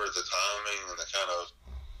remember the timing and the kind of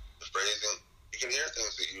the phrasing. You can hear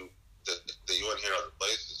things that you wouldn't hear other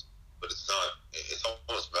places, but it's not. It's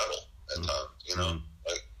almost metal at times, you know.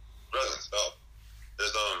 Like brilliant stuff.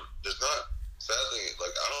 There's not. Sadly,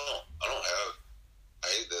 like I don't have. I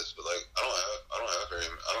hate this, but like I don't have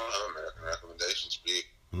American recommendations for you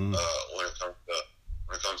when it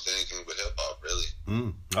comes to anything but hip hop,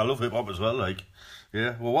 really. I love hip hop as well, like.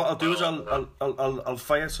 Yeah, well, what I'll do is I'll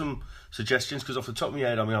fire some suggestions because off the top of my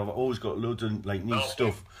head, I mean, I've always got loads of like new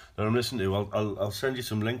stuff that I'm listening to. I'll send you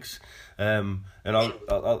some links, and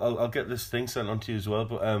I'll get this thing sent on to you as well.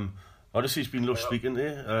 But honestly, it's been lovely speaking to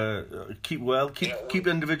you. Keep well, keep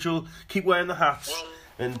individual, keep wearing the hats,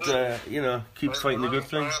 and you know, keep fighting the good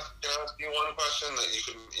thing. Can I ask you one question that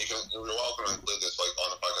you're welcome to include this like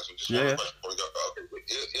on the podcast? But just one question before we go. Okay,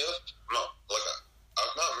 if no, like.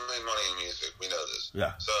 I've not made money in music. We know this.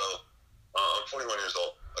 Yeah. So I'm 41 years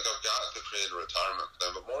old. Like I've got to create a retirement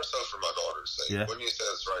plan, but more so for my daughter's sake. Yeah. Wouldn't you say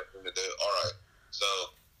that's the right thing to do? All right. So,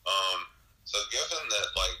 given that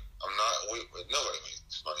like I'm not, nobody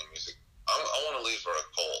makes money in music. I want to leave her a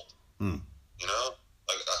cult. You know,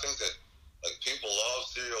 like I think that like people love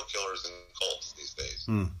serial killers and cults these days,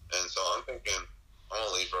 and so I'm thinking I want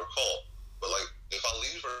to leave her a cult. But like if I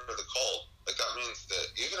leave her the cult. Like that means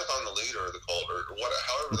that even if I'm the leader of the cult or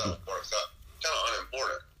however that works out, kind of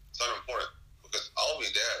unimportant. It's unimportant because I'll be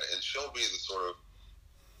dead and she'll be the sort of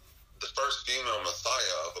the first female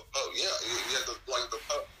messiah of a pope. Yeah, the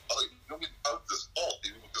pope. Like you'll be the pope of this cult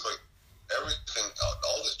because like everything,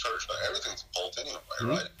 all this church, everything's a cult anyway,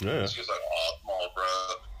 right? Yeah. And she was like, "Oh, come on, bro."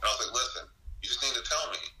 And I was like, "Listen, you just need to tell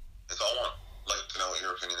me." And so I want like to know what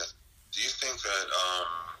your opinion is. Do you think that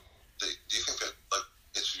like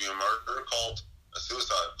it should be a murder cult, a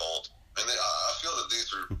suicide cult? And I feel that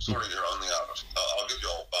these are sort of your only options. I'll give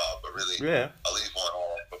you all five, but really, I'll leave one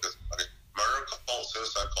off because murder cult,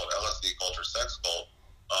 suicide cult, LSD cult, or sex cult,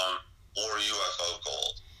 or UFO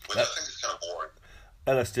cult, which I think is kind of boring.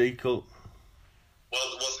 LSD cult.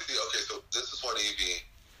 Well, see, okay, so this is what Evie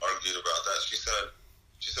argued about that. She said,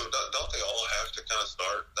 don't they all have to kind of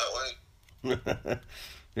start that way?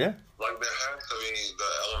 Yeah. Like there has to be the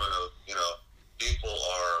element of, people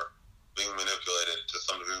are being manipulated to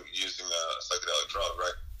some degree using a psychedelic drug,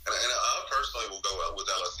 right? And I personally will go out with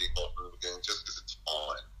LSD from the beginning just because it's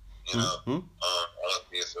fun,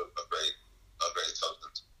 LSD is a great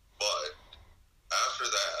substance. But after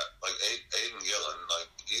that, like Aidan Gillen, like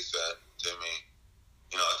he said to me,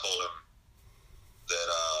 I told him that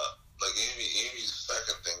like Evie's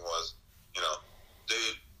second thing was,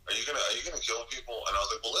 dude, are you gonna kill people? And I was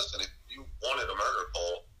like, well, listen, if you wanted a murder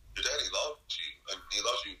cult, your daddy loved you, and he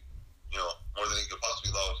loves you, more than he could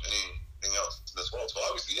possibly love anything else in this world. So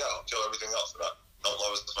obviously, yeah, I'll kill everything else that I don't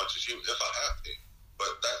love as much as you if I have to.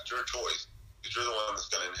 But that's your choice, because you're the one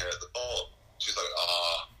that's gonna inherit the cult. She's like,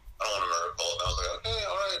 I don't want a murder cult. And I was like, okay,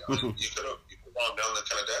 all right. You could have gone down the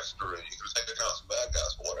kind of Dexter route. You could have taken out some bad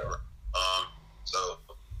guys, but whatever. So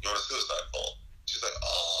you want a suicide cult? She's like,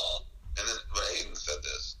 oh. And then, but Aidan said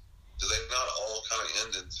this: do they not all kind of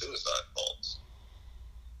end in suicide cults?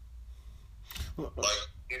 Like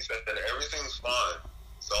he said, that everything's fine,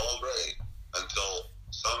 it's all great until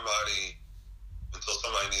somebody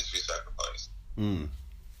needs to be sacrificed.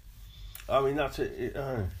 I mean, that's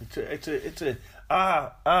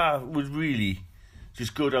I would really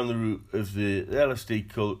just go down the route of the LSD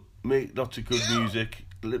cult, make lots of good music,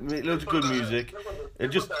 make loads of good music,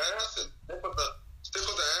 and just stick with the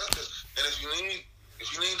acid. And if you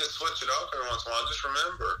need to switch it up every once in a while, just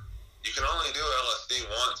remember you can only do LSD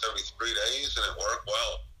once every 3 days, and it worked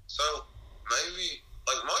well. So maybe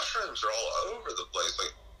like mushrooms are all over the place.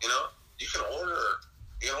 Like you can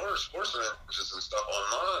order sports images and stuff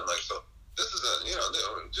online. Like so. This is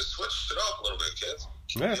just switch it up a little bit, kids.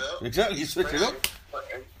 Yeah, exactly. You switch it up.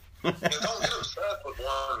 Don't get obsessed with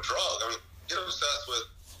one drug. I mean, get obsessed with,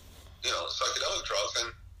 psychedelic drugs,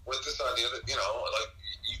 and with this idea that, like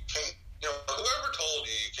you can't, whoever told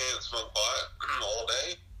you can't smoke pot all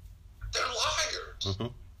day, they're liars.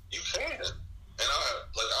 Mm-hmm. You can. And I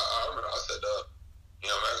remember I said,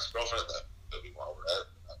 my ex-girlfriend,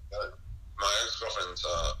 my ex-girlfriend's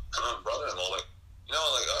brother-in-law,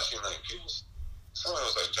 Usher, somebody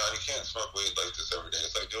was like, John, you can't smoke weed like this every day.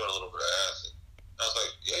 It's like doing a little bit of acid. And I was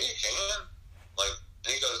like, yeah, you can. Like,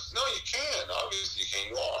 and he goes, no, you can. Obviously you can.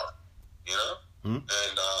 You are.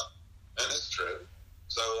 And it's true.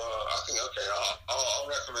 So I think, okay, I'll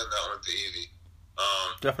recommend that one to Evie.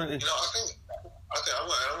 Definitely. I think I'm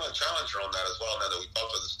going to challenge her on that as well. Now that we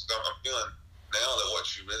talked about this, I'm feeling now that what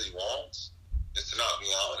she really wants is to not be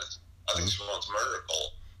honest. I think she wants murder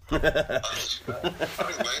cult. I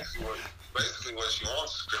think basically what she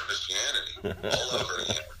wants is Christianity all over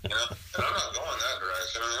again, And I'm not going that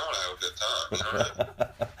direction. I want to have a good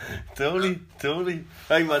time, Totally.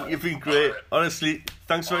 Hey man, you've been great. Honestly,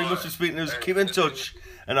 thanks very much for speaking to us. Keep in touch,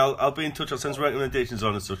 and I'll be in touch. I'll send some recommendations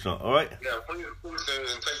on and such. All right? Yeah, please do, and take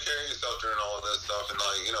care of yourself during all of this stuff, and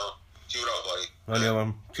keep it up, buddy. Right,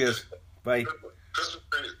 man. Cheers. Bye. Christmas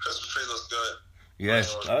tree looks good.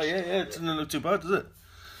 Yes. Oh yeah. It doesn't look too bad, does it?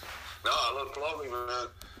 No, it looks lovely, man.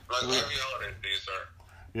 Like, happy holidays to you, sir.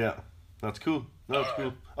 Yeah, that's cool.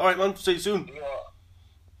 Cool. All right, man. See you soon. Yeah.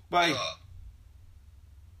 Bye.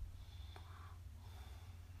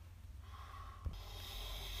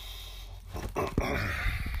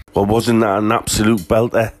 Well, wasn't that an absolute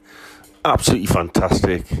belter? Absolutely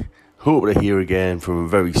fantastic. Hope to hear again from him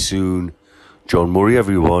very soon. John Murry,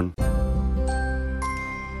 everyone.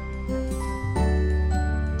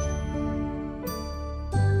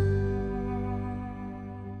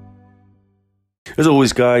 As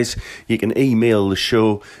always, guys, you can email the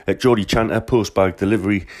show at Geordie Chanter, postbag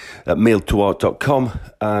delivery at mailtoart.com,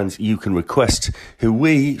 and you can request who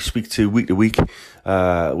we speak to week,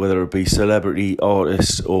 whether it be celebrity,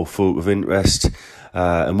 artists, or folk of interest.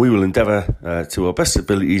 And we will endeavour to our best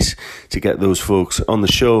abilities to get those folks on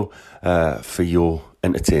the show for your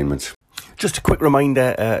entertainment. Just a quick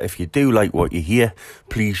reminder, if you do like what you hear,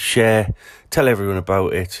 please share, tell everyone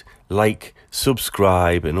about it, like,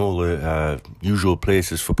 subscribe, and all the usual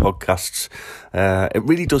places for podcasts. It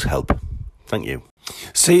really does help. Thank you.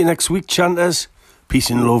 See you next week, Chanters. Peace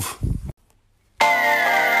and love.